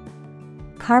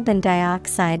 Carbon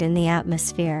dioxide in the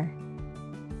atmosphere.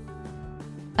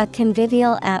 A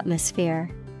convivial atmosphere.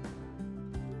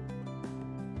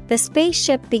 The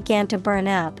spaceship began to burn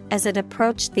up as it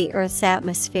approached the Earth's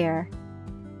atmosphere.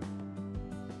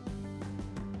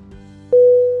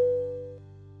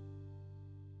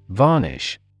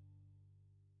 Varnish.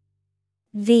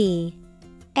 V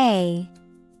A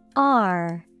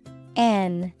R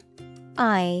N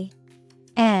I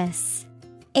S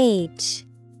H.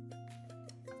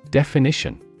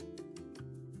 Definition.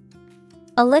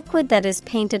 A liquid that is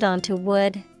painted onto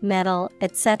wood, metal,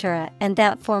 etc., and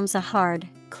that forms a hard,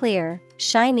 clear,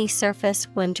 shiny surface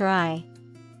when dry.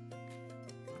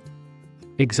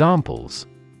 Examples.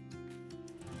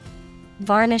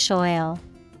 Varnish oil.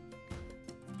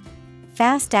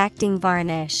 Fast-acting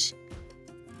varnish.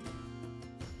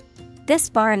 This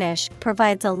varnish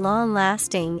provides a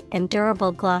long-lasting and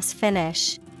durable gloss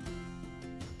finish.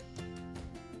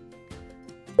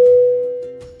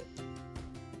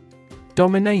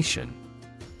 Domination.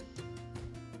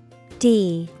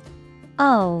 D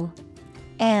O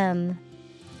M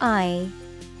I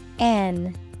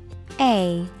N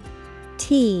A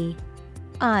T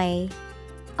I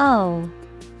O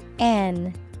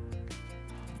N.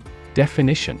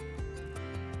 Definition.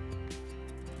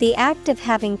 The act of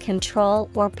having control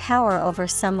or power over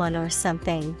someone or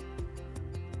something.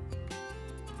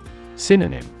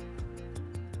 Synonym.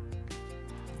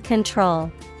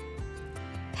 Control,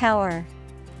 power,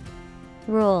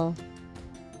 rule.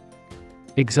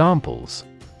 Examples.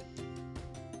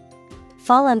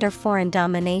 Fall under foreign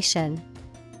domination.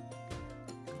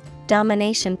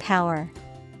 Domination power.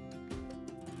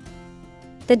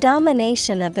 The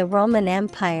domination of the Roman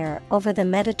Empire over the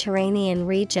Mediterranean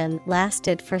region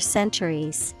lasted for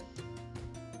centuries.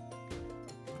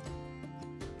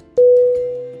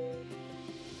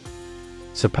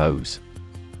 Suppose.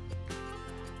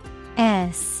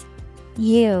 S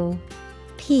U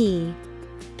P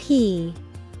P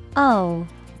O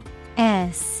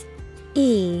S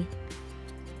E.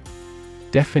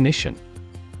 Definition.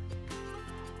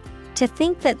 To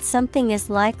think that something is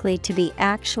likely to be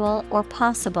actual or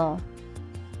possible.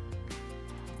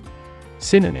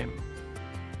 Synonym: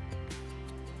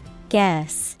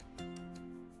 Guess,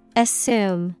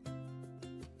 assume,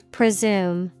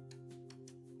 presume.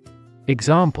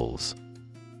 Examples: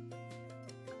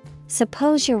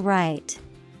 Suppose you're right.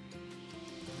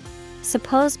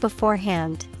 Suppose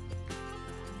beforehand.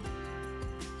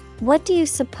 What do you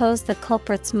suppose the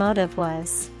culprit's motive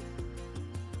was?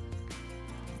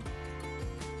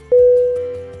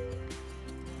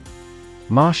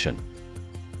 Martian.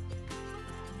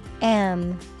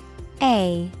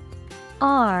 M-A-R-T-I-A-N.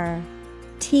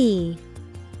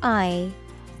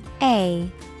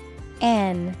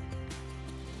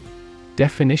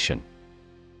 Definition: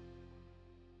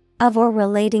 Of or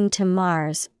relating to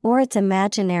Mars or its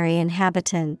imaginary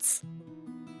inhabitants.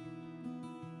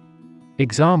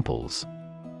 Examples: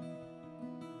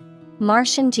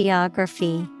 Martian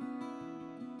geography.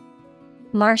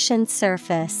 Martian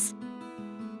surface.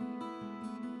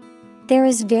 There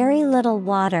is very little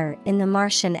water in the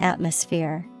Martian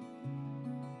atmosphere.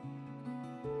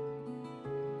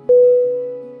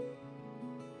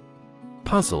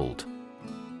 Puzzled.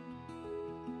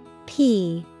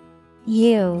 P-U-Z-Z-L-E-D.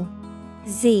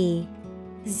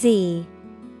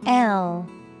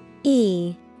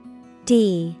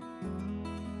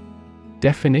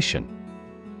 Definition: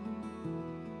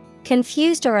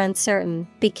 Confused or uncertain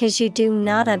because you do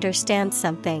not understand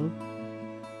something.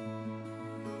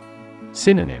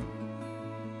 Synonym: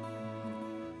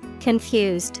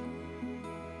 Confused,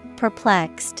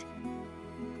 perplexed,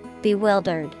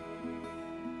 bewildered.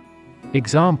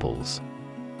 Examples: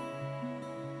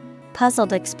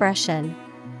 Puzzled expression.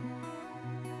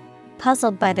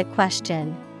 Puzzled by the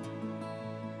question.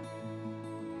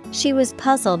 She was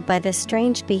puzzled by the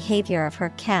strange behavior of her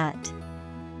cat.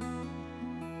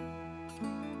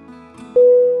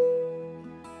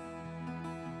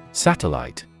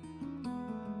 Satellite.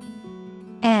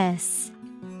 S-A-T-E-L-L-I-T-E.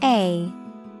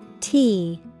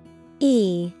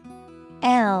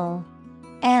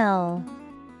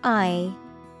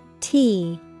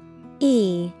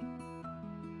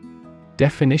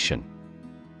 Definition: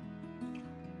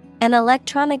 An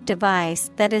electronic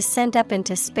device that is sent up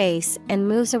into space and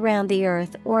moves around the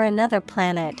Earth or another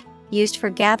planet, used for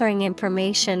gathering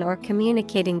information or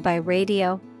communicating by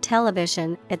radio,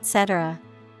 television, etc.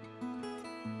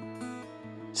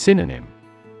 Synonym: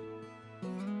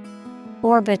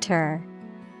 Orbiter,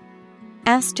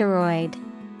 asteroid,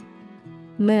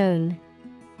 moon.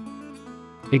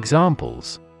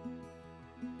 Examples: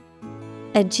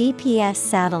 A GPS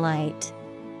satellite.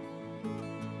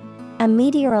 A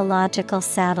meteorological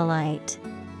satellite.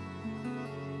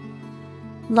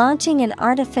 Launching an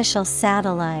artificial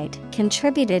satellite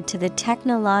contributed to the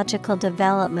technological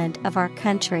development of our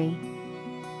country.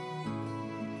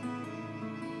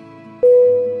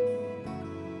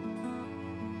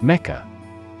 Mecca.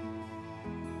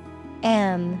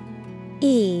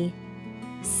 M-E-C-C-A.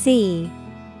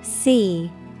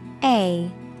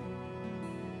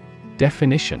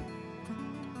 Definition: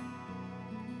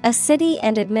 A city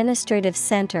and administrative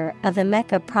center of the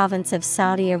Mecca province of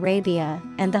Saudi Arabia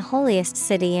and the holiest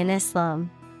city in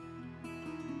Islam.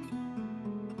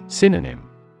 Synonym: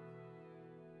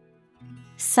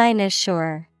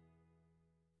 Cynosure,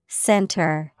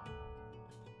 center.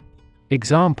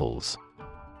 Examples: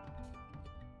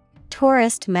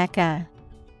 Tourist Mecca.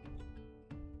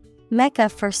 Mecca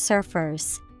for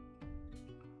surfers.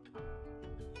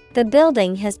 The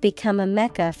building has become a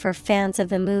Mecca for fans of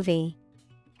the movie.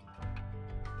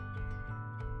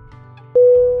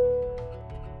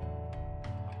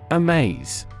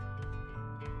 Amaze.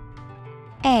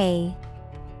 A-M-A-Z-E.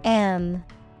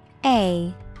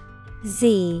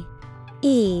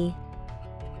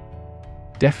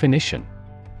 Definition: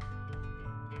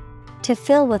 To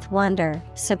fill with wonder,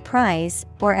 surprise,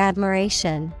 or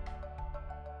admiration.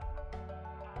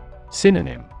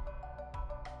 Synonym: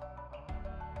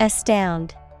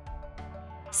 Astound,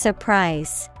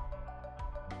 surprise,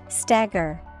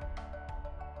 stagger.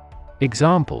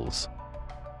 Examples: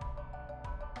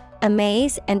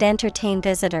 Amaze and entertain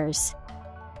visitors.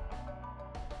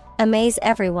 Amaze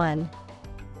everyone.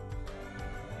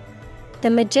 The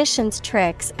magician's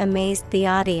tricks amazed the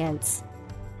audience.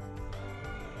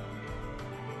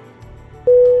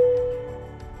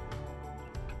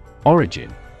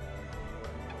 Origin.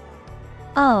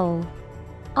 O-R-I-G-I-N.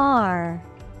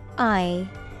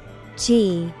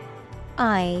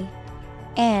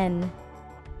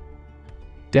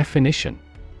 Definition: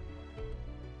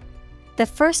 The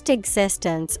first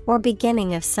existence or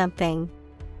beginning of something.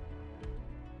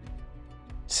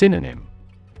 Synonym: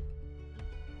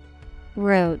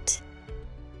 Root,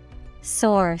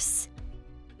 source,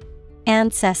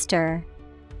 ancestor.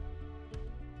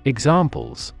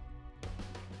 Examples: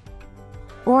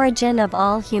 Origin of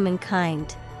all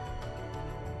humankind.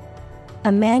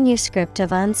 A manuscript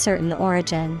of uncertain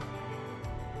origin.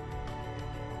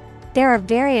 There are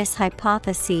various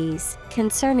hypotheses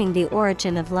concerning the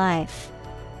origin of life.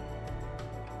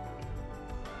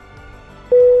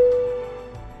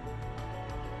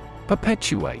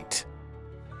 Perpetuate.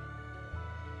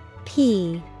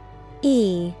 P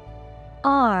E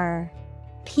R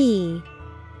P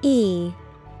E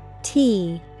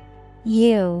T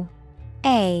U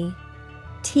A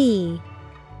T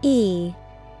E.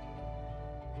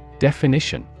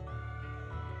 Definition: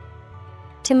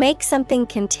 To make something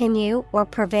continue or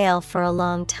prevail for a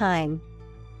long time.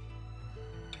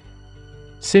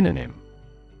 Synonym: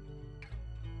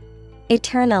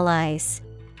 Eternalize,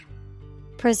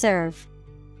 preserve,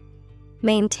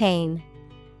 maintain.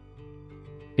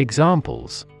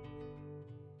 Examples: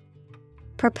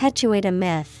 Perpetuate a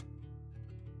myth.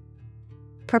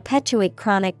 Perpetuate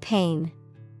chronic pain.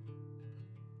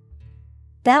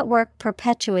 That work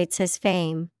perpetuates his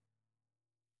fame.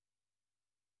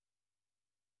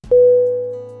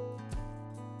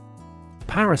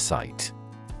 Parasite.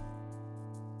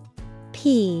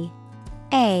 P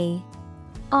A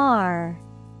R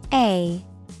A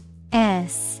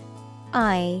S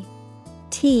I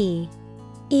T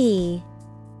E.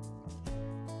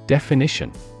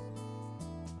 Definition: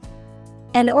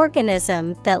 An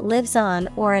organism that lives on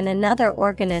or in another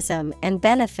organism and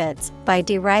benefits by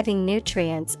deriving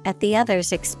nutrients at the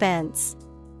other's expense.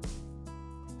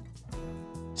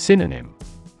 Synonym: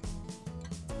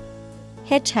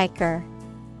 Hitchhiker,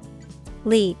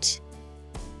 leech,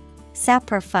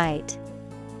 saprophyte.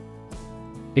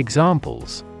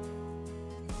 Examples: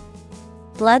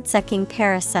 Blood-sucking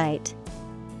parasite.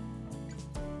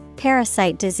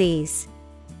 Parasite disease.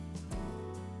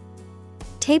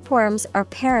 Tapeworms are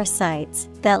parasites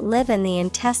that live in the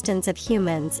intestines of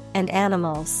humans and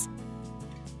animals.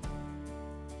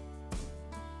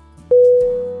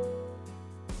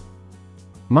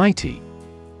 Mighty.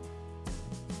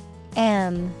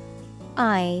 M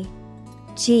I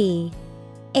G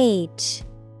H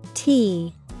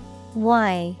T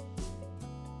Y.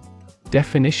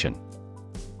 Definition: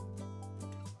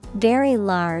 Very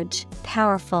large,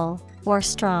 powerful, or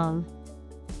strong.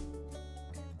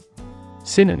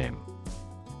 Synonym: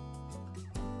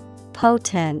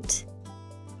 Potent,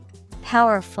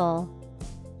 powerful,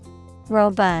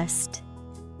 robust.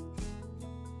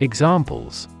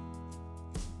 Examples: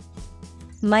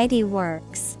 Mighty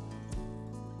works.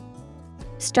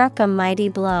 Struck a mighty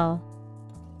blow.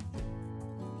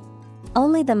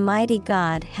 Only the mighty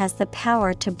God has the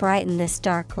power to brighten this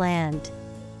dark land.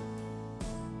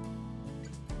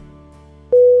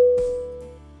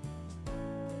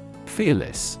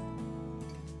 Fearless.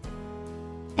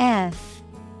 F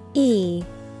E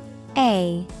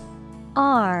A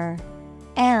R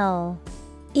L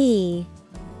E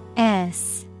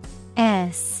S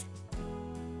S.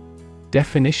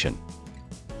 Definition: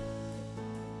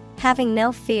 Having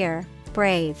no fear,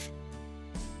 brave.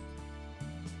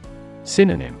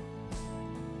 Synonym: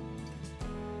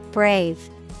 Brave,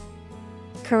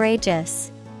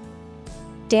 courageous,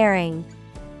 daring.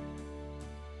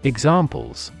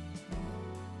 Examples: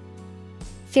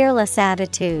 Fearless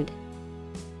attitude.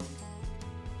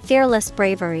 Fearless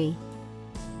bravery.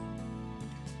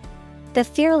 The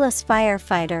fearless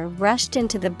firefighter rushed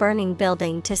into the burning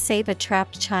building to save a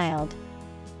trapped child.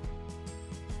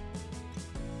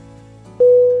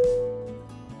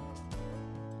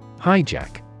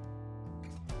 Hijack.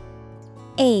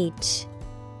 H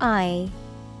I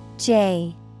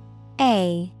J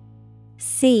A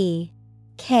C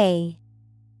K.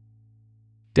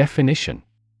 Definition: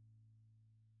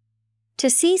 To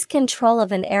seize control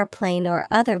of an airplane or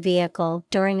other vehicle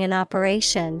during an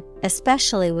operation,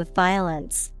 especially with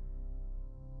violence.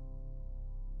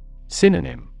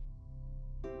 Synonym: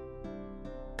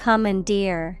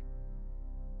 Commandeer,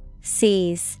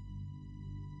 seize,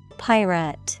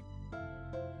 pirate.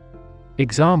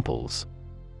 Examples: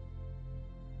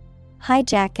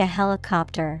 Hijack a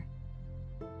helicopter.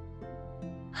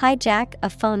 Hijack a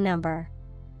phone number.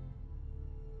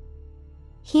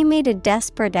 He made a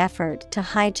desperate effort to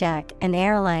hijack an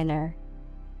airliner.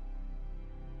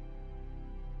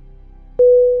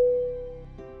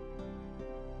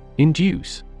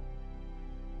 Induce.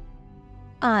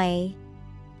 I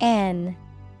N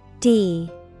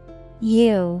D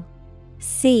U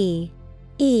C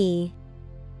E.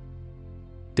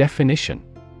 Definition: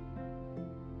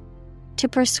 To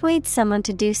persuade someone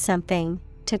to do something,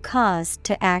 to cause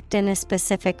to act in a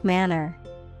specific manner.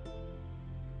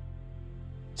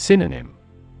 Synonym.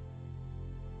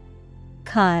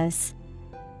 Cause,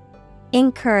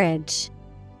 encourage,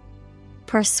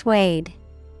 persuade.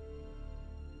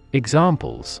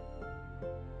 Examples.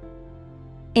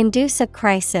 Induce a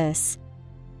crisis.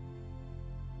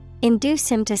 Induce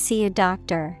him to see a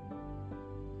doctor.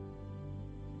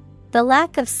 The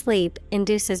lack of sleep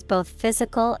induces both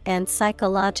physical and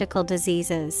psychological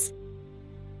diseases.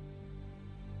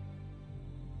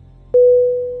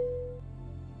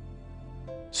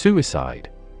 Suicide.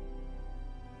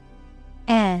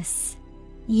 S-U-I-C-I-D-E.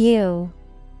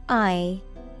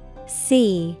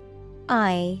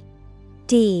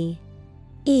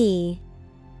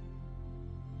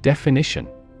 Definition.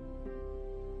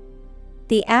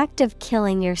 The act of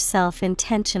killing yourself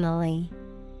intentionally.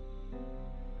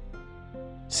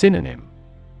 Synonym.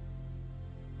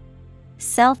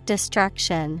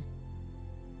 Self-destruction,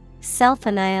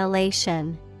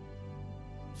 self-annihilation,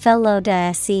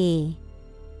 felo-de-se.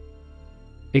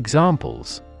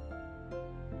 Examples.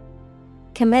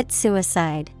 Commit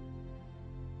suicide.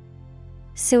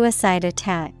 Suicide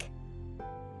attack.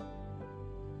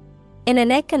 In an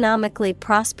economically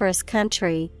prosperous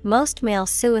country, most male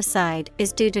suicide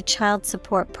is due to child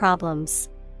support problems.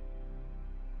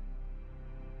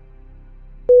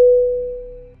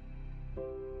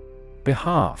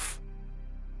 Behalf.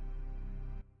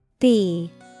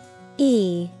 B-E-H-A-L-F.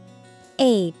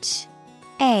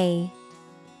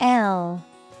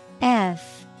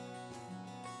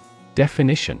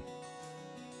 Definition.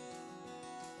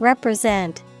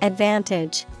 Represent,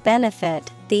 advantage,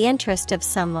 benefit, the interest of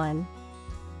someone.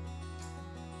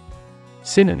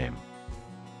 Synonym.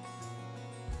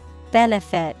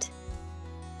 Benefit,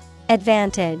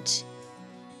 advantage,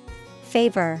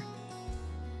 favor.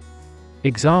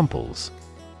 Examples.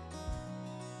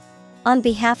 On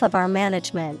behalf of our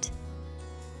management.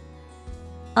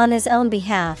 On his own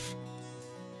behalf.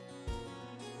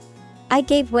 I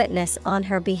gave witness on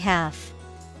her behalf.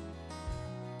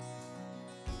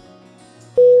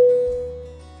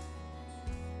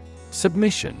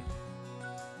 Submission.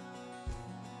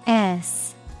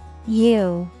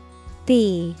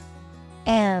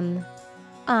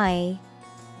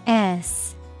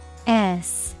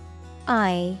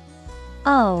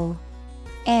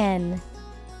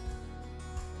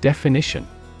 Definition.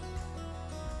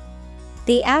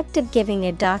 The act of giving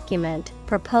a document,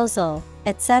 proposal,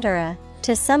 etc.,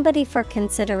 to somebody for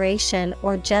consideration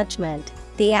or judgment,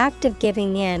 the act of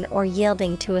giving in or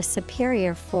yielding to a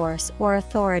superior force or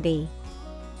authority.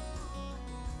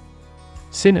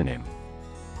 Synonym.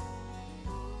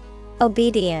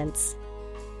 Obedience,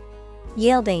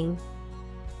 yielding,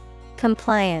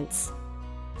 compliance.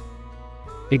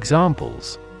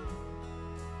 Examples.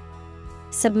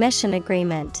 Submission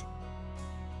agreement.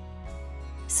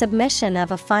 Submission of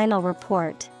a final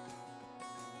report.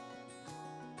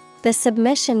 The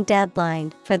submission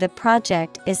deadline for the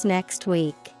project is next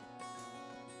week.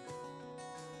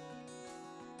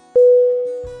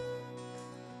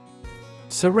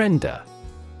 Surrender.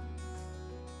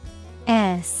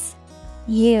 S-U-R-R-E-N-D-E-R.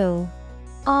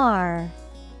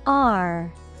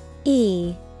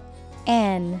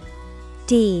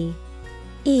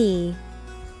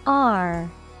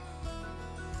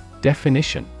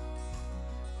 Definition.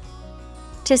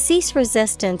 To cease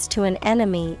resistance to an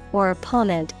enemy or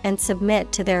opponent and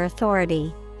submit to their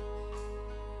authority.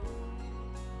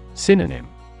 Synonym.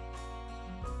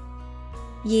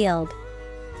 Yield,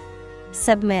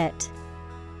 submit,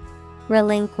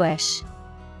 relinquish.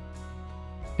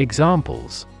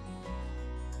 Examples.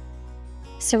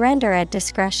 Surrender at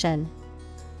discretion.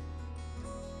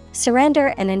 Surrender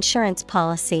an insurance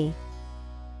policy.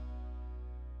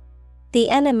 The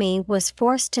enemy was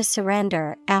forced to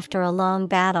surrender after a long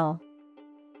battle.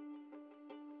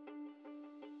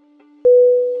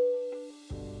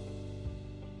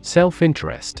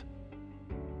 Self-interest.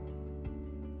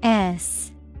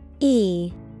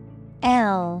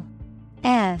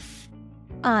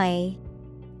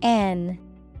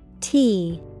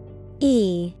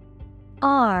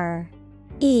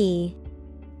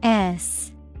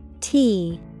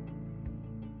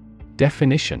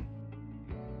 Definition.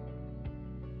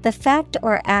 The fact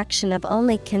or action of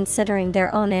only considering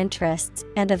their own interests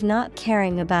and of not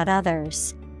caring about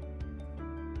others.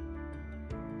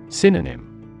 Synonym.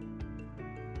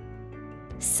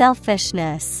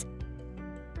 Selfishness,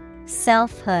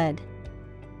 selfhood,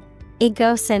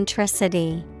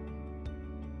 egocentricity.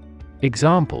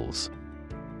 Examples.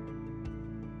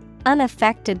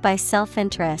 Unaffected by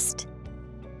self-interest.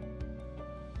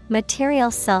 Material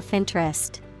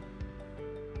self-interest.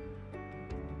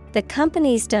 The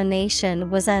company's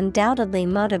donation was undoubtedly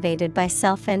motivated by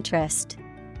self-interest.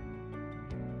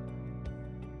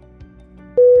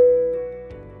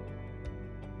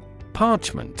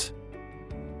 Parchment.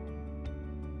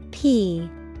 Parchment.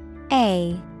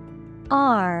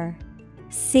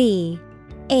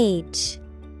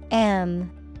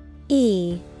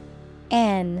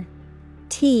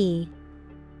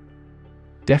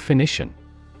 Definition.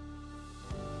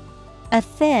 A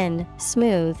thin,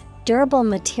 smooth, durable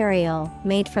material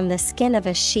made from the skin of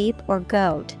a sheep or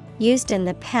goat, used in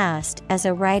the past as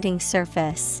a writing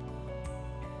surface.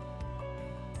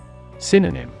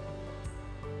 Synonym.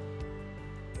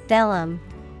 Vellum,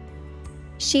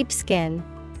 sheepskin,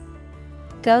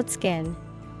 goatskin.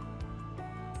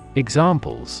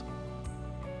 Examples.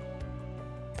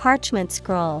 Parchment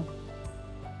scroll.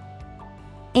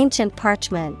 Ancient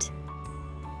parchment.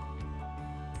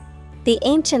 The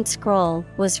ancient scroll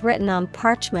was written on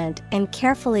parchment and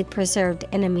carefully preserved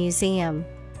in a museum.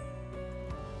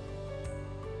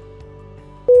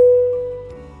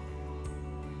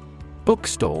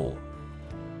 Bookstall.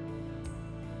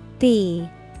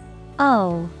 Bookstall.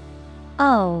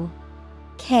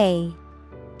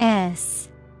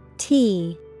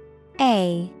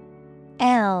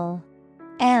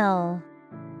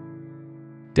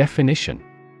 Definition.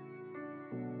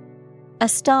 A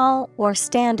stall or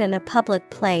stand in a public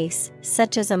place,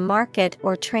 such as a market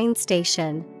or train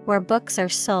station, where books are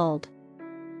sold.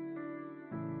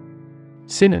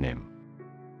 Synonym.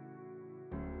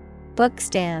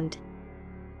 Bookstand,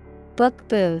 book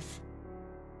booth,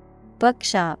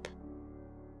 bookshop.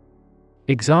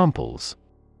 Examples.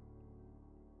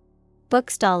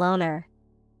 Bookstall owner.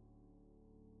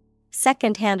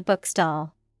 Second-hand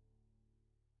bookstall.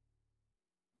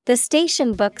 The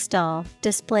station bookstall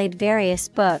displayed various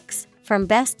books, from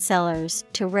bestsellers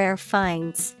to rare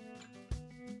finds.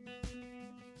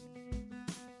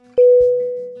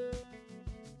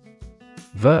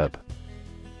 Verb.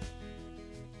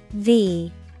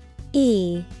 V-E-R-B.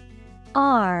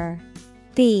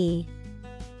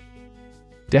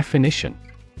 Definition.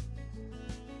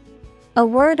 A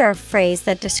word or phrase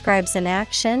that describes an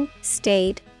action,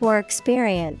 state, or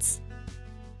experience.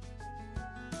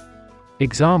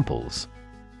 Examples.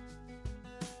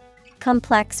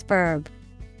 Complex verb.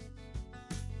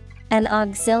 An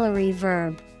auxiliary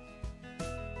verb.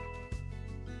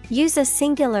 Use a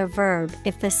singular verb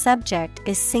if the subject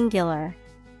is singular.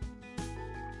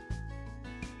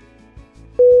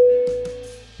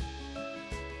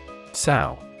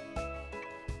 Sow.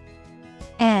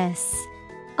 S-O-W.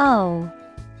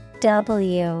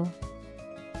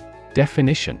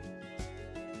 Definition.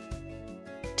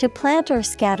 To plant or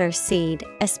scatter seed,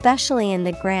 especially in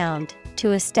the ground,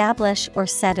 to establish or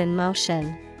set in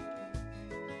motion.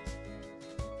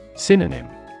 Synonym.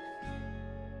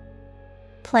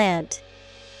 Plant,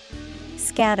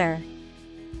 scatter,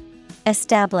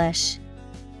 establish.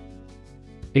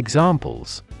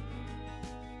 Examples.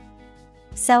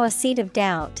 Sow a seed of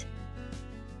doubt.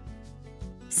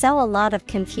 Sow a lot of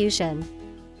confusion.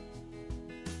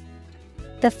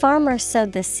 The farmer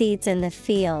sowed the seeds in the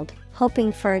field,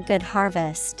 hoping for a good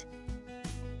harvest.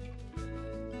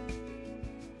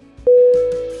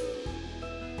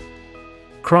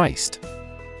 Christ.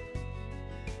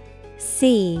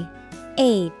 C-H-R-I-S-T.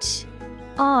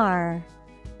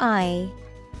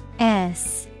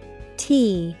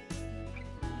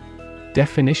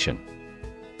 Definition.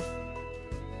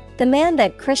 The man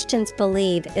that Christians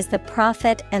believe is the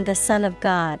prophet and the Son of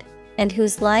God, and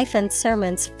whose life and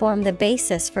sermons form the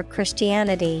basis for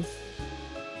Christianity.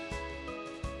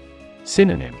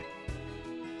 Synonym.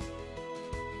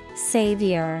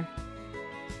 Savior,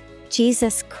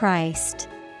 Jesus Christ,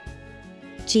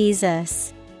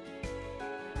 Jesus.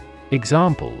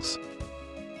 Examples.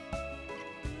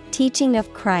 Teaching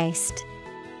of Christ.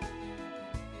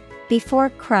 Before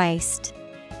Christ.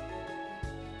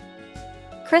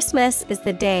 Christmas is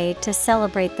the day to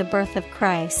celebrate the birth of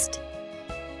Christ.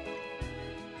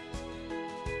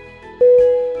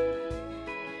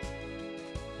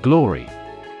 Glory.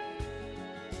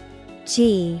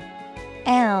 G-L-O-R-Y.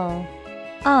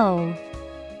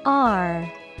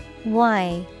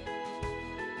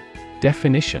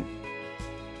 Definition.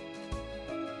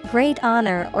 Great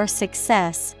honor or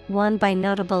success won by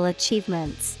notable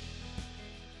achievements.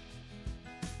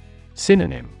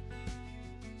 Synonym.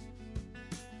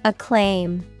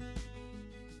 Acclaim,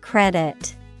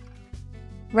 credit,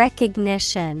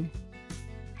 recognition.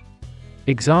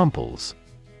 Examples.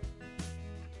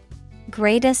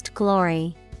 Greatest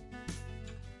glory.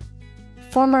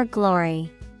 Former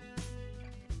glory.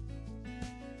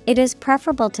 It is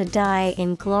preferable to die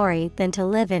in glory than to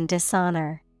live in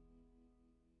dishonor.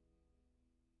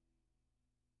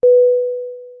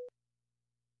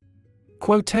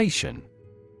 Quotation.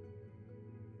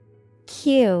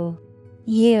 Q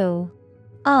U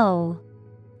O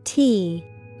T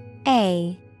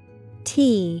A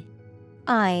T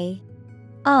I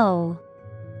O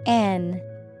N.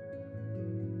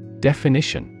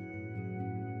 Definition: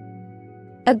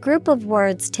 a group of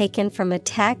words taken from a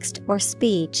text or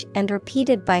speech and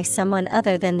repeated by someone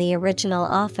other than the original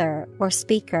author or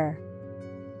speaker.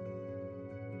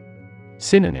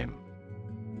 Synonym: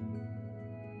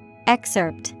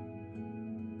 Excerpt,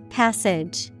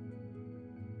 passage,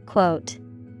 quote.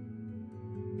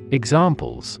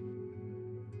 Examples: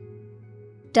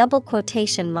 Double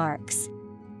quotation marks.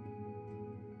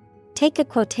 Take a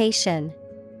quotation.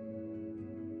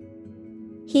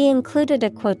 He included a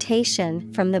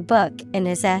quotation from the book in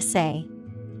his essay.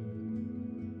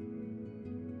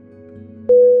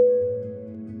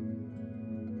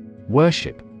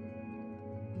 Worship.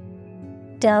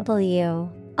 WORSHIP.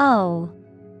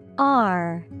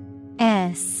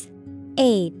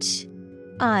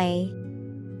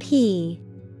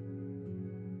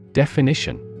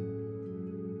 Definition: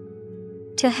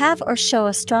 to have or show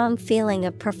a strong feeling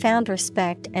of profound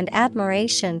respect and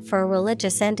admiration for a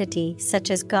religious entity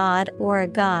such as God or a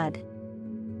god.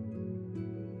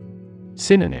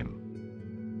 Synonym: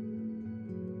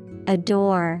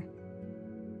 Adore,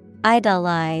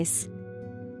 idolize.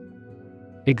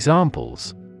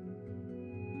 Examples: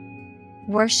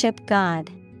 Worship God.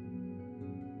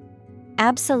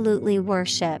 Absolutely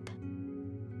worship.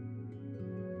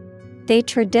 They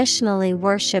traditionally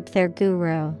worship their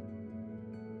guru.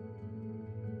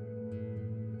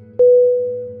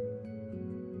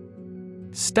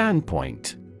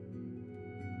 Standpoint.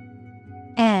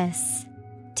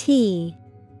 STANDPOINT.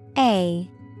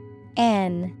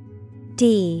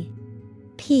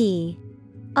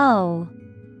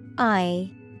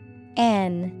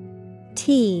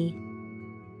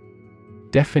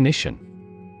 Definition: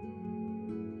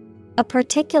 a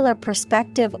particular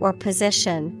perspective or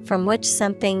position from which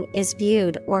something is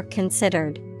viewed or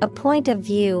considered, a point of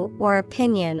view or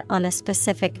opinion on a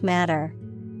specific matter.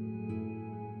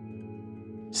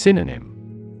 Synonym: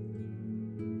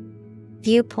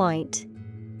 Viewpoint,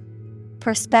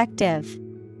 perspective,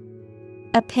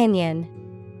 opinion.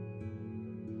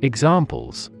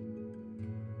 Examples: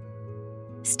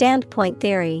 Standpoint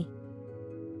theory.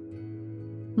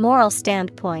 Moral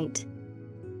standpoint.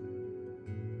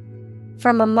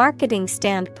 From a marketing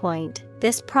standpoint,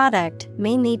 this product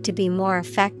may need to be more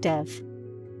effective.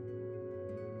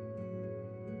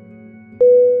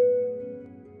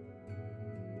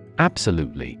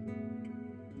 Absolutely.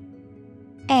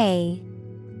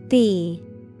 ABSOLUTELY.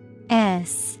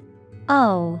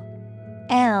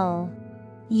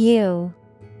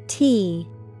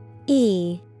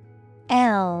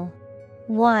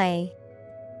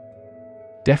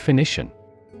 Definition: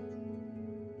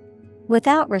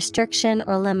 without restriction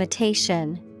or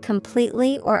limitation,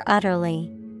 completely or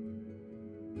utterly.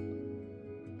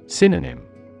 Synonym: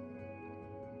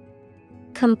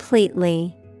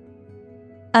 Completely,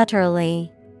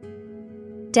 utterly,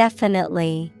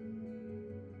 definitely.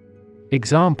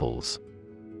 Examples: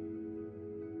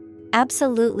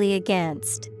 absolutely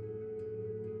against.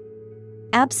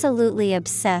 Absolutely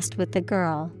obsessed with the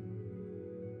girl.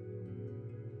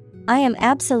 I am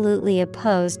absolutely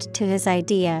opposed to his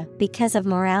idea because of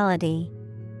morality.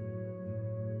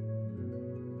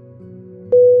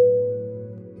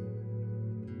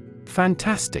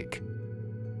 Fantastic.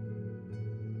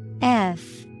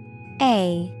 FANTAStic.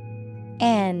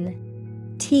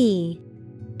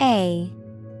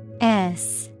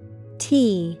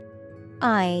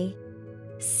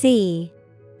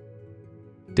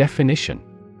 Definition: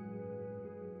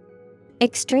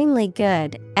 extremely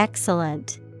good,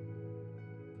 excellent.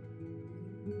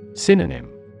 Synonym: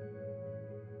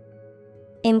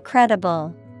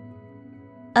 incredible,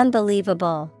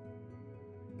 unbelievable,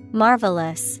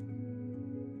 marvelous.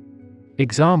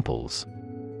 Examples: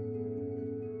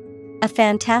 a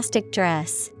fantastic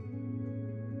dress.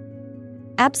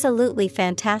 Absolutely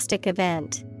fantastic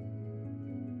event.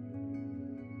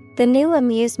 The new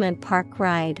amusement park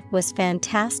ride was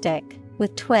fantastic,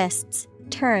 with twists,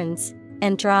 turns,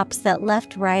 and drops that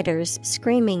left riders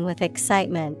screaming with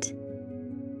excitement.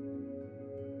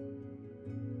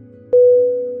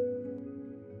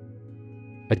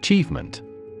 Achievement.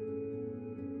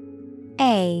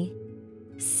 ACHIEVEMENT.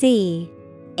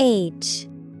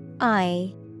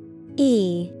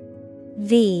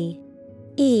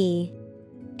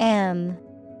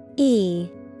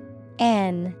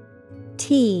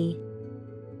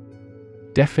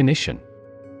 Definition: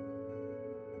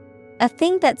 a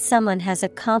thing that someone has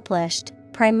accomplished,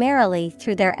 primarily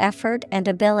through their effort and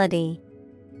ability.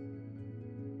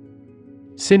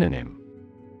 Synonym: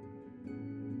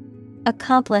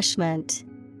 accomplishment,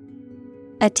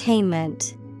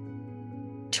 attainment,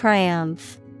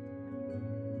 triumph.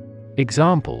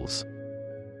 Examples: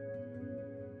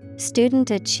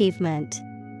 Student achievement,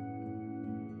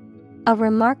 a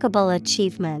remarkable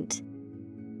achievement.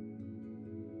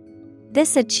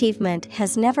 This achievement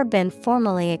has never been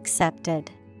formally accepted.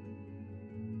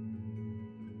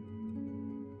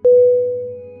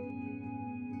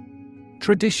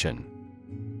 Tradition.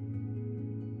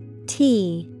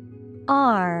 Tradition.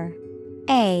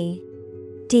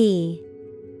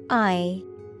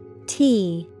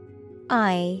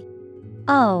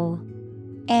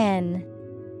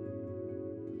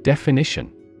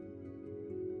 Definition: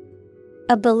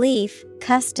 A belief,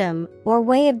 custom, or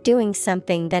way of doing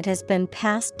something that has been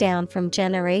passed down from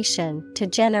generation to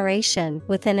generation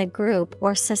within a group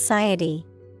or society.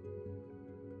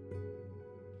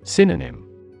 Synonym: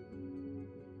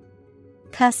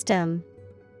 Custom,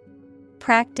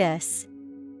 practice,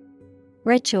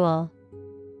 ritual.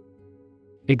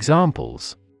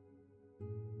 Examples: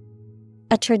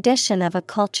 A tradition of a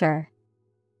culture.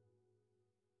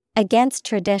 Against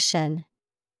tradition.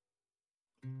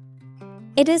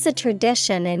 It is a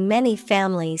tradition in many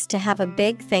families to have a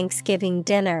big Thanksgiving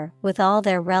dinner with all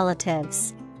their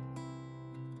relatives.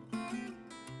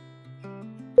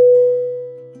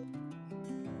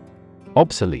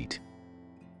 Obsolete.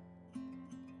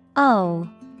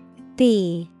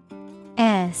 O-B-S-O-L-E-T-E.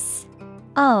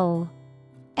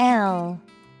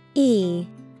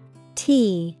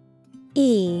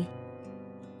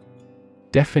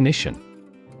 Definition: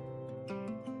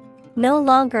 No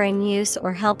longer in use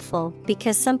or helpful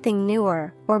because something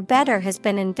newer or better has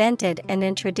been invented and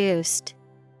introduced.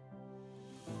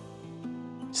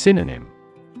 Synonym: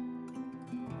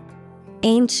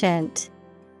 Ancient,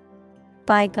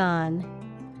 bygone,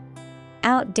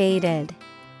 outdated.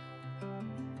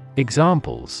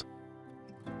 Examples: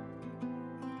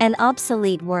 An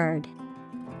obsolete word.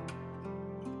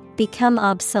 Become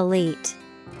obsolete.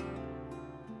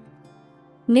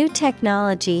 New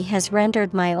technology has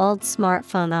rendered my old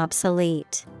smartphone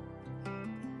obsolete.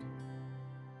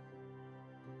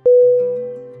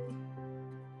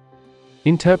 Interpretation.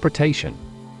 Interpretation.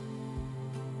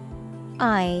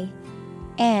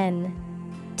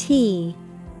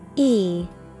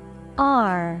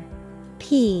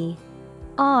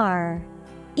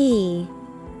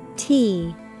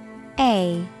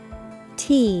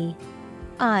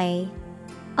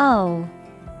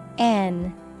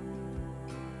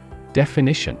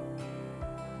 Definition: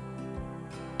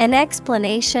 An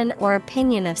explanation or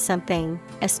opinion of something,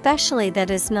 especially that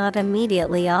is not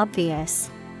immediately obvious.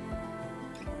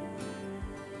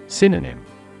 Synonym: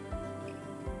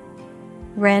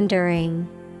 Rendering,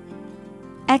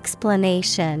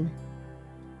 explanation,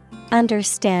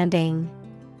 understanding.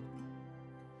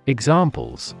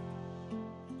 Examples: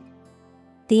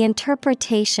 The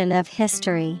interpretation of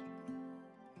history.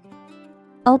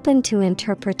 Open to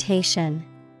interpretation.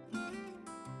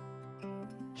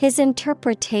 His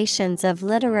interpretations of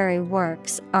literary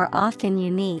works are often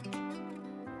unique.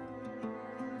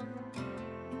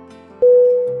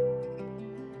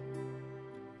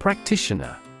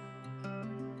 Practitioner.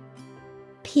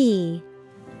 Practitioner.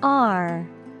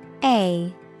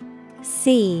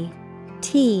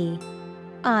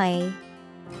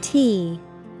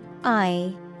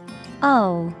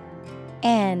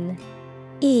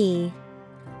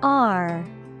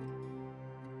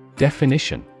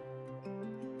 Definition: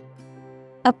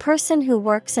 A person who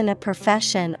works in a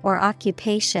profession or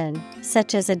occupation,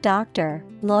 such as a doctor,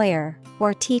 lawyer,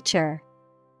 or teacher.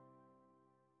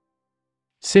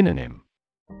 Synonym: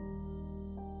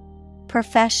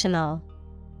 Professional,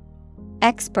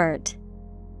 expert,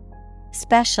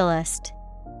 specialist.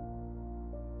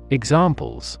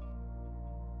 Examples: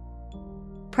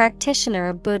 Practitioner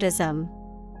of Buddhism.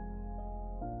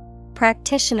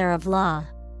 Practitioner of law.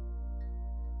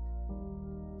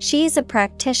 She is a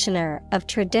practitioner of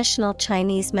traditional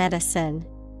Chinese medicine.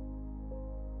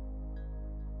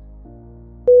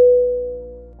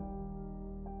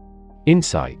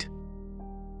 Insight.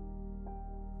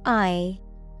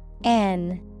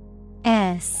 INSIGHT.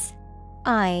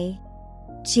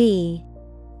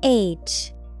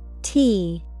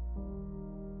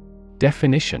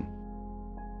 Definition: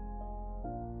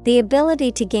 The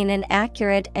ability to gain an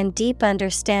accurate and deep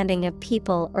understanding of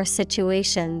people or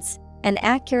situations. An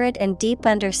accurate and deep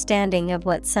understanding of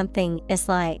what something is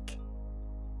like.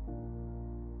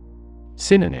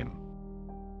 Synonym: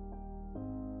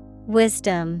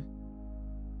 Wisdom,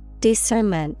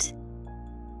 discernment,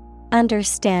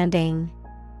 understanding.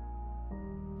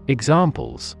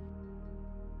 Examples: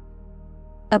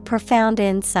 A profound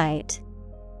insight.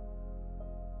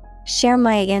 Share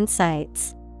my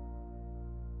insights.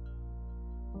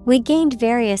 We gained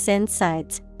various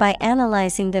insights by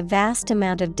analyzing the vast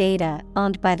amount of data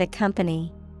owned by the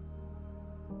company.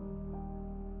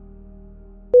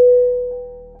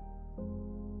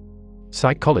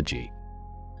 Psychology.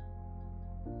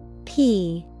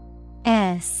 P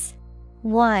S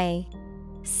Y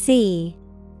C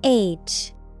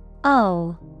H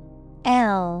O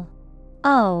L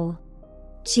O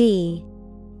G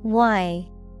Y.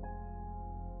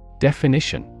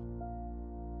 Definition.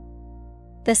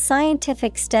 The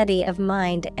scientific study of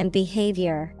mind and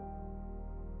behavior.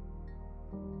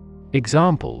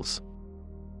 Examples.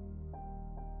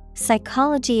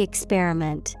 Psychology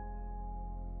experiment.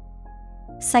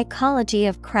 Psychology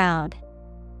of crowd.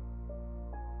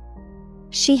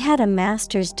 She had a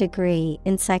master's degree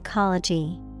in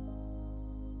psychology.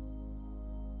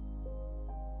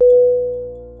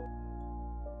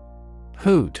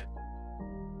 Hood.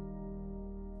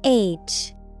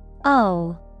 H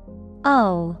O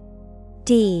O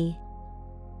D.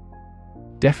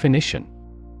 Definition.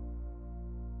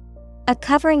 A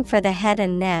covering for the head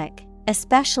and neck,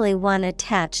 especially one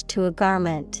attached to a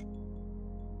garment.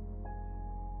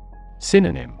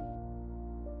 Synonym.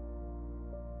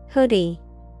 Hoodie,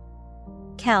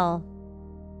 cowl,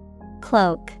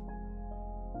 cloak.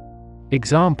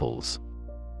 Examples.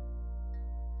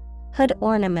 Hood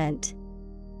ornament.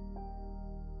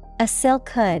 A silk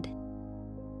hood.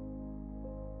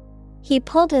 He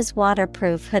pulled his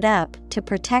waterproof hood up to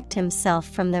protect himself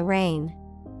from the rain.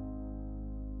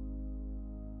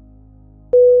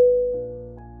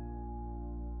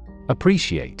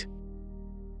 Appreciate.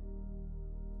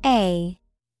 A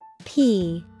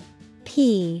P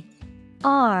P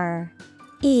R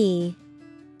E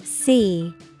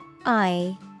C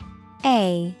I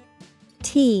A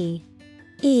T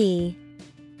E.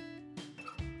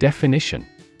 Definition.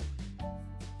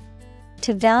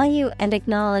 To value and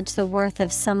acknowledge the worth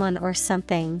of someone or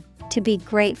something, to be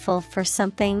grateful for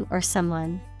something or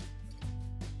someone.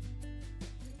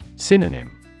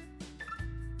 Synonym.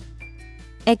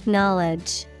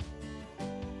 Acknowledge,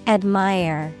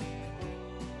 admire,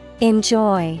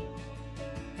 enjoy.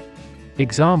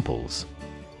 Examples.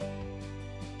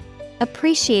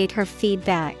 Appreciate her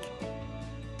feedback.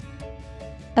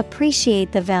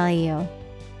 Appreciate the value.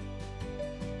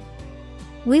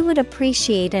 We would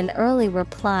appreciate an early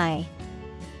reply.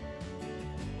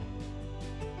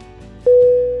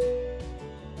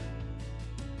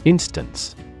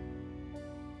 Instance.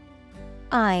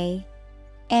 I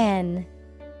N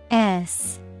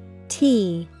S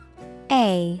T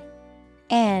A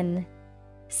N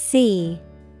C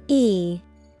E.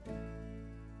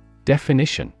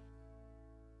 Definition.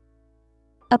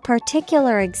 A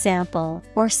particular example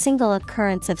or single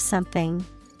occurrence of something.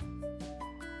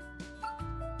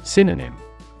 Synonym.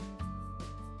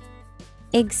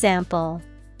 Example,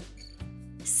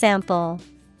 sample,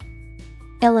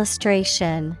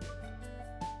 illustration.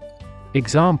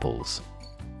 Examples.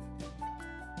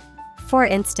 For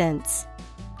instance.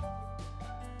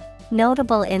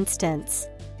 Notable instance.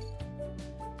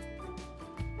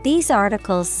 These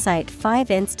articles cite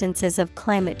 5 instances of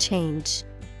climate change.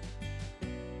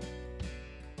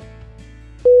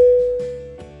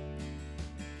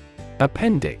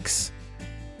 Appendix.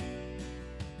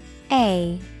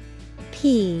 A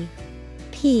P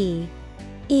P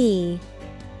E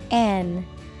N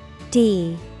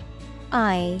D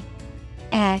I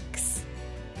X.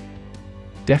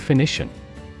 Definition.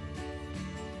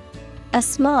 A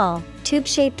small,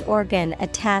 tube-shaped organ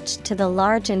attached to the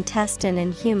large intestine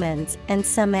in humans and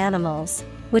some animals,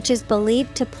 which is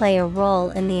believed to play a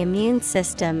role in the immune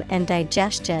system and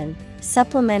digestion.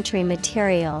 Supplementary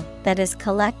material that is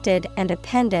collected and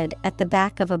appended at the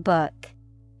back of a book.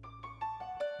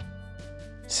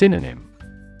 Synonym.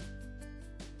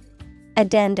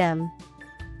 Addendum,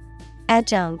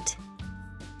 adjunct,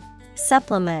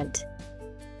 supplement.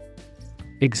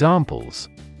 Examples.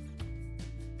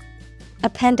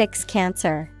 Appendix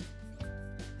cancer.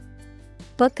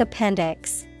 Book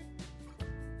appendix.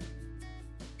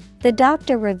 The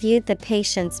doctor reviewed the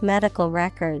patient's medical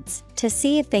records to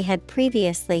see if they had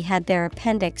previously had their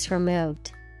appendix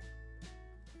removed.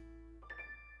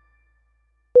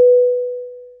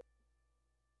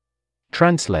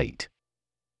 Translate.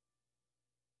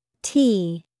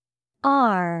 T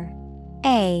R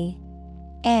A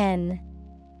N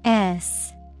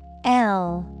S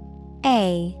L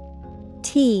A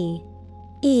T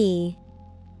E.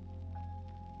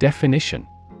 Definition.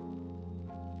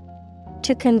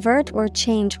 To convert or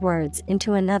change words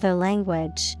into another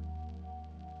language.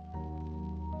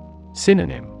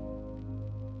 Synonym.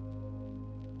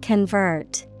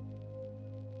 Convert,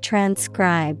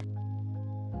 transcribe,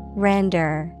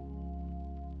 render.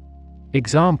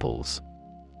 Examples: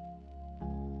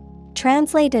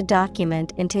 Translate a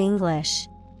document into English.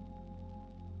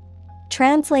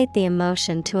 Translate the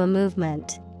emotion to a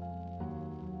movement.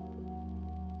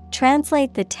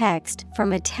 Translate the text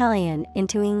from Italian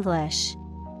into English.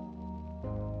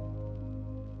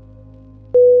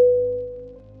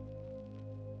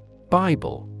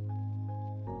 Bible.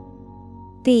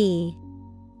 B-I-B-L-E.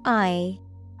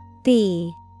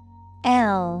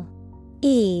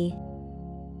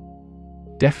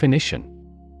 Definition: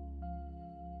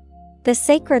 The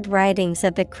sacred writings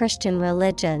of the Christian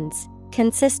religions,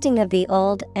 consisting of the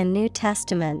Old and New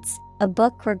Testaments, a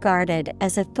book regarded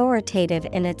as authoritative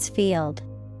in its field.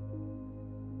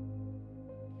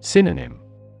 Synonym: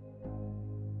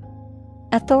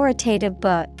 Authoritative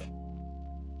book,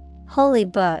 holy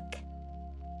book,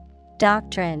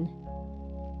 doctrine.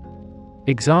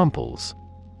 Examples: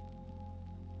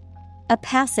 A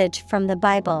passage from the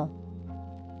Bible.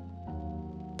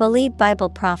 Believe Bible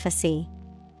prophecy.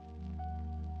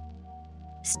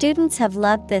 Students have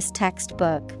loved this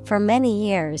textbook for many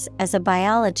years as a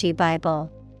biology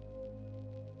Bible.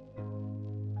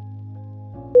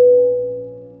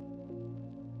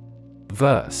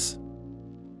 Verse.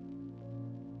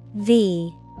 V-E-R-S-E.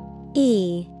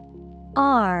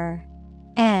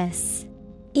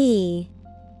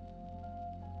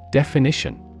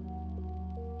 Definition: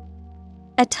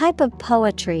 A type of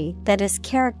poetry that is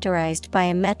characterized by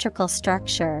a metrical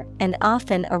structure and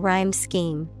often a rhyme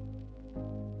scheme.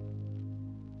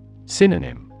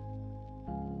 Synonym: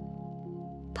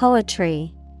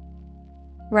 Poetry,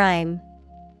 rhyme,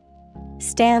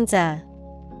 stanza.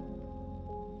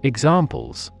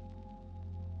 Examples: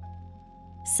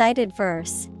 Cited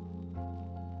verse,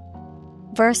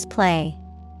 verse play.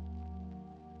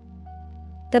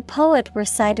 The poet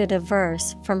recited a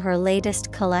verse from her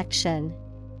latest collection.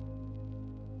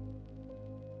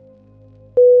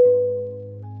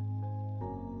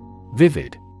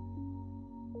 Vivid.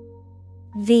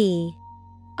 V-I-V-I-D.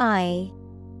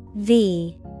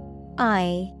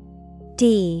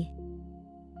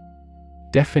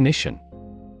 Definition: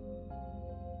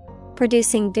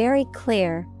 Producing very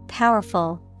clear,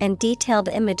 powerful, and detailed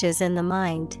images in the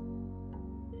mind.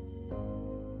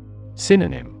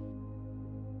 Synonym: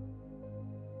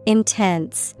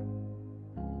 Intense,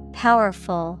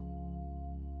 powerful,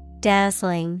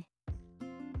 dazzling.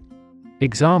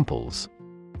 Examples: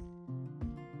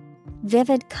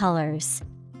 Vivid colors.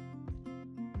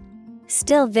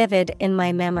 Still vivid in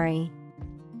my memory.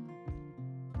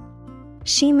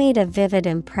 She made a vivid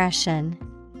impression.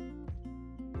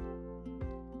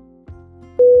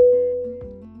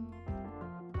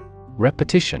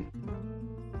 Repetition.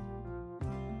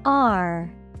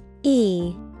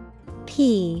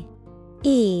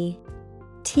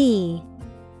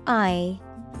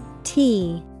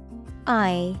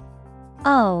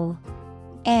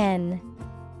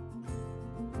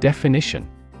 Definition: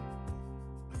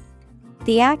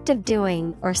 The act of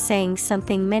doing or saying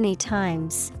something many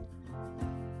times.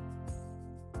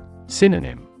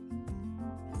 Synonym: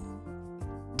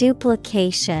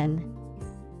 Duplication,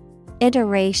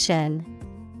 iteration,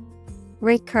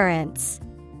 recurrence.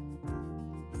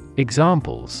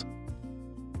 Examples: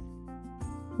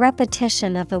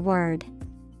 Repetition of a word.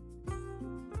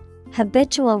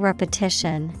 Habitual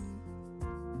repetition.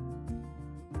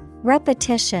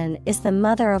 Repetition is the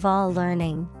mother of all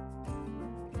learning.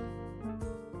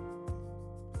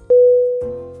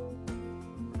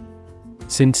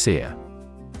 Sincere.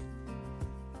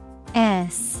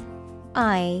 S-I-N-C-E-R-E.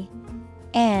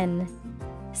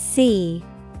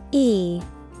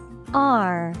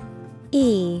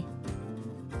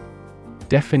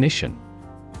 Definition: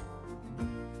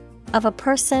 Of a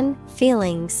person,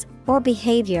 feelings, or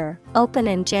behavior, open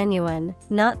and genuine,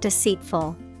 not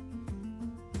deceitful.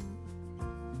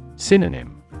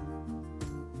 Synonym: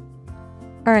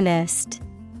 Earnest,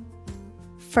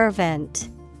 fervent,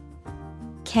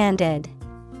 candid.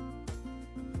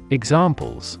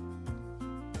 Examples: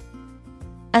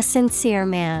 A sincere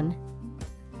man.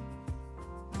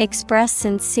 Express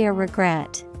sincere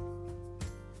regret.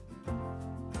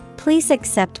 Please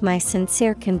accept my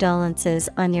sincere condolences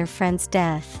on your friend's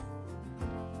death.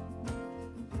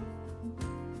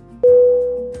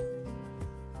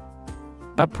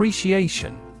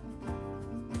 Appreciation.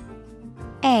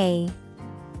 A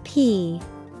P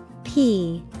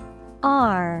P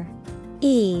R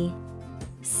E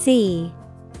C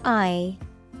I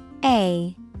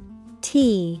A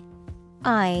T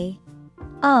I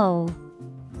O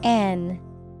N.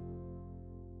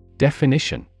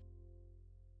 Definition: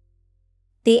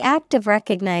 The act of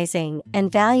recognizing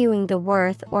and valuing the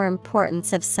worth or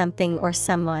importance of something or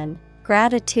someone,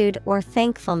 gratitude or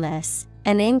thankfulness,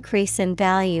 an increase in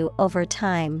value over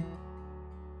time.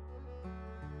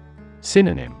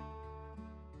 Synonym: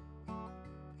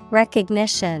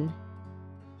 Recognition,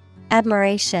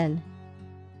 admiration,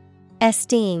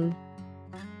 esteem.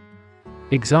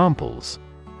 Examples: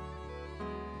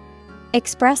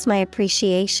 Express my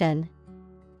appreciation.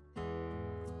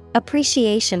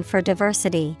 Appreciation for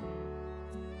diversity.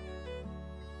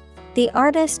 The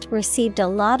artist received a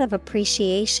lot of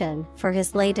appreciation for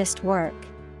his latest work.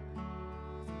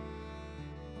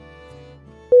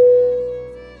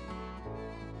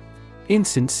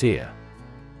 Insincere.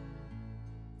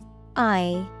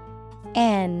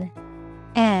 INSINCERE.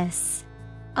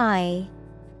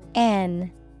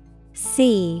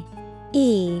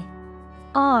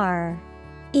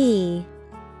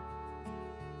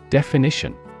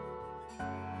 Definition: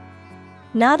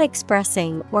 Not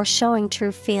expressing or showing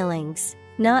true feelings,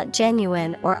 not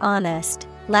genuine or honest,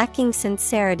 lacking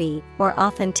sincerity or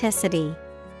authenticity.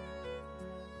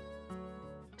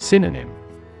 Synonym: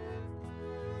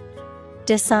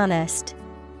 Dishonest,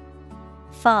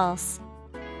 false,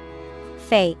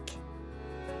 fake.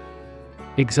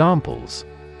 Examples: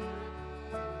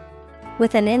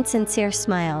 With an insincere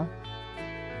smile.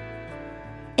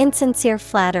 Insincere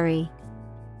flattery.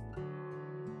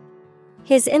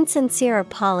 His insincere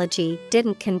apology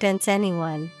didn't convince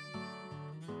anyone.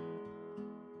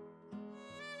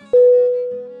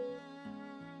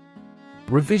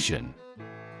 Revision.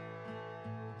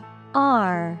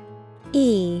 REVISION.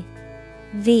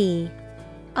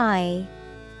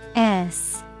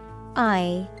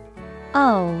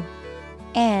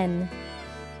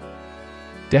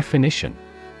 Definition: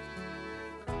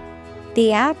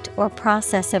 The act or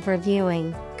process of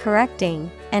reviewing,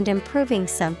 correcting, and improving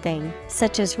something,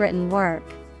 such as written work,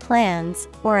 plans,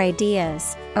 or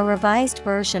ideas, a revised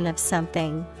version of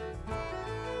something.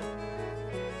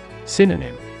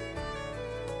 Synonym: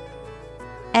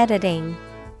 Editing,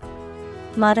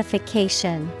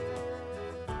 modification,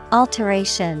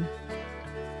 alteration.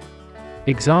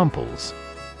 Examples: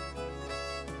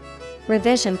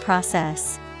 Revision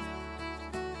process.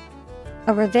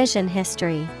 A revision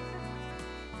history.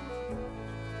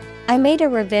 I made a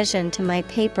revision to my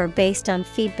paper based on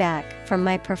feedback from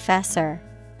my professor.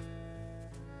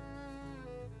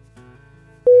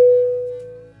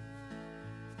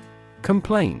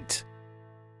 Complaint.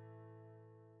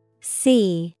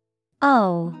 COMPLAINT.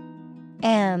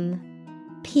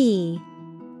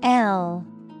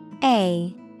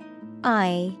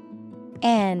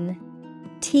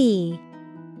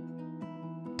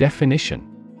 Definition: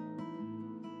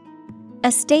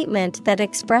 A statement that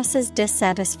expresses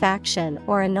dissatisfaction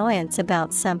or annoyance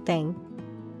about something.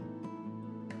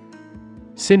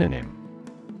 Synonym: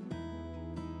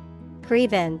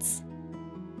 Grievance,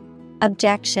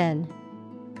 objection,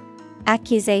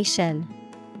 accusation.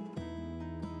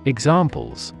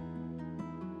 Examples: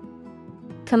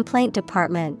 Complaint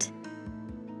department.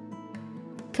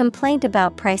 Complaint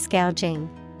about price gouging.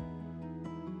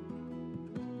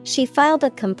 She filed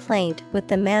a complaint with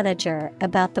the manager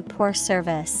about the poor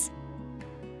service.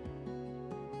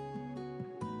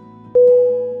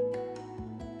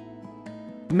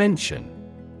 Mention.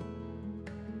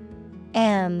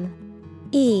 MENTION.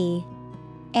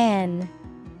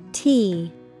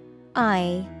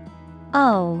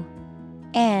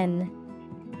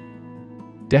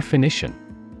 Definition: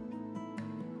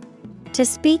 To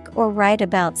speak or write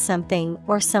about something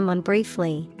or someone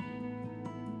briefly.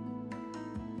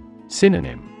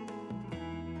 Synonym: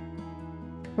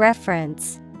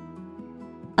 Reference,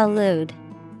 allude,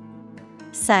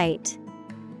 cite.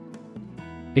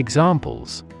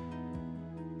 Examples: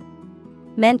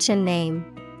 Mention name.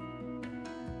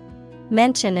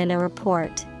 Mention in a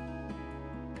report.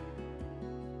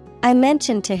 I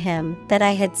mentioned to him that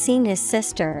I had seen his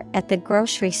sister at the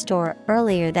grocery store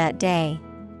earlier that day.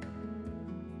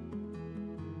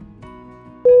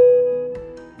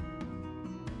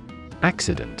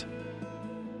 Accident.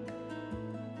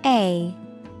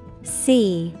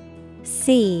 ACCIDENT.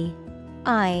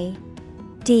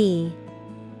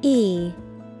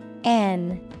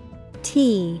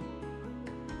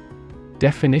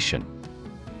 Definition: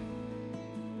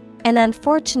 An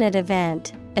unfortunate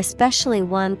event, especially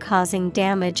one causing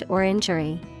damage or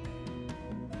injury.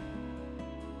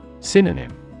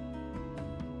 Synonym: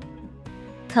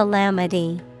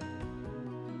 Calamity,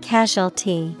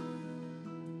 casualty,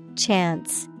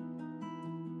 chance.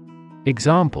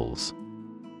 Examples: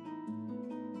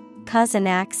 Cause an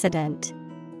accident.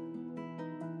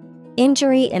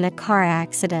 Injury in a car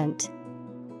accident.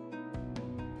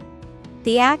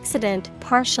 The accident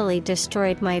partially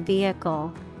destroyed my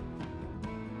vehicle.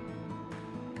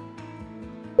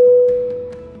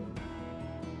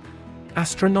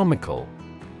 Astronomical.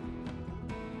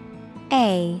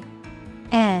 A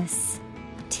S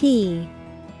T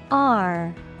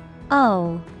R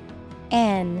O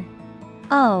N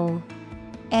O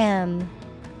M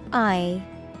I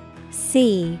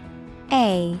C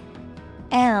A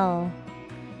L.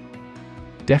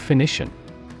 Definition: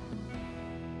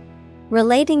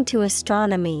 relating to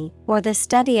astronomy or the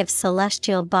study of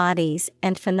celestial bodies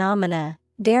and phenomena,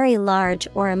 very large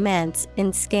or immense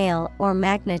in scale or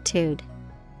magnitude.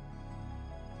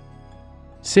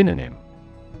 Synonym: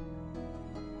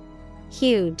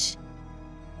 huge,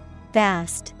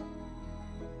 vast,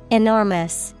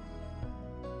 enormous.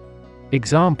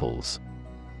 Examples: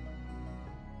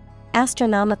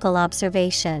 astronomical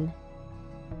observation,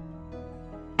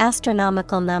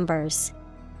 astronomical numbers.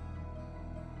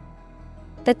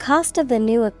 The cost of the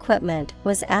new equipment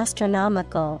was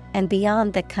astronomical and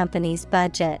beyond the company's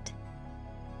budget.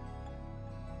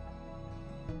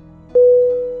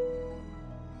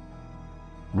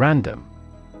 Random.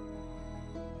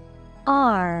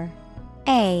 R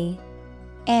A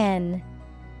N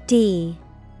D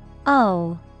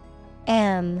O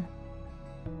M.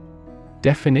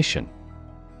 Definition: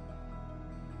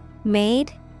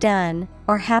 made, done,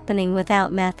 or happening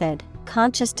without method,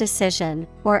 conscious decision,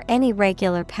 or any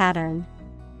regular pattern.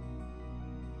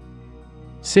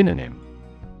 Synonym: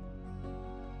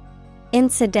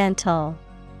 incidental,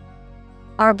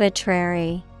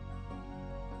 arbitrary,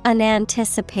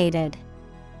 unanticipated.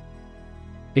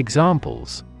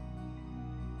 Examples: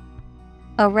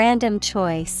 a random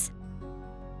choice.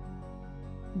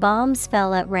 Bombs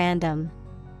fell at random.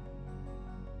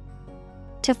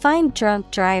 To find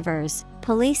drunk drivers,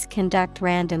 police conduct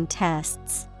random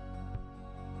tests.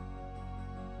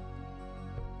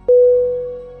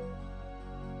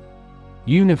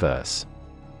 Universe.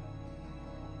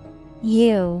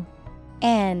 U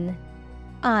N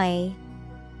I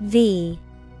V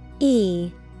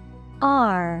E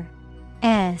R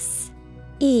S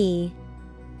E.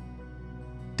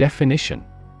 Definition: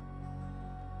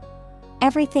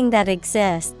 everything that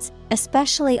exists,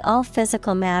 especially all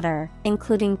physical matter,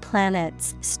 including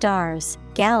planets, stars,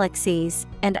 galaxies,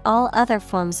 and all other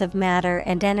forms of matter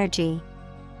and energy.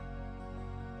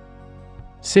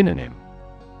 Synonym: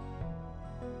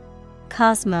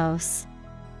 cosmos,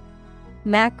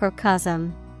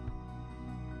 macrocosm.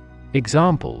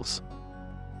 Examples: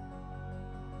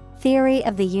 theory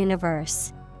of the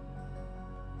universe,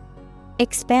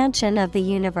 expansion of the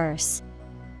universe.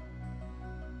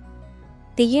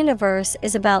 The universe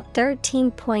is about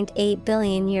 13.8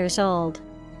 billion years old.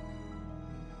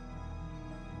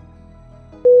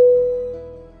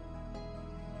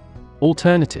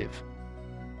 Alternative.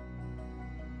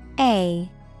 A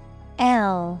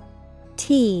L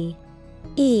T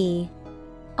E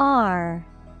R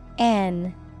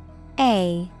N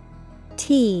A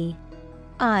T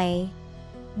I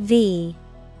V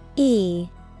E.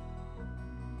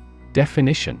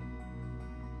 Definition: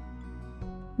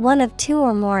 one of two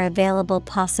or more available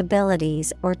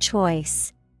possibilities or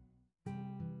choice.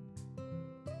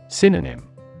 Synonym: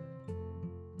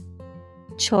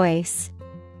 choice,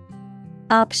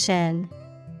 option.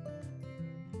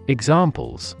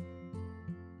 Examples: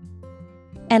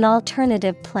 an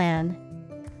alternative plan.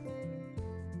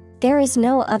 There is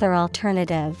no other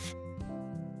alternative.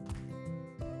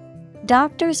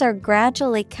 Doctors are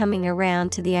gradually coming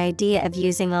around to the idea of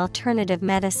using alternative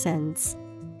medicines.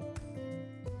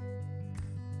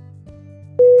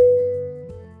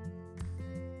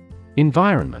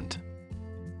 Environment.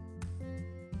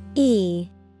 E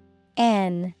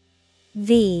N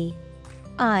V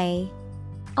I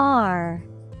R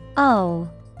O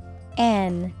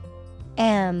N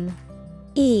M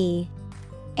E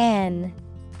N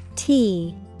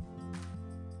T.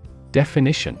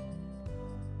 Definition: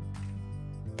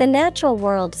 the natural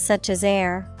world such as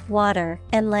air, water,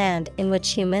 and land in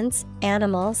which humans,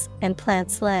 animals, and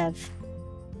plants live.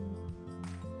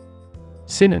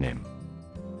 Synonym: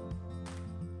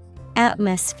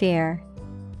 atmosphere,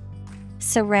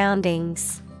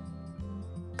 surroundings,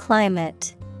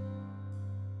 climate.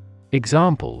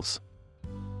 Examples: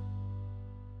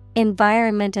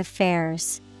 environment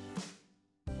affairs,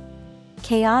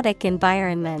 chaotic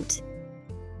environment.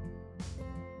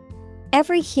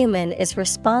 Every human is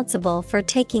responsible for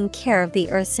taking care of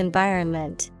the Earth's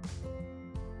environment.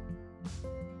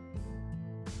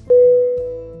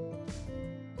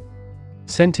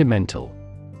 Sentimental.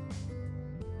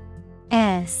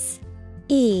 S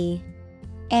E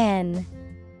N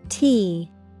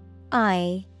T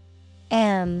I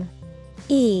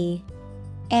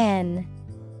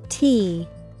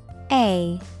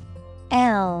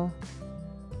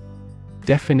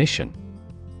Definition: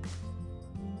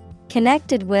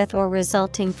 connected with or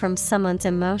resulting from someone's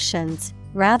emotions,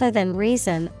 rather than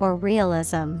reason or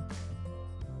realism.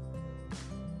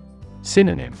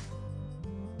 Synonym: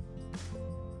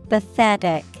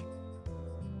 Pathetic,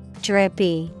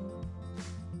 drippy,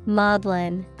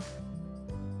 maudlin.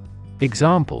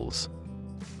 Examples: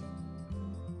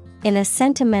 in a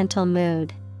sentimental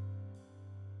mood,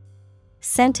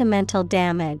 sentimental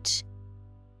damage.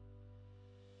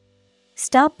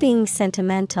 Stop being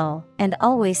sentimental and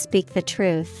always speak the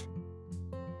truth.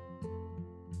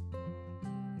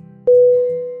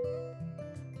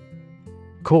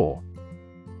 Core.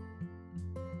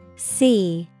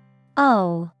 C-O-R-E.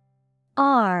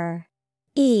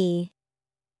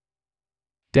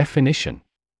 Definition: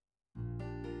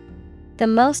 the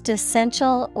most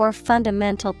essential or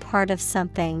fundamental part of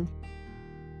something.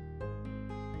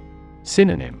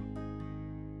 Synonym: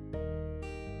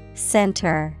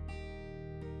 Center,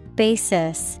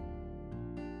 basis,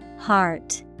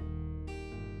 heart.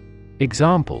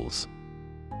 Examples: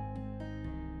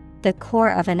 the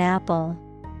core of an apple,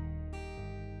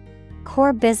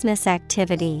 core business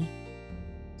activity.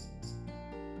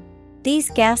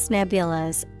 These gas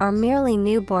nebulas are merely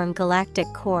newborn galactic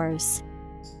cores.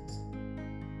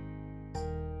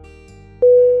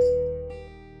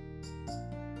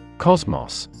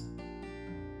 Cosmos.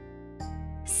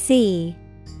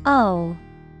 C-O-S-M-O-S.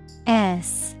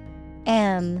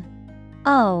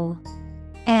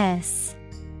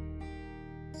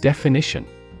 Definition: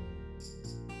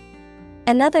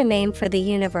 another name for the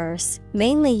universe,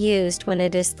 mainly used when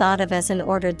it is thought of as an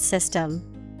ordered system.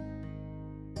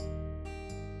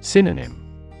 Synonym: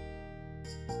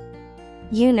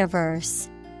 universe,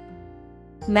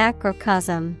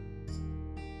 macrocosm.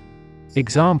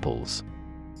 Examples: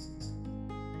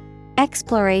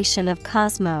 exploration of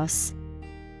cosmos,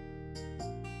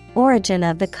 origin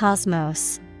of the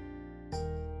cosmos.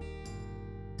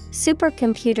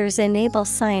 Supercomputers enable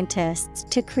scientists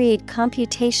to create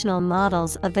computational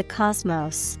models of the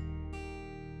cosmos.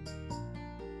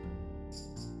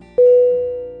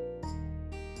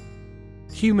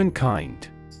 Humankind.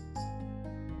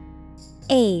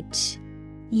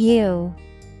 H-U-M-A-N-K-I-N-D.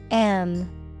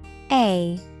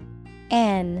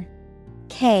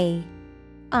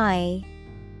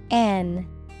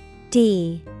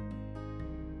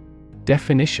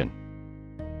 Definition: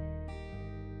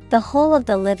 the whole of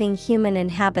the living human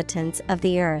inhabitants of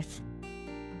the earth.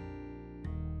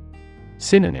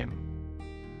 Synonym: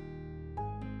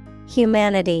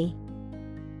 humanity,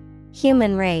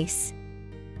 human race,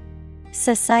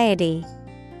 society.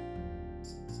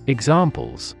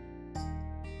 Examples: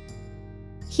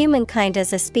 humankind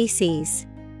as a species,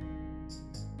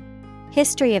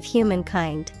 history of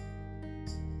humankind.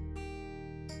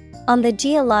 On the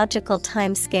geological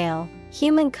timescale,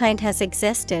 humankind has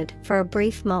existed for a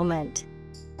brief moment.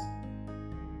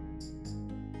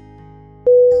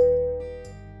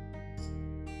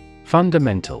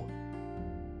 Fundamental.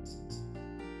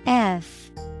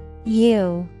 F-U-N-D-A-M-E-N-T-A-L.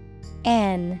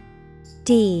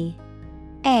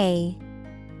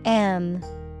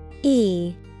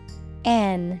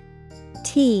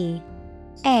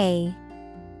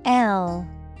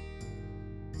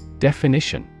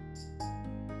 Definition: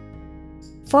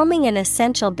 forming an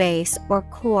essential base or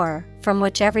core from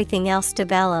which everything else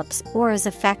develops or is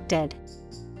affected.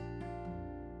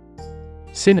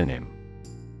 Synonym: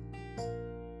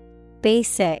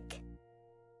 basic,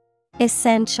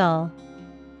 essential,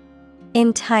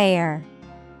 entire.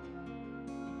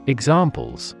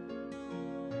 Examples: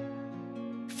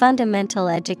 fundamental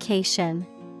education,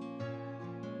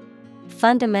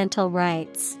 fundamental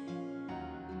rights.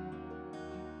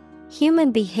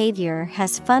 Human behavior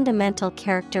has fundamental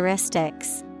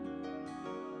characteristics.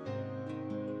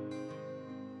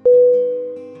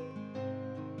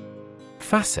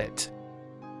 Facet.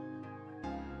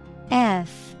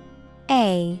 F-A-C-E-T.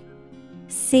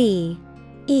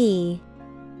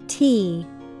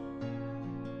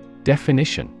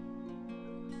 Definition: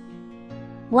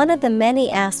 one of the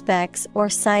many aspects or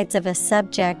sides of a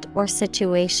subject or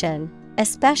situation,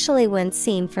 especially when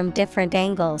seen from different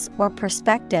angles or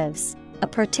perspectives, a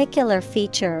particular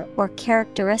feature or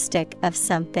characteristic of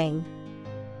something.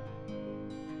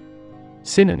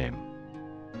 Synonym: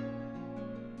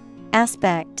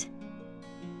 aspect,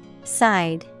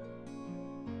 side,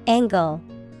 angle.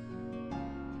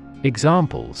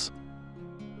 Examples: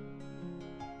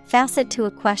 facet to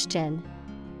a question,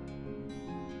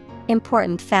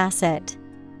 important facet.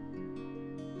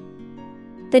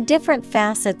 The different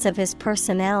facets of his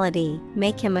personality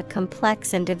make him a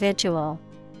complex individual.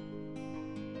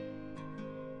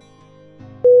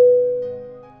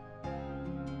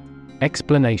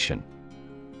 Explanation.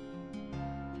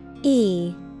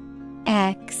 E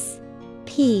X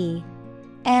P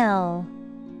L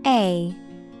A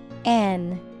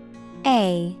N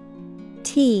A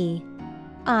T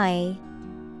I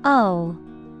O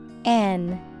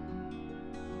N.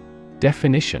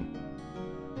 Definition.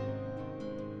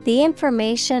 The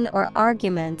information or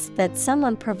arguments that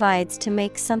someone provides to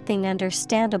make something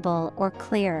understandable or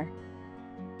clear.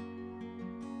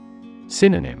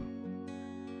 Synonym.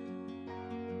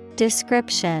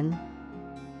 Description,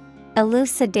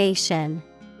 elucidation,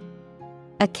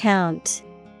 account.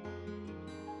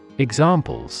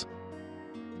 Examples.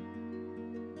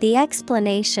 The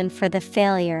explanation for the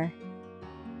failure.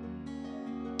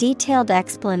 Detailed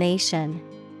explanation.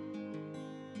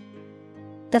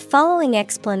 The following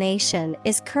explanation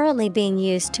is currently being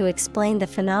used to explain the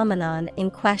phenomenon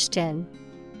in question.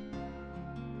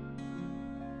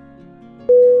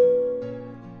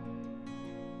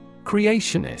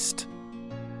 Creationist.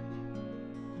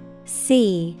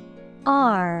 C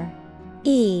R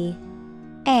E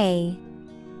A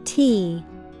T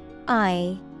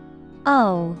I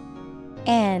O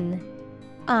N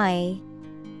I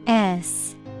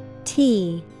S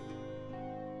T.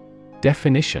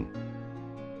 Definition.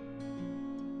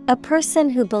 A person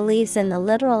who believes in the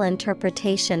literal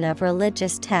interpretation of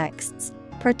religious texts,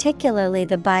 particularly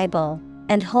the Bible,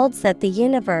 and holds that the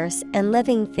universe and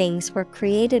living things were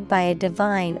created by a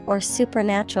divine or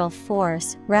supernatural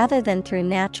force rather than through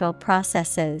natural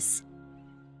processes.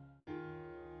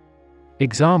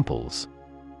 Examples.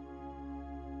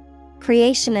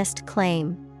 Creationist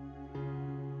claim.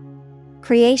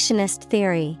 Creationist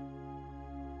theory.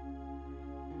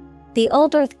 The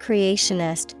old Earth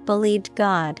creationist believed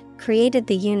God created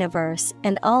the universe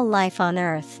and all life on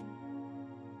Earth.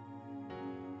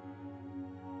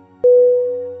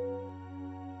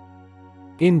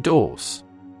 Endorse.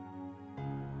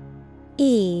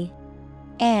 E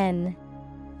N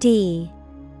D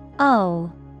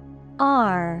O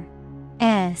R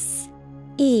S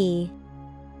E.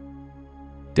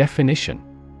 Definition.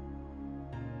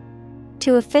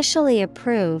 To officially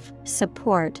approve,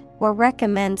 support, or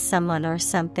recommend someone or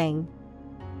something.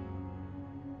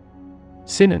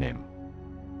 Synonym.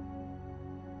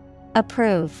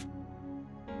 Approve,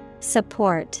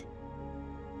 support,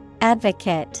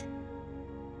 advocate.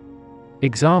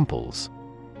 Examples.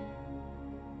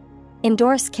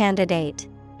 Endorse candidate.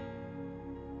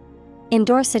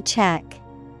 Endorse a check.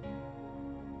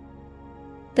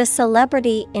 The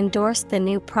celebrity endorsed the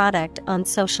new product on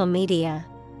social media.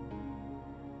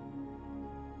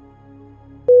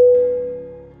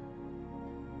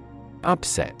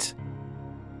 Upset.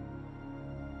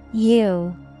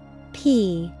 U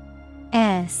P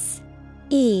S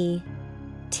E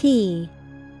T.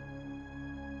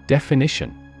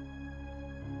 Definition.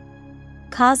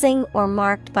 Causing or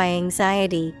marked by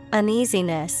anxiety,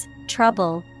 uneasiness,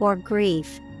 trouble, or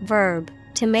grief. Verb,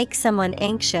 to make someone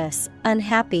anxious,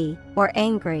 unhappy, or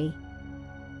angry.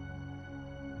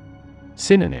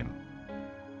 Synonym.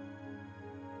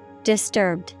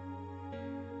 Disturbed,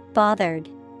 bothered,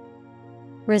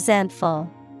 resentful.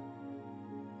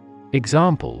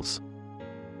 Examples.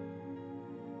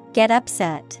 Get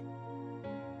upset.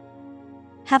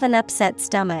 Have an upset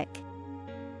stomach.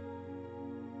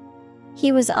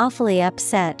 He was awfully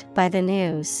upset by the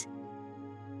news.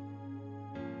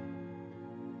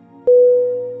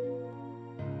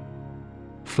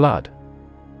 Flood.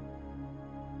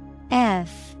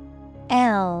 F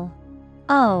L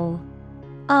O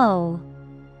O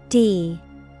D.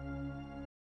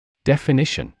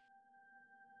 Definition.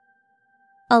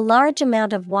 A large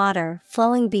amount of water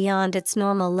flowing beyond its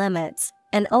normal limits,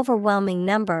 an overwhelming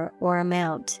number or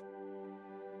amount.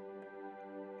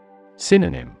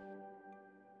 Synonym.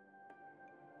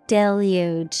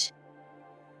 Deluge,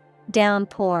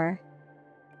 downpour,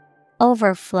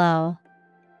 overflow.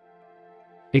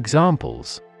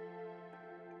 Examples.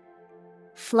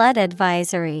 Flood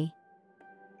advisory.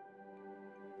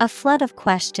 A flood of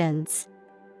questions.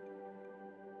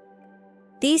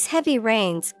 These heavy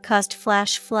rains caused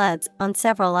flash floods on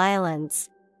several islands.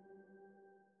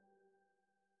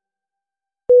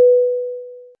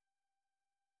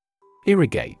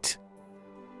 Irrigate.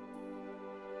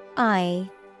 I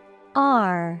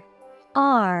R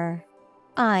R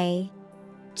I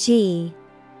G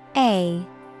A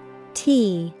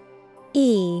T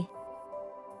E.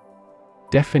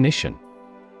 Definition.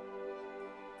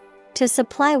 To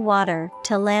supply water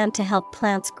to land to help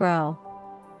plants grow.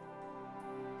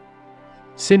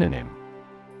 Synonym: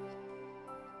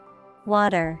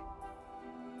 water,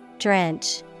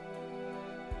 drench,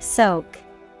 soak.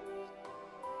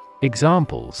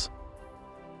 Examples: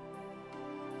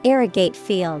 Irrigate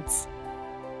fields.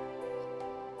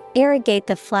 Irrigate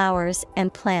the flowers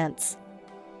and plants.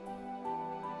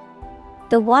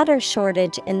 The water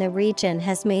shortage in the region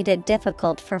has made it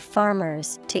difficult for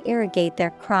farmers to irrigate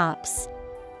their crops.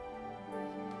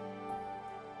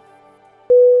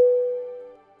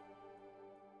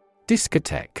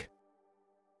 Discotheque.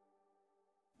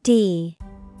 Discotheque.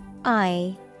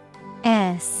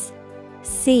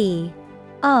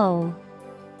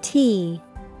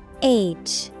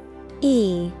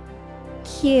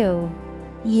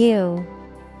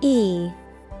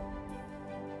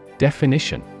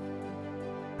 Definition: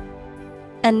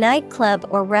 A nightclub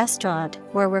or restaurant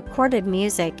where recorded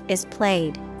music is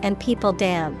played and people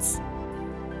dance.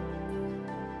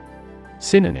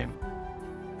 Synonym: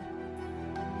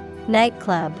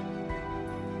 Nightclub,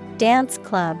 dance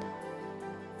club,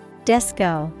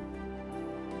 disco.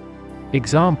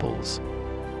 Examples: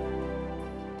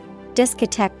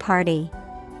 Discotheque party,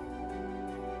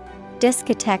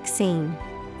 discotheque scene.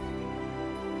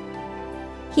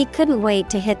 He couldn't wait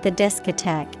to hit the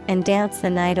discotheque and dance the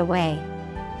night away.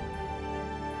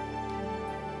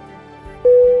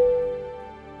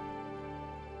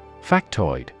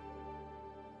 Factoid.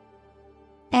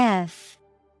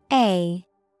 Factoid.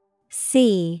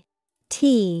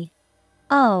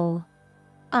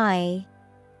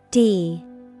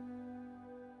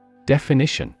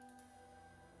 Definition: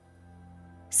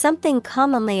 Something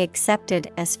commonly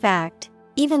accepted as fact,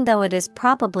 even though it is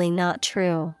probably not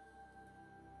true.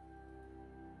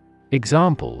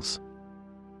 Examples: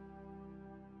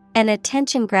 An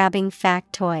attention-grabbing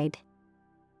factoid.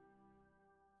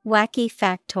 Wacky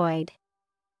factoid.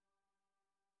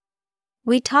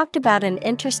 We talked about an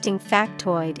interesting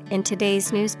factoid in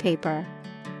today's newspaper.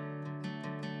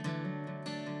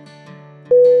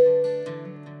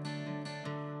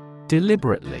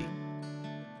 Deliberately.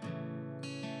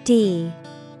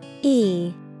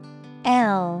 Deliberately.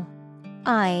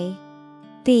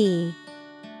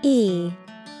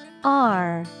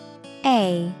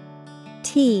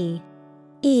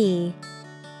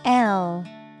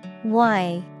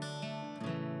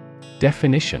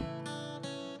 Definition: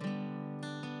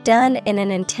 Done in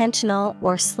an intentional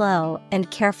or slow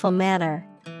and careful manner.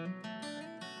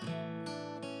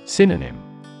 Synonym: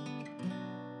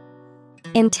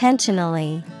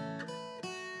 Intentionally,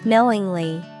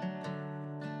 knowingly,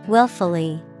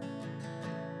 willfully.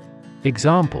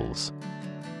 Examples: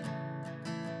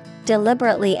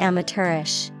 Deliberately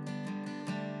amateurish.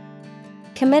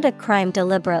 Commit a crime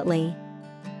deliberately.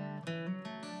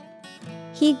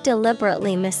 He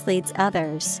deliberately misleads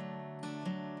others.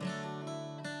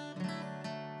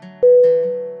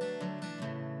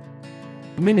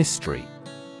 Ministry.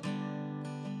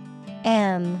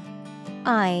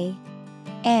 Ministry.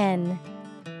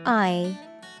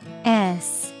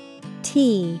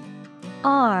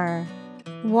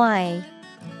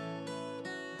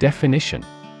 Definition: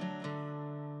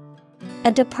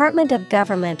 A department of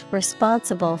government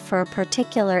responsible for a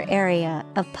particular area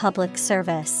of public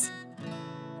service.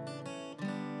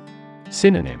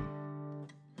 Synonym: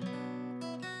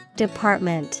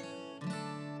 Department,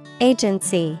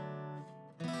 agency,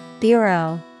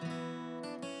 bureau.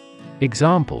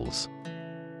 Examples: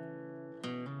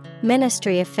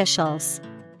 Ministry officials.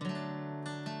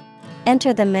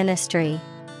 Enter the ministry.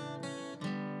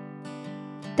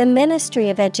 The Ministry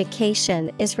of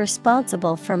Education is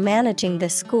responsible for managing the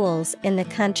schools in the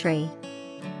country.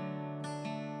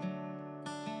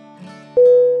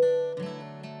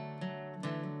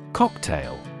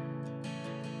 Cocktail.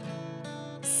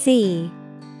 Cocktail.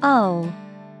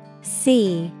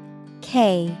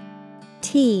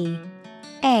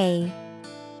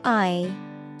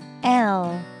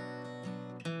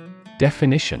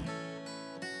 Definition: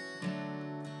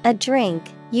 A drink,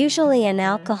 usually an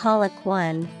alcoholic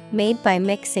one, made by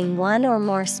mixing one or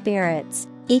more spirits,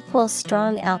 equals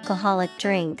strong alcoholic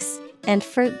drinks, and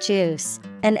fruit juice,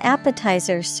 an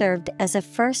appetizer served as a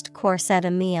first course at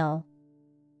a meal.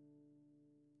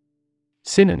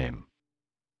 Synonym: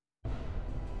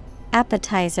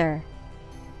 Appetizer,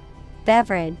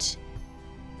 beverage.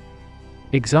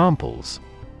 Examples: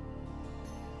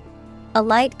 A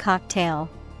light cocktail.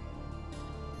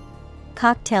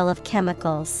 Cocktail of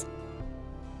chemicals.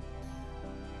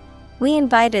 We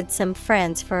invited some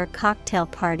friends for a cocktail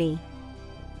party.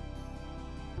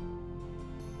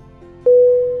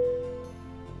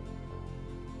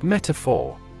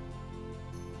 Metaphor.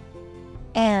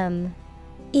 Metaphor.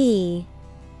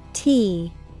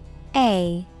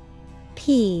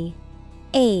 P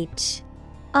H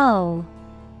O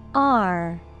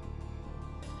R.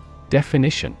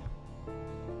 Definition: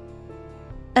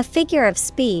 a figure of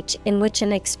speech in which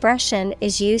an expression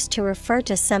is used to refer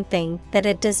to something that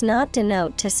it does not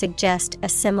denote to suggest a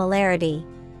similarity.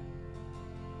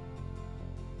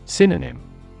 Synonym: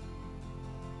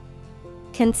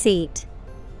 Conceit,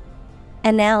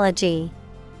 analogy,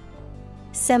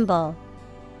 symbol.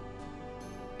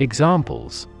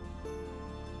 Examples: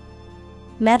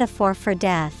 metaphor for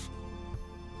death,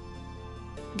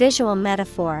 visual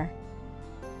metaphor.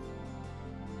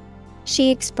 She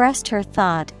expressed her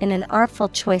thought in an artful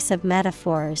choice of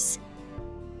metaphors.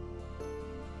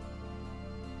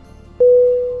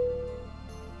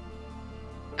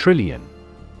 Trillion.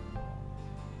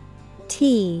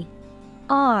 T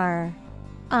R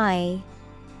I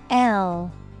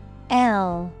L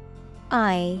L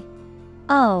I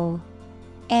O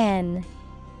N.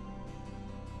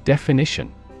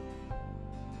 Definition: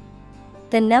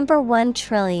 the number 1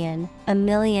 trillion, a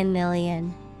million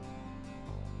million.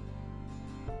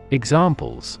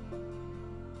 Examples: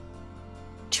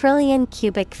 trillion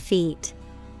cubic feet,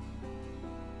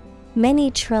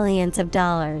 many trillions of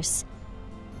dollars.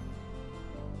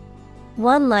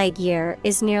 1 light year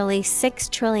is nearly 6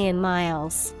 trillion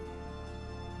miles.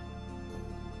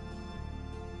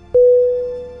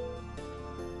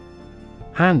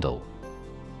 Handle.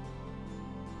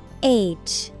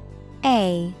 H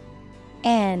A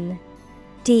N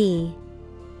D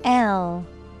L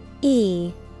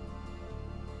E.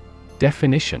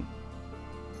 Definition: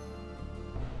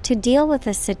 to deal with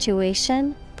a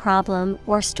situation, problem,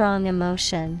 or strong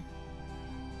emotion.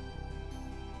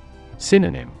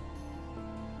 Synonym: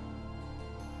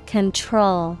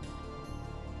 control,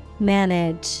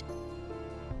 manage,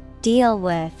 deal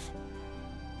with.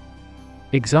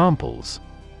 Examples: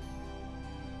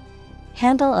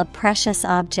 handle a precious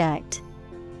object,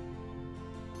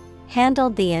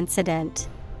 handled the incident.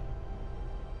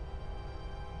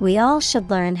 We all should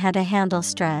learn how to handle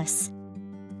stress.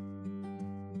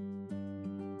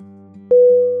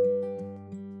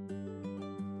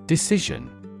 Decision.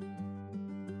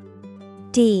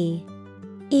 D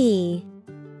E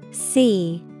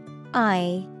C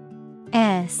I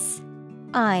S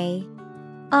I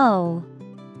O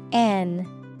N.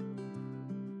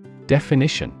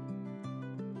 Definition: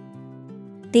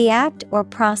 the act or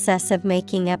process of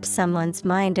making up someone's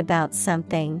mind about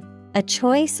something, a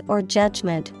choice or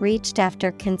judgment reached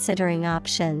after considering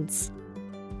options.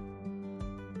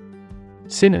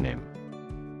 Synonym: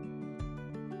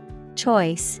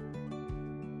 choice,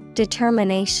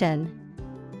 determination,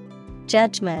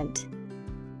 judgment.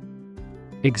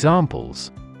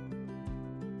 Examples: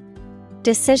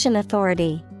 decision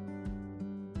authority,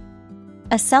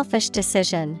 a selfish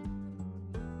decision.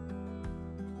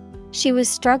 She was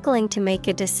struggling to make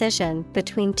a decision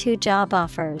between 2 job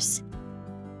offers.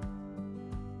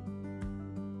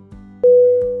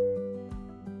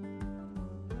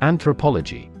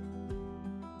 Anthropology.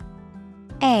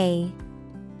 A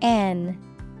N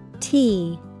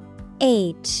T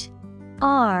H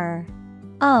R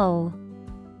O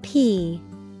P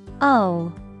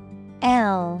O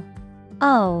L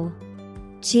O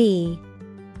G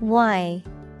Y.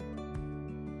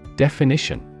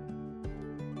 Definition: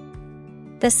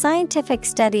 the scientific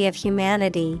study of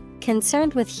humanity,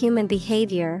 concerned with human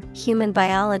behavior, human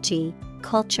biology,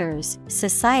 cultures,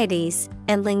 societies,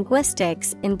 and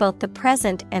linguistics in both the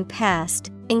present and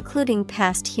past, including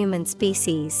past human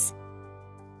species.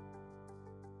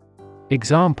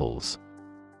 Examples: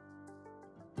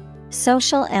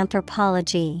 social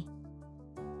anthropology,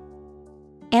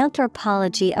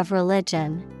 anthropology of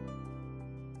religion.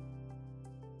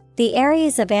 The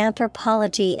areas of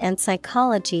anthropology and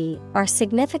psychology are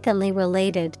significantly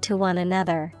related to one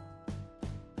another.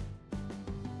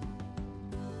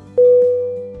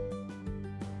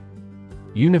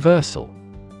 Universal.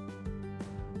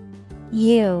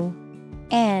 U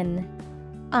N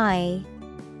I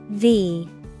V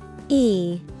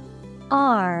E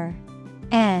R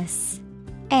S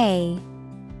A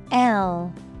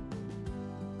L.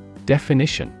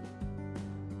 Definition: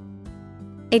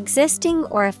 existing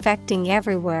or affecting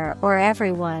everywhere or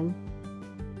everyone.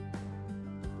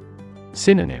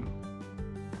 Synonym: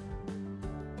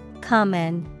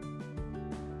 common,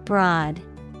 broad,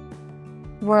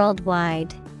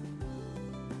 worldwide.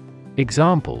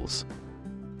 Examples: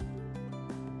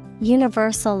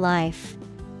 universal life,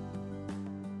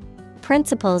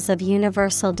 principles of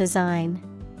universal design.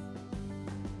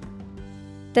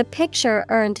 The picture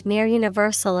earned near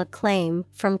universal acclaim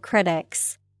from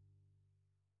critics.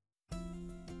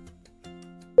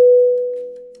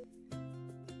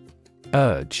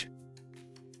 Urge.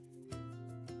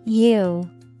 U-R-G-E.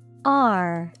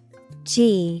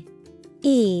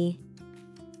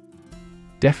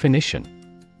 Definition.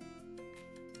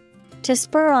 To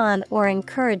spur on or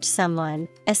encourage someone,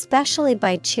 especially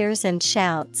by cheers and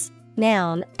shouts.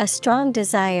 Noun, a strong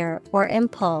desire or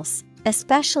impulse,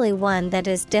 especially one that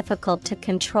is difficult to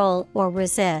control or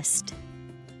resist.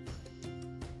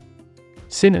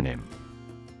 Synonym.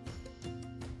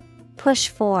 Push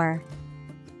for.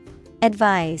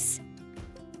 Advise.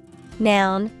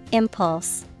 Noun,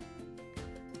 impulse.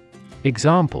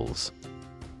 Examples.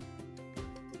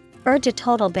 Urge a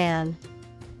total ban.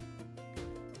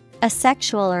 A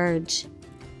sexual urge.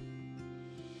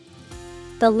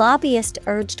 The lobbyist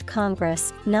urged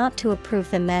Congress not to approve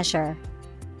the measure.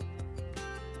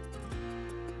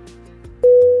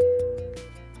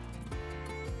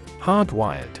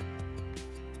 Hardwired.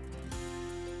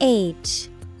 H-A-R-D-W-I-R-E-D.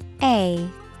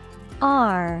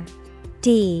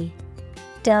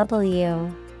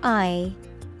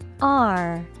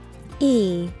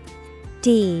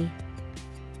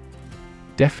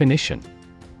 Definition.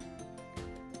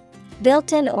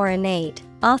 Built-in or innate,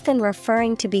 often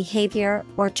referring to behavior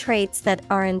or traits that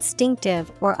are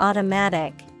instinctive or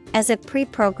automatic, as if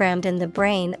pre-programmed in the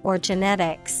brain or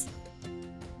genetics.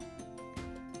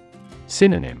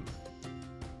 Synonym.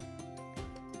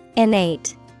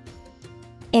 Innate,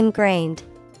 ingrained,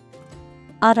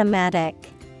 automatic.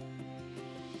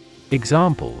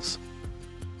 Examples.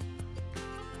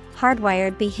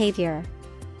 Hardwired behavior.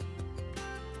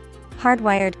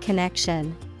 Hardwired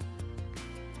connection.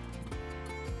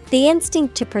 The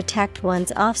instinct to protect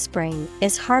one's offspring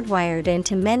is hardwired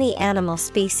into many animal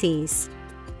species.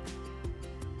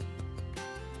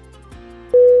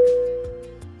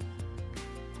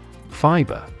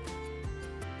 Fiber.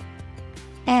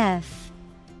 F-I-B-E-R.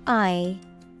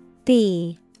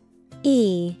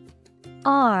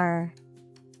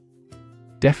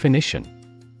 Definition.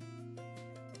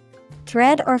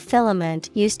 Thread or filament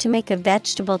used to make a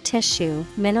vegetable tissue,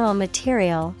 mineral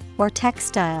material, or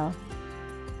textile.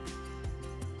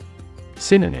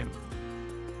 Synonym.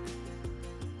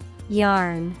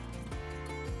 Yarn,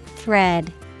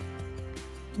 thread,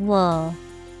 wool.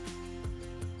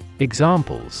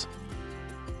 Examples.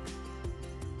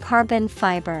 Carbon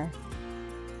fiber.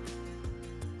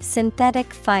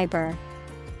 Synthetic fiber.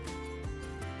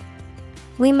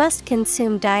 We must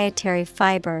consume dietary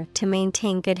fiber to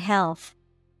maintain good health.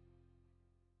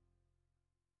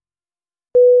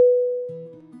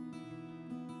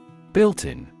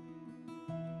 Built-in.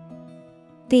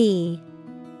 B-U-I-L-T-I-N.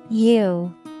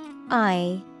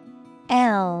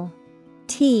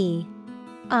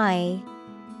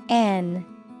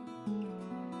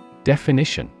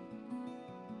 Definition.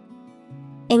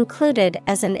 Included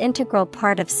as an integral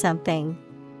part of something.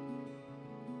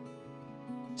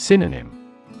 Synonym.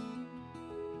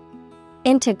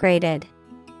 Integrated,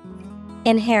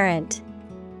 inherent,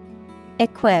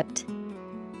 equipped.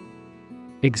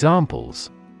 Examples.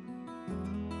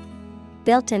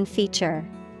 Built-in feature.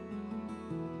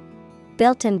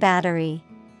 Built-in battery.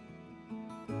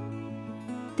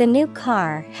 The new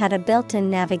car had a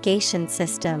built-in navigation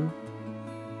system.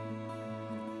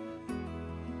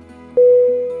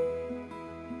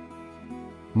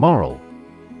 Moral.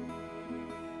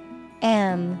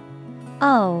 M-O-R-A-L.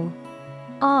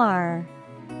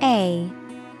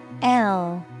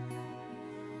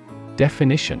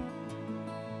 Definition.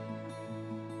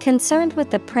 Concerned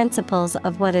with the principles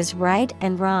of what is right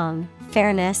and wrong,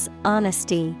 fairness,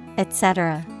 honesty,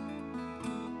 etc.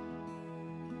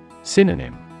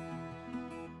 Synonym.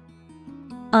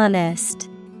 Honest,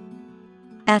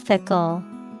 ethical,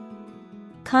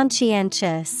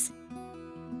 conscientious.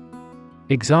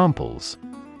 Examples.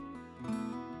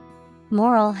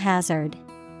 Moral hazard.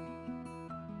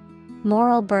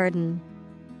 Moral burden.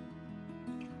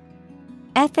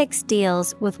 Ethics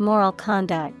deals with moral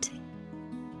conduct.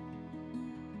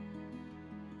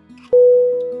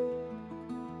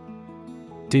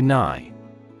 Deny.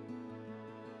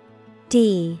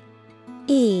 D-E-N-Y.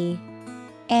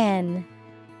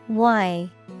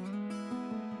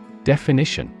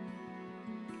 Definition.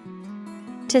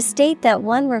 To state that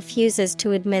one refuses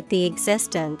to admit the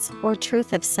existence or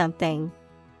truth of something.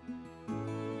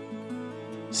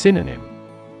 Synonym.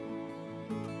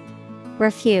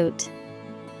 Refute,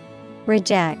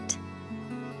 reject,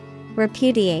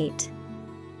 repudiate.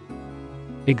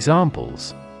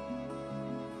 Examples.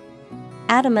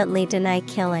 Adamantly deny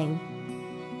killing.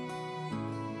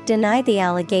 Deny the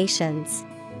allegations.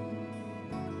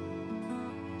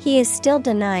 He is still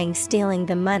denying stealing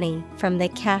the money from the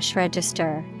cash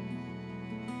register.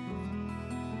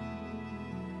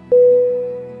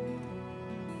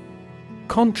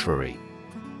 Contrary.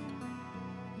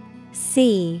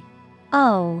 CONTRARY.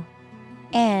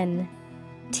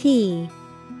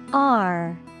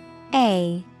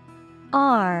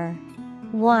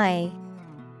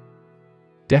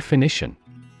 Definition.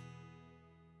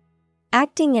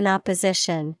 Acting in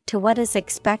opposition to what is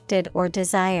expected or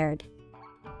desired.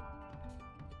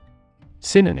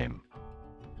 Synonym.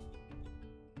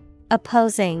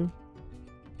 Opposing,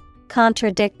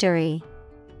 contradictory,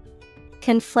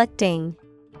 conflicting.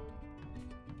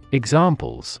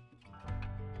 Examples.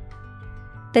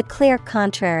 The clear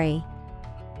contrary.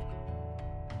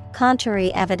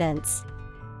 Contrary evidence.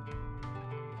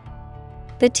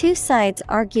 The two sides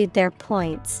argued their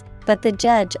points, but the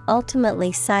judge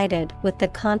ultimately sided with the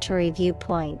contrary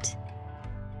viewpoint.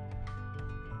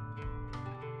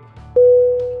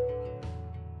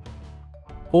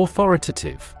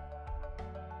 Authoritative.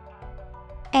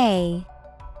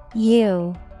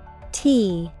 AUthoritative.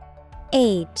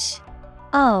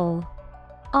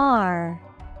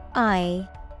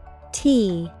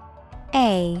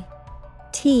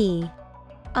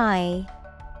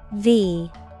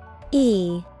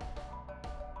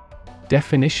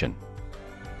 Definition.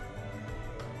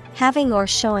 Having or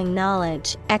showing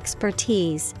knowledge,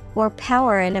 expertise, or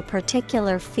power in a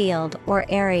particular field or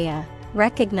area,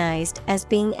 recognized as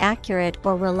being accurate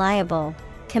or reliable,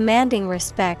 commanding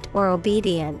respect or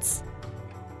obedience.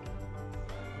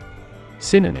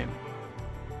 Synonym.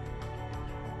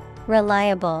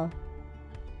 Reliable,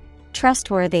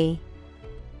 trustworthy,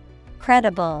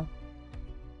 credible.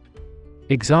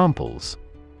 Examples.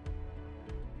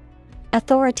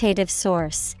 Authoritative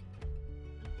source.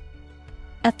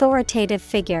 Authoritative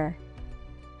figure.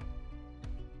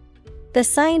 The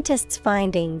scientist's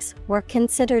findings were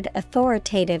considered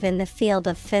authoritative in the field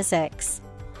of physics.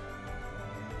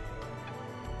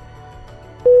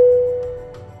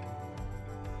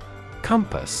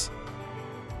 Compass.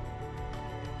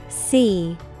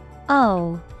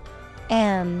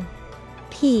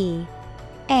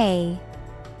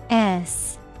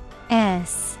 COMPASS.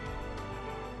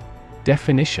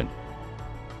 Definition.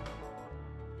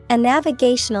 A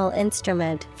navigational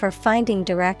instrument for finding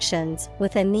directions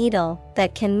with a needle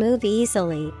that can move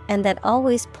easily and that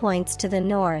always points to the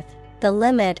north, the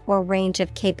limit or range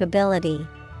of capability.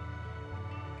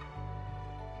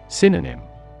 Synonym.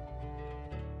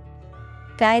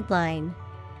 Guideline,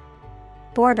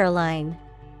 borderline,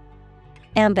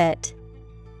 ambit.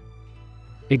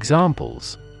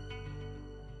 Examples.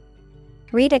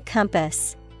 Read a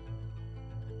compass.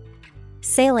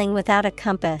 Sailing without a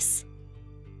compass.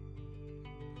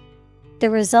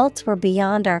 The results were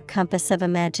beyond our compass of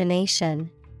imagination.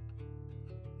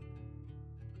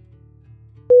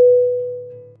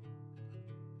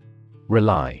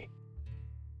 Rely.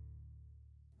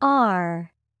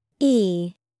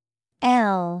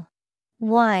 RELY.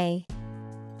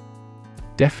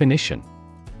 Definition.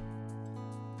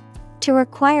 To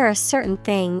require a certain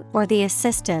thing or the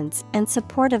assistance and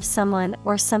support of someone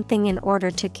or something in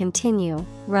order to continue,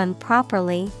 run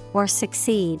properly, or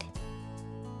succeed.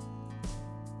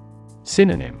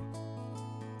 Synonym.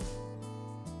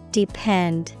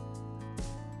 Depend,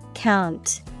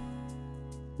 count,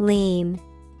 lean.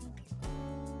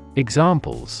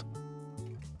 Examples.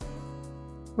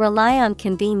 Rely on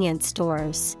convenience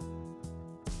stores.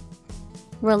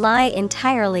 Rely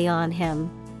entirely on him.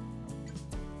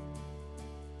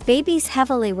 Babies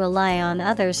heavily rely on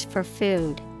others for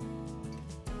food.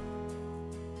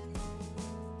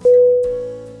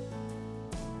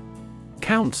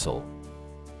 Counsel.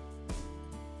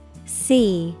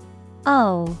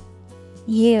 COUNSEL.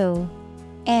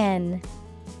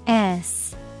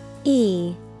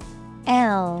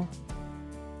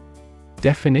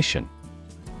 Definition.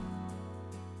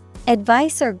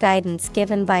 Advice or guidance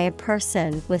given by a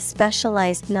person with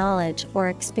specialized knowledge or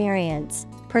experience,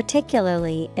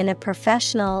 particularly in a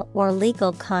professional or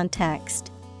legal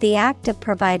context. The act of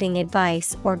providing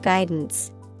advice or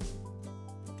guidance.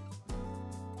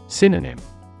 Synonym.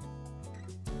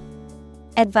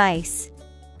 Advice,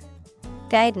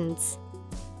 guidance,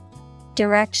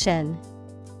 direction.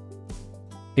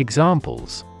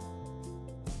 Examples.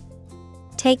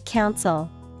 Take counsel.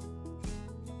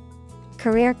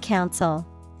 Career counsel.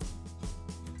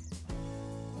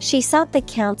 She sought the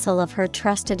counsel of her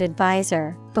trusted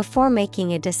advisor before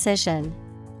making a decision.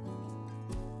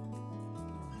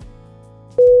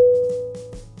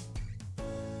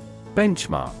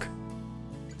 Benchmark.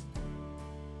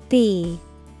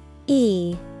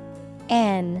 BENCHMARK.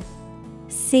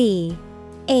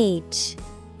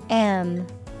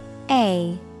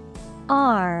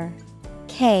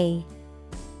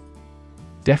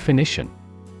 Definition.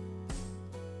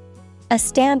 A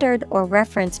standard or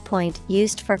reference point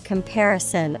used for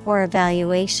comparison or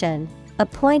evaluation, a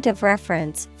point of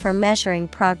reference for measuring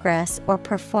progress or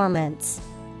performance.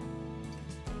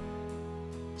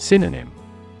 Synonym: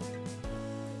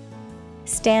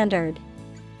 Standard,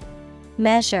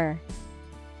 measure,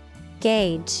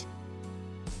 gauge.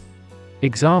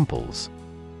 Examples: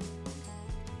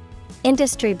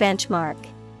 Industry benchmark,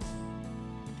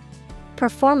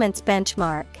 performance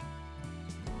benchmark.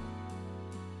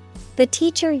 The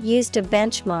teacher used a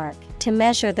benchmark to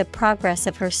measure the progress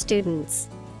of her students.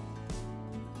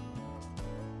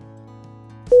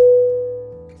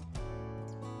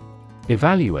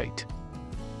 Evaluate.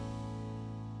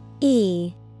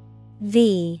 E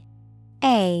V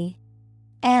A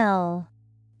L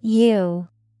U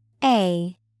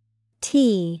A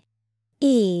T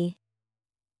E.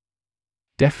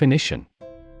 Definition: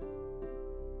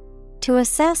 To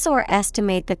assess or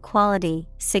estimate the quality,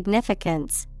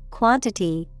 significance,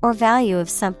 quantity, or value of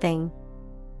something.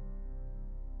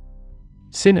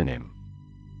 Synonym: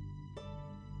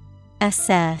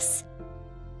 Assess,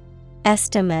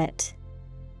 estimate,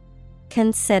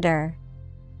 consider.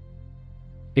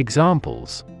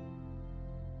 Examples: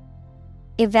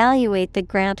 Evaluate the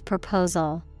grant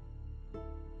proposal.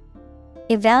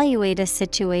 Evaluate a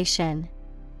situation.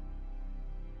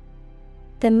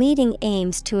 The meeting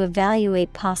aims to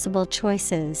evaluate possible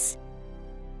choices.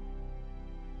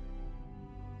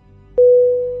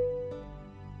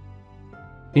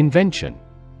 Invention.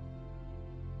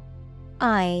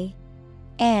 I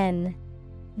N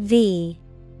V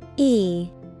E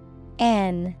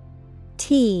N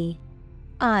T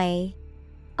I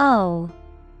O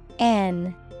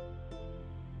N.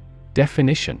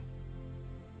 Definition: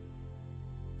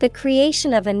 The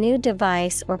creation of a new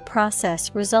device or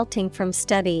process resulting from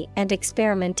study and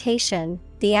experimentation,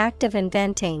 the act of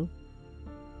inventing.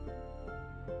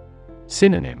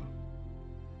 Synonym: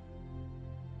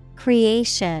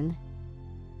 Creation,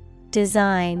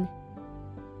 design,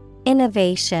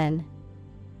 innovation.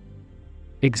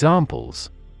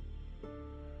 Examples: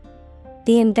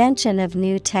 The invention of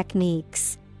new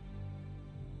techniques.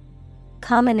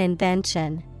 Common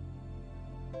invention.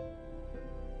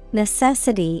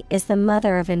 Necessity is the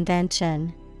mother of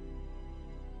invention.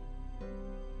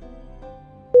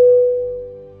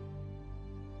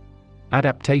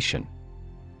 Adaptation.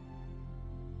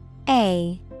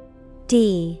 A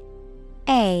D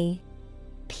A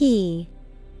P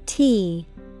T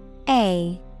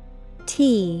A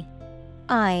T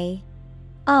I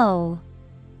O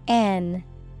N.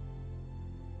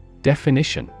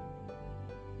 Definition: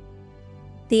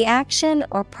 The action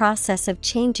or process of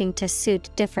changing to suit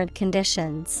different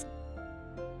conditions.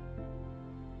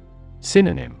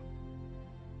 Synonym: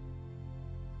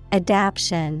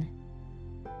 Adaptation,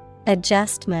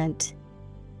 adjustment,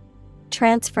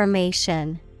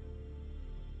 transformation.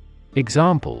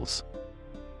 Examples: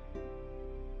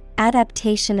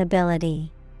 Adaptation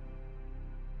ability.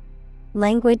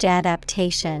 Language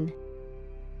adaptation.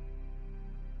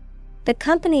 The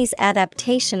company's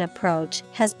adaptation approach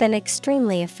has been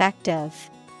extremely effective.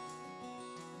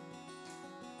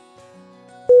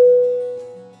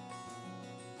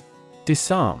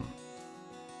 Disarm.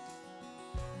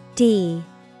 D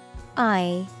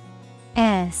I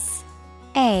S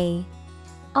A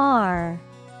R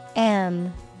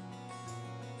M.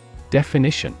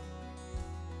 Definition: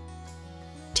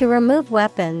 To remove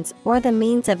weapons or the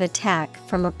means of attack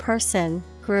from a person,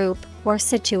 group, or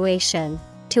situation.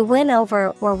 To win over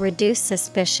or reduce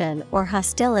suspicion or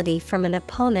hostility from an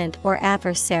opponent or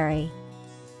adversary.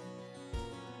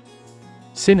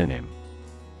 Synonym: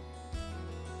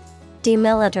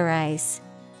 Demilitarize,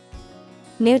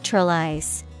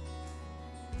 neutralize.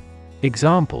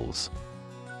 Examples: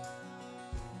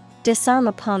 Disarm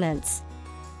opponents.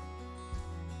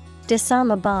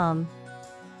 Disarm a bomb.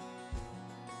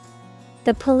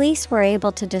 The police were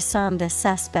able to disarm the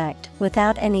suspect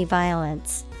without any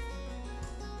violence.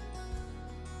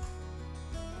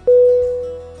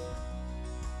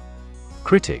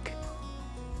 Critic.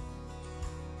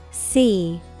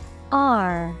 C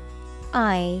R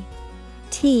I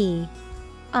T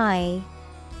I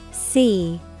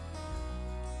C.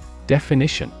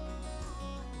 Definition: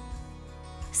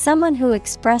 Someone who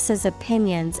expresses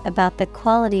opinions about the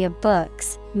quality of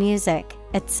books, music,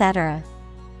 etc.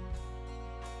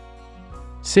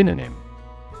 Synonym: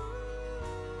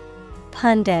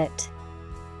 Pundit,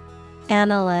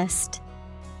 analyst,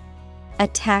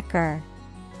 attacker.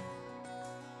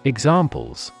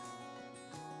 Examples: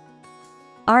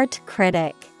 Art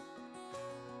critic,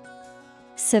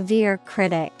 severe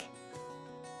critic.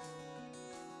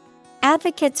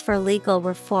 Advocates for legal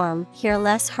reform hear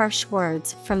less harsh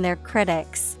words from their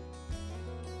critics.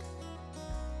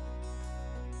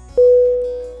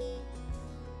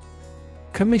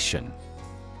 Commission.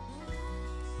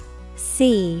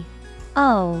 COMMISSION.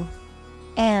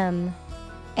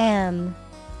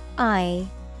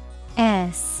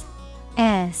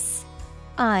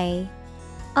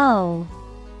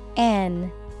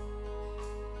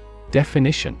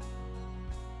 Definition.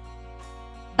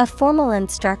 A formal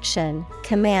instruction,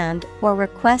 command, or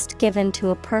request given to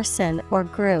a person or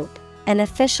group, an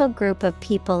official group of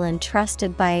people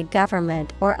entrusted by a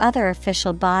government or other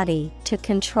official body to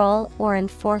control or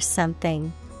enforce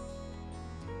something.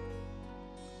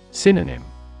 Synonym.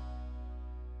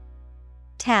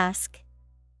 Task,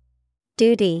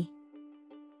 duty,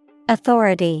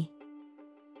 authority.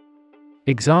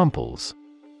 Examples.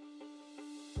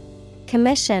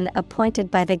 Commission appointed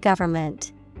by the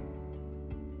government.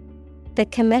 The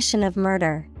commission of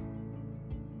murder.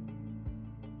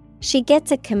 She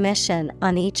gets a commission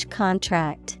on each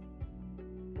contract.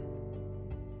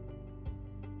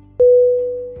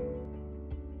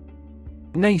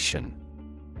 Nation.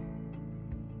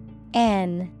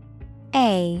 NATION.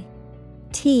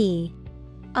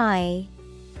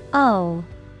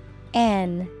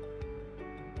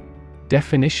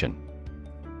 Definition.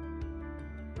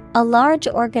 A large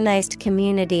organized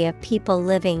community of people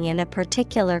living in a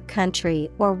particular country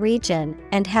or region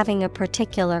and having a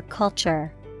particular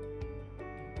culture.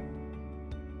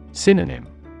 Synonym.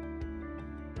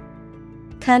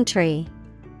 Country,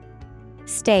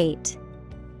 state,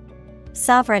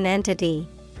 sovereign entity.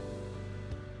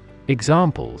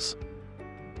 Examples.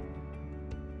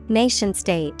 Nation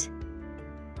state.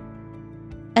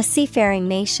 A seafaring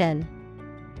nation.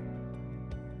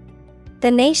 The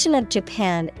nation of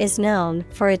Japan is known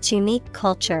for its unique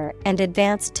culture and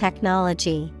advanced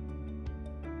technology.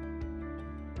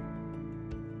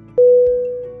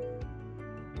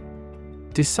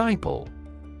 Disciple.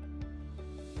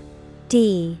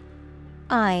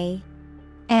 DISCIPLE.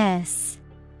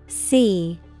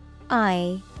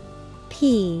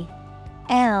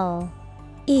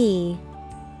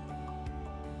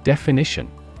 Definition.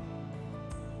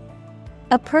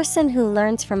 A person who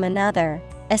learns from another,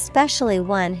 especially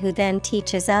one who then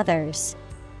teaches others.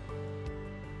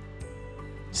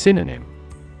 Synonym.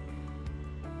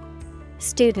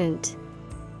 Student,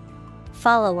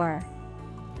 follower,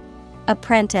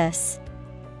 apprentice.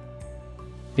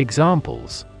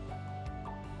 Examples.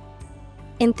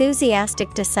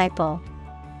 Enthusiastic disciple.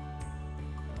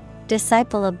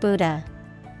 Disciple of Buddha.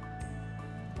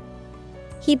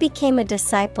 He became a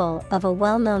disciple of a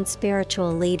well-known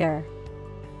spiritual leader.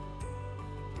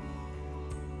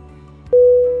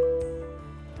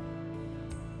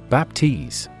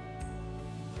 Baptize.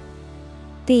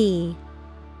 BAPTIZE.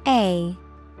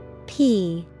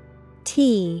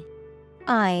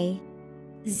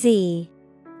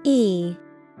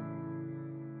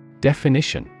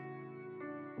 Definition.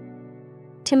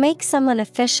 To make someone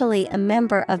officially a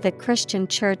member of the Christian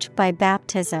Church by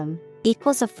baptism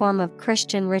equals a form of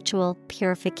Christian ritual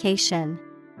purification.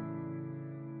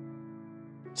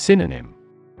 Synonym.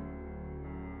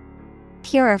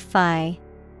 Purify,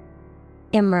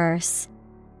 immerse.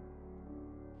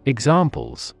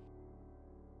 Examples.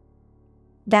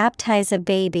 Baptize a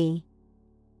baby.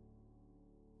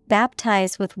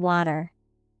 Baptize with water.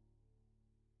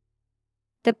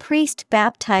 The priest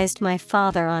baptized my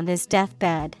father on his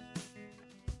deathbed.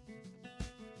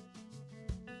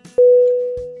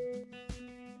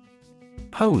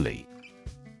 Holy.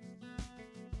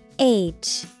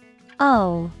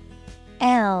 HOLY.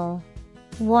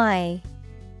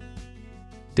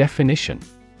 Definition.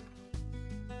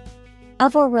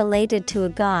 Of or related to a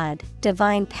god,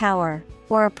 divine power,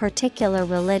 or a particular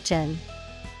religion.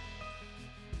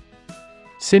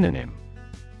 Synonym.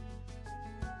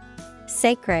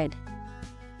 Sacred,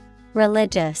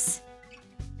 religious,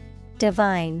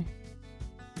 divine.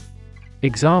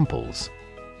 Examples.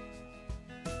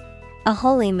 A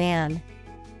holy man.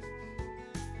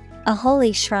 A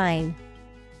holy shrine.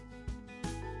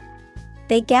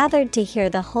 They gathered to hear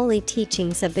the holy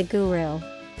teachings of the Guru.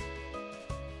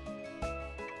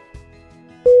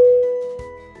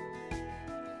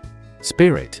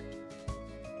 Spirit.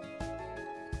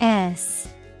 SPIRIT.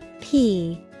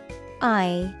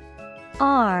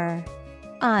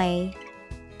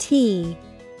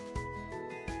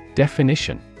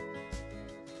 Definition.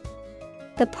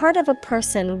 The part of a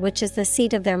person which is the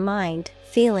seat of their mind,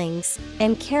 feelings,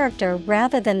 and character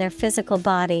rather than their physical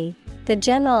body, the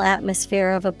general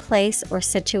atmosphere of a place or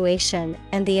situation,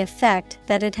 and the effect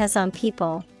that it has on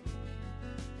people.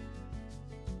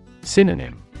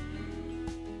 Synonym.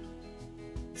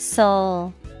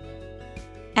 soul,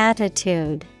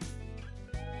 attitude,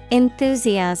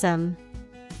 enthusiasm.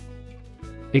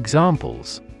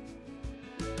 Examples: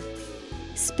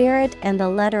 Spirit and the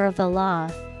letter of the law.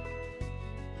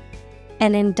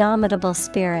 An indomitable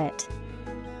spirit.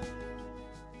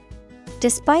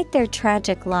 Despite their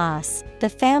tragic loss, the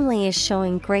family is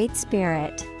showing great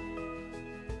spirit.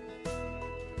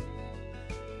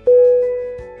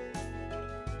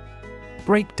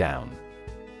 Breakdown.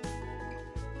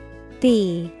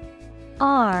 B-R-E-A-K-D-O-W-N.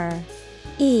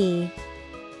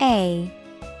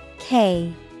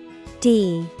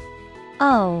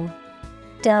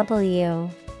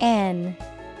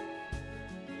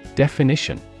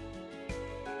 Definition: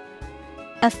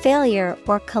 a failure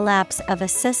or collapse of a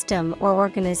system or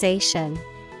organization.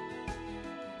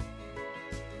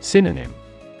 Synonym: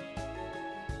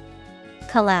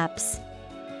 Collapse,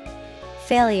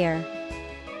 failure,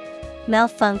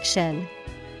 malfunction.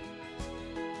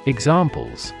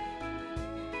 Examples: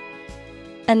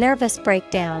 a nervous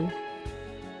breakdown,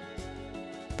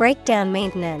 breakdown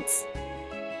maintenance.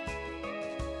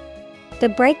 The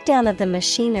breakdown of the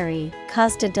machinery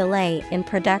caused a delay in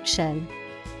production.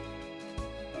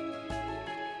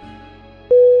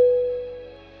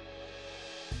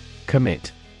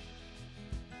 Commit.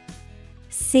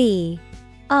 C-O-M-M-I-T.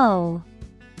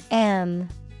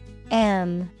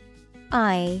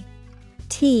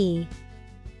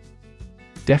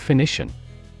 Definition: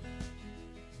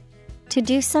 to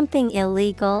do something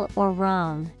illegal or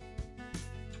wrong.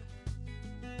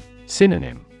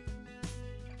 Synonym: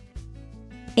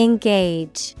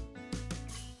 Engage,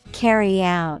 carry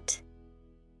out,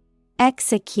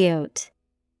 execute.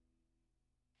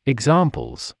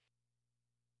 Examples: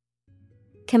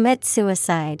 commit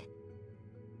suicide,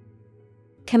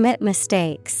 commit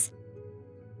mistakes.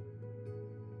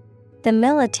 The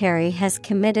military has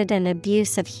committed an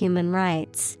abuse of human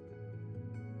rights.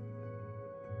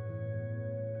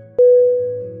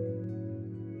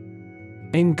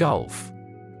 Engulf.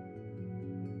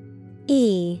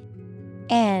 E-N-G-U-L-F.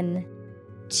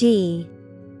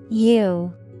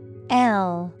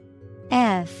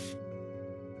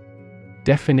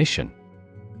 Definition: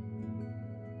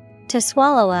 to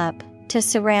swallow up, to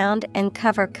surround and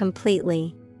cover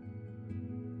completely.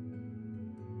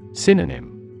 Synonym: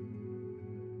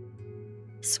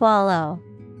 Swallow,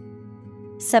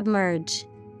 submerge,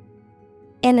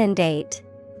 inundate.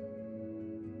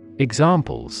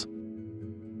 Examples: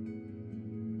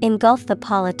 engulf the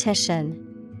politician,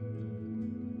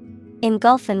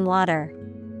 engulf in water.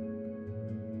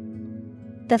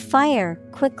 The fire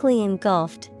quickly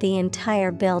engulfed the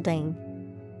entire building.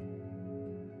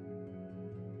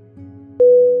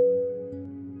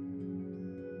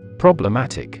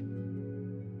 Problematic. Problematic.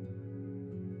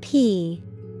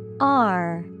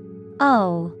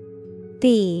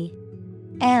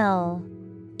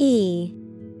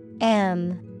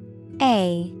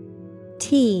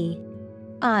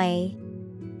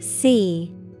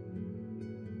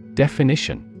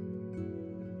 Definition: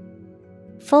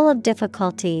 full of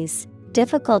difficulties,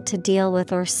 difficult to deal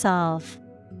with or solve.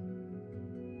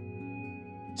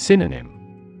 Synonym: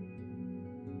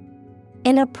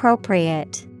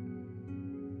 inappropriate,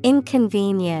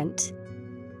 inconvenient,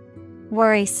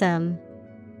 worrisome.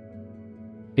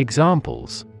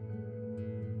 Examples: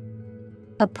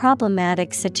 a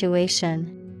problematic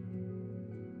situation.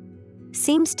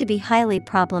 Seems to be highly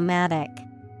problematic.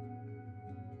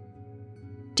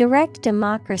 Direct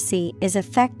democracy is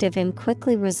effective in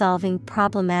quickly resolving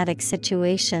problematic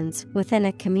situations within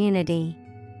a community.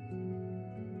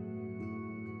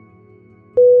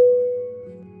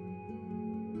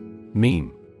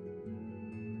 Meme.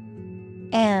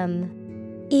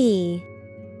 M-E-M-E.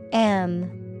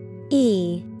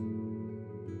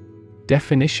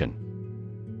 Definition: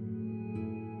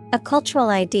 a cultural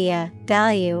idea,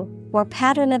 value, or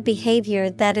pattern of behavior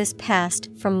that is passed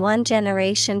from one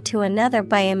generation to another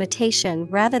by imitation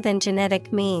rather than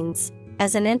genetic means,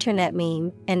 as an internet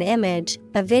meme, an image,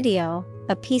 a video,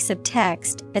 a piece of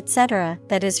text, etc.,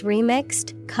 that is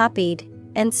remixed, copied,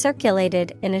 and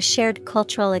circulated in a shared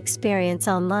cultural experience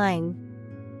online.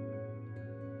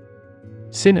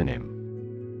 Synonym: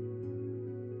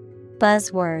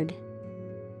 buzzword,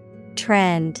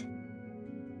 trend.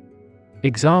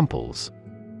 Examples: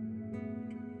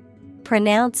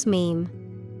 pronounce meme,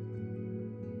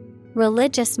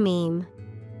 religious meme.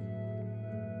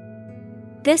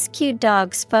 This cute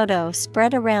dog's photo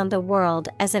spread around the world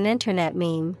as an internet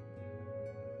meme.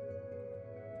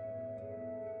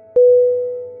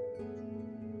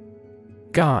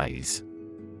 Guise.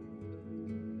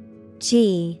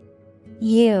 G-U-I-S-E.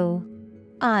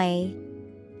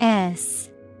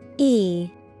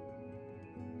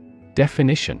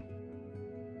 Definition: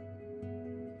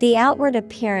 the outward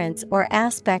appearance or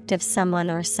aspect of someone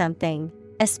or something,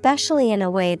 especially in a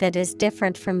way that is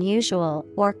different from usual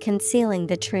or concealing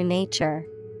the true nature.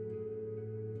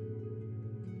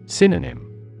 Synonym: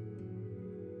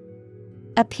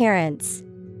 Appearance,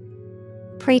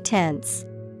 pretense,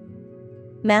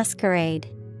 masquerade.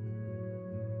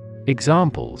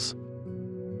 Examples: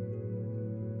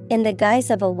 in the guise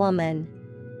of a woman,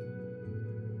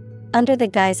 under the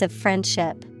guise of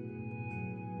friendship.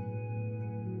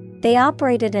 They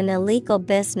operated an illegal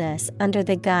business under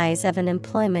the guise of an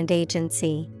employment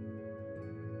agency.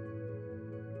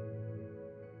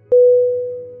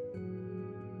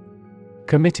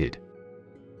 Committed.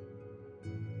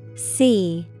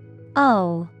 COMMITted.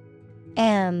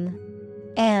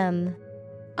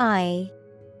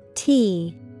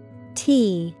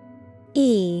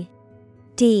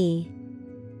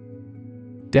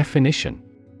 Definition: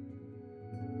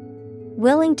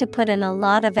 willing to put in a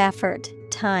lot of effort,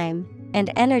 time,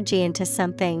 and energy into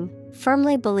something,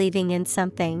 firmly believing in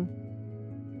something.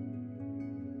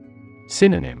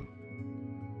 Synonym: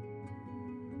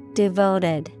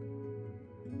 devoted,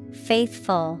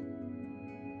 faithful,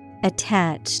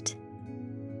 attached.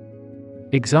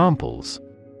 Examples: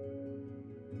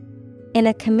 in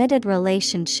a committed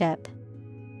relationship.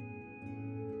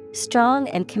 Strong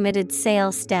and committed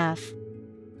sales staff.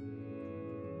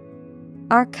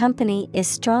 Our company is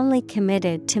strongly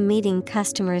committed to meeting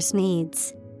customers'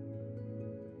 needs.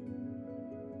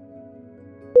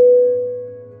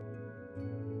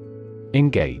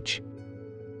 Engage.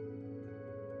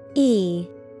 ENGAGE.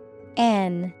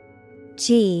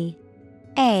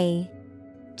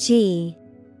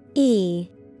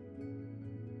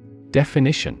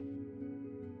 Definition: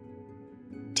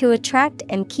 to attract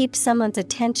and keep someone's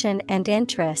attention and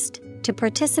interest, to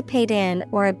participate in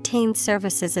or obtain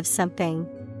services of something.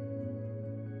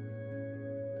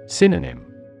 Synonym: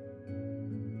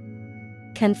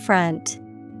 confront,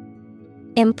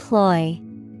 employ,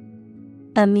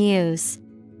 amuse.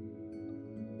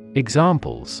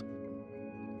 Examples: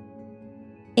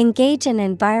 engage in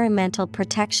environmental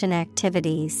protection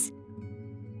activities.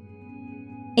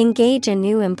 Engage a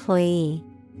new employee.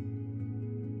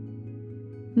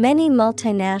 Many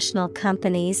multinational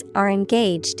companies are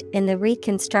engaged in the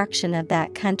reconstruction of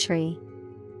that country.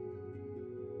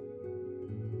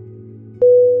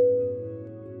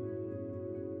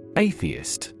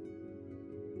 Atheist.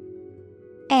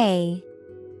 ATHEIST.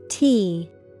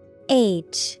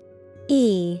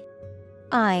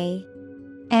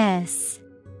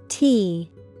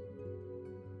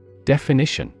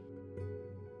 Definition: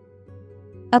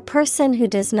 a person who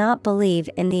does not believe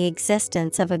in the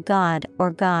existence of a god or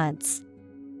gods.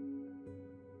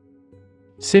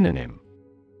 Synonym: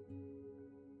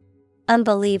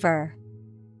 unbeliever,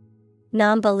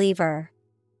 non-believer,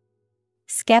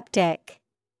 skeptic.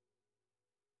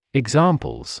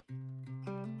 Examples: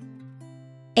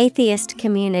 atheist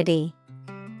community.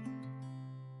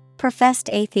 Professed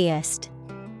atheist.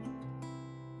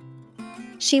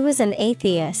 She was an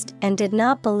atheist and did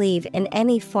not believe in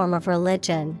any form of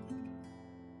religion.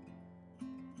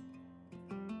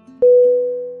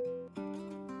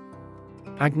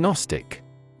 Agnostic.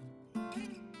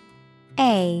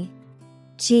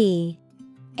 AGNOSTIC.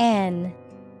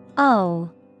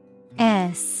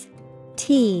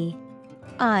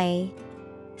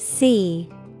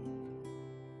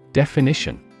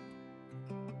 Definition: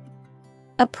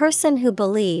 a person who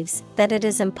believes that it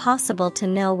is impossible to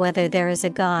know whether there is a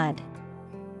God.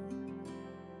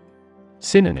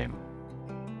 Synonym: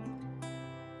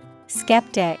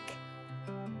 skeptic,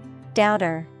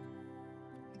 doubter,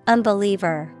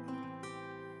 unbeliever.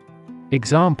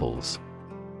 Examples: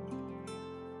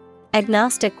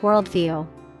 agnostic worldview,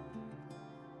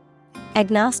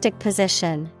 agnostic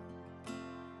position.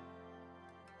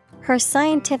 Her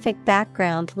scientific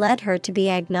background led her to be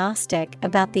agnostic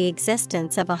about the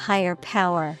existence of a higher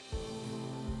power.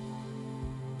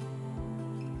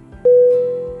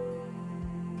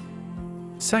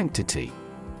 Sanctity.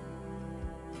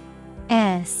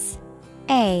 SANCTITY.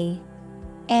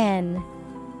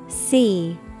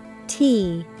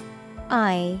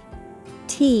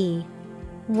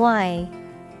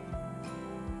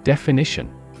 Definition: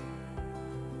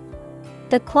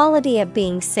 the quality of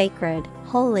being sacred,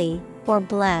 holy, or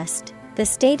blessed, the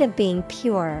state of being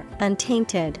pure,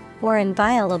 untainted, or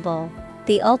inviolable,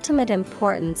 the ultimate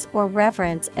importance or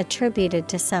reverence attributed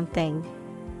to something.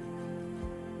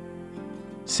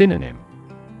 Synonym: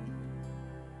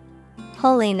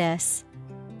 holiness,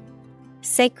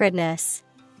 sacredness,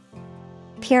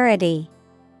 purity.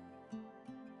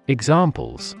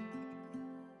 Examples: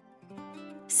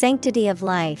 Sanctity of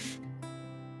life.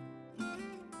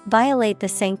 Violate the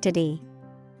sanctity.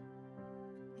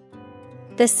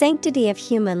 The sanctity of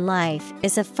human life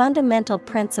is a fundamental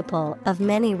principle of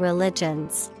many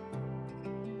religions.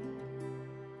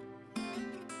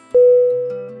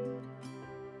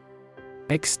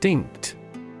 Extinct.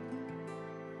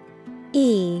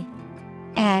 E-X-T-I-N-C-T.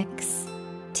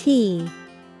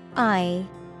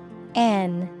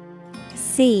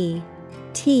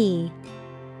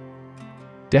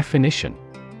 Definition.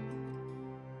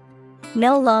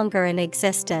 No longer in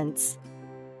existence.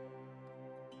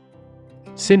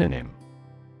 Synonym.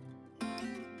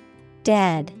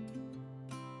 Dead,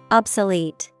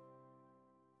 obsolete,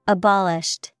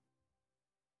 abolished.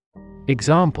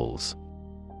 Examples.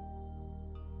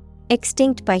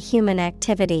 Extinct by human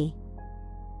activity.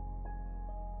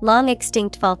 Long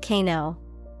extinct volcano.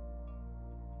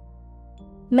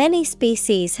 Many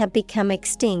species have become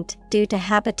extinct due to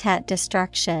habitat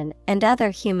destruction and other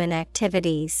human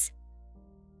activities.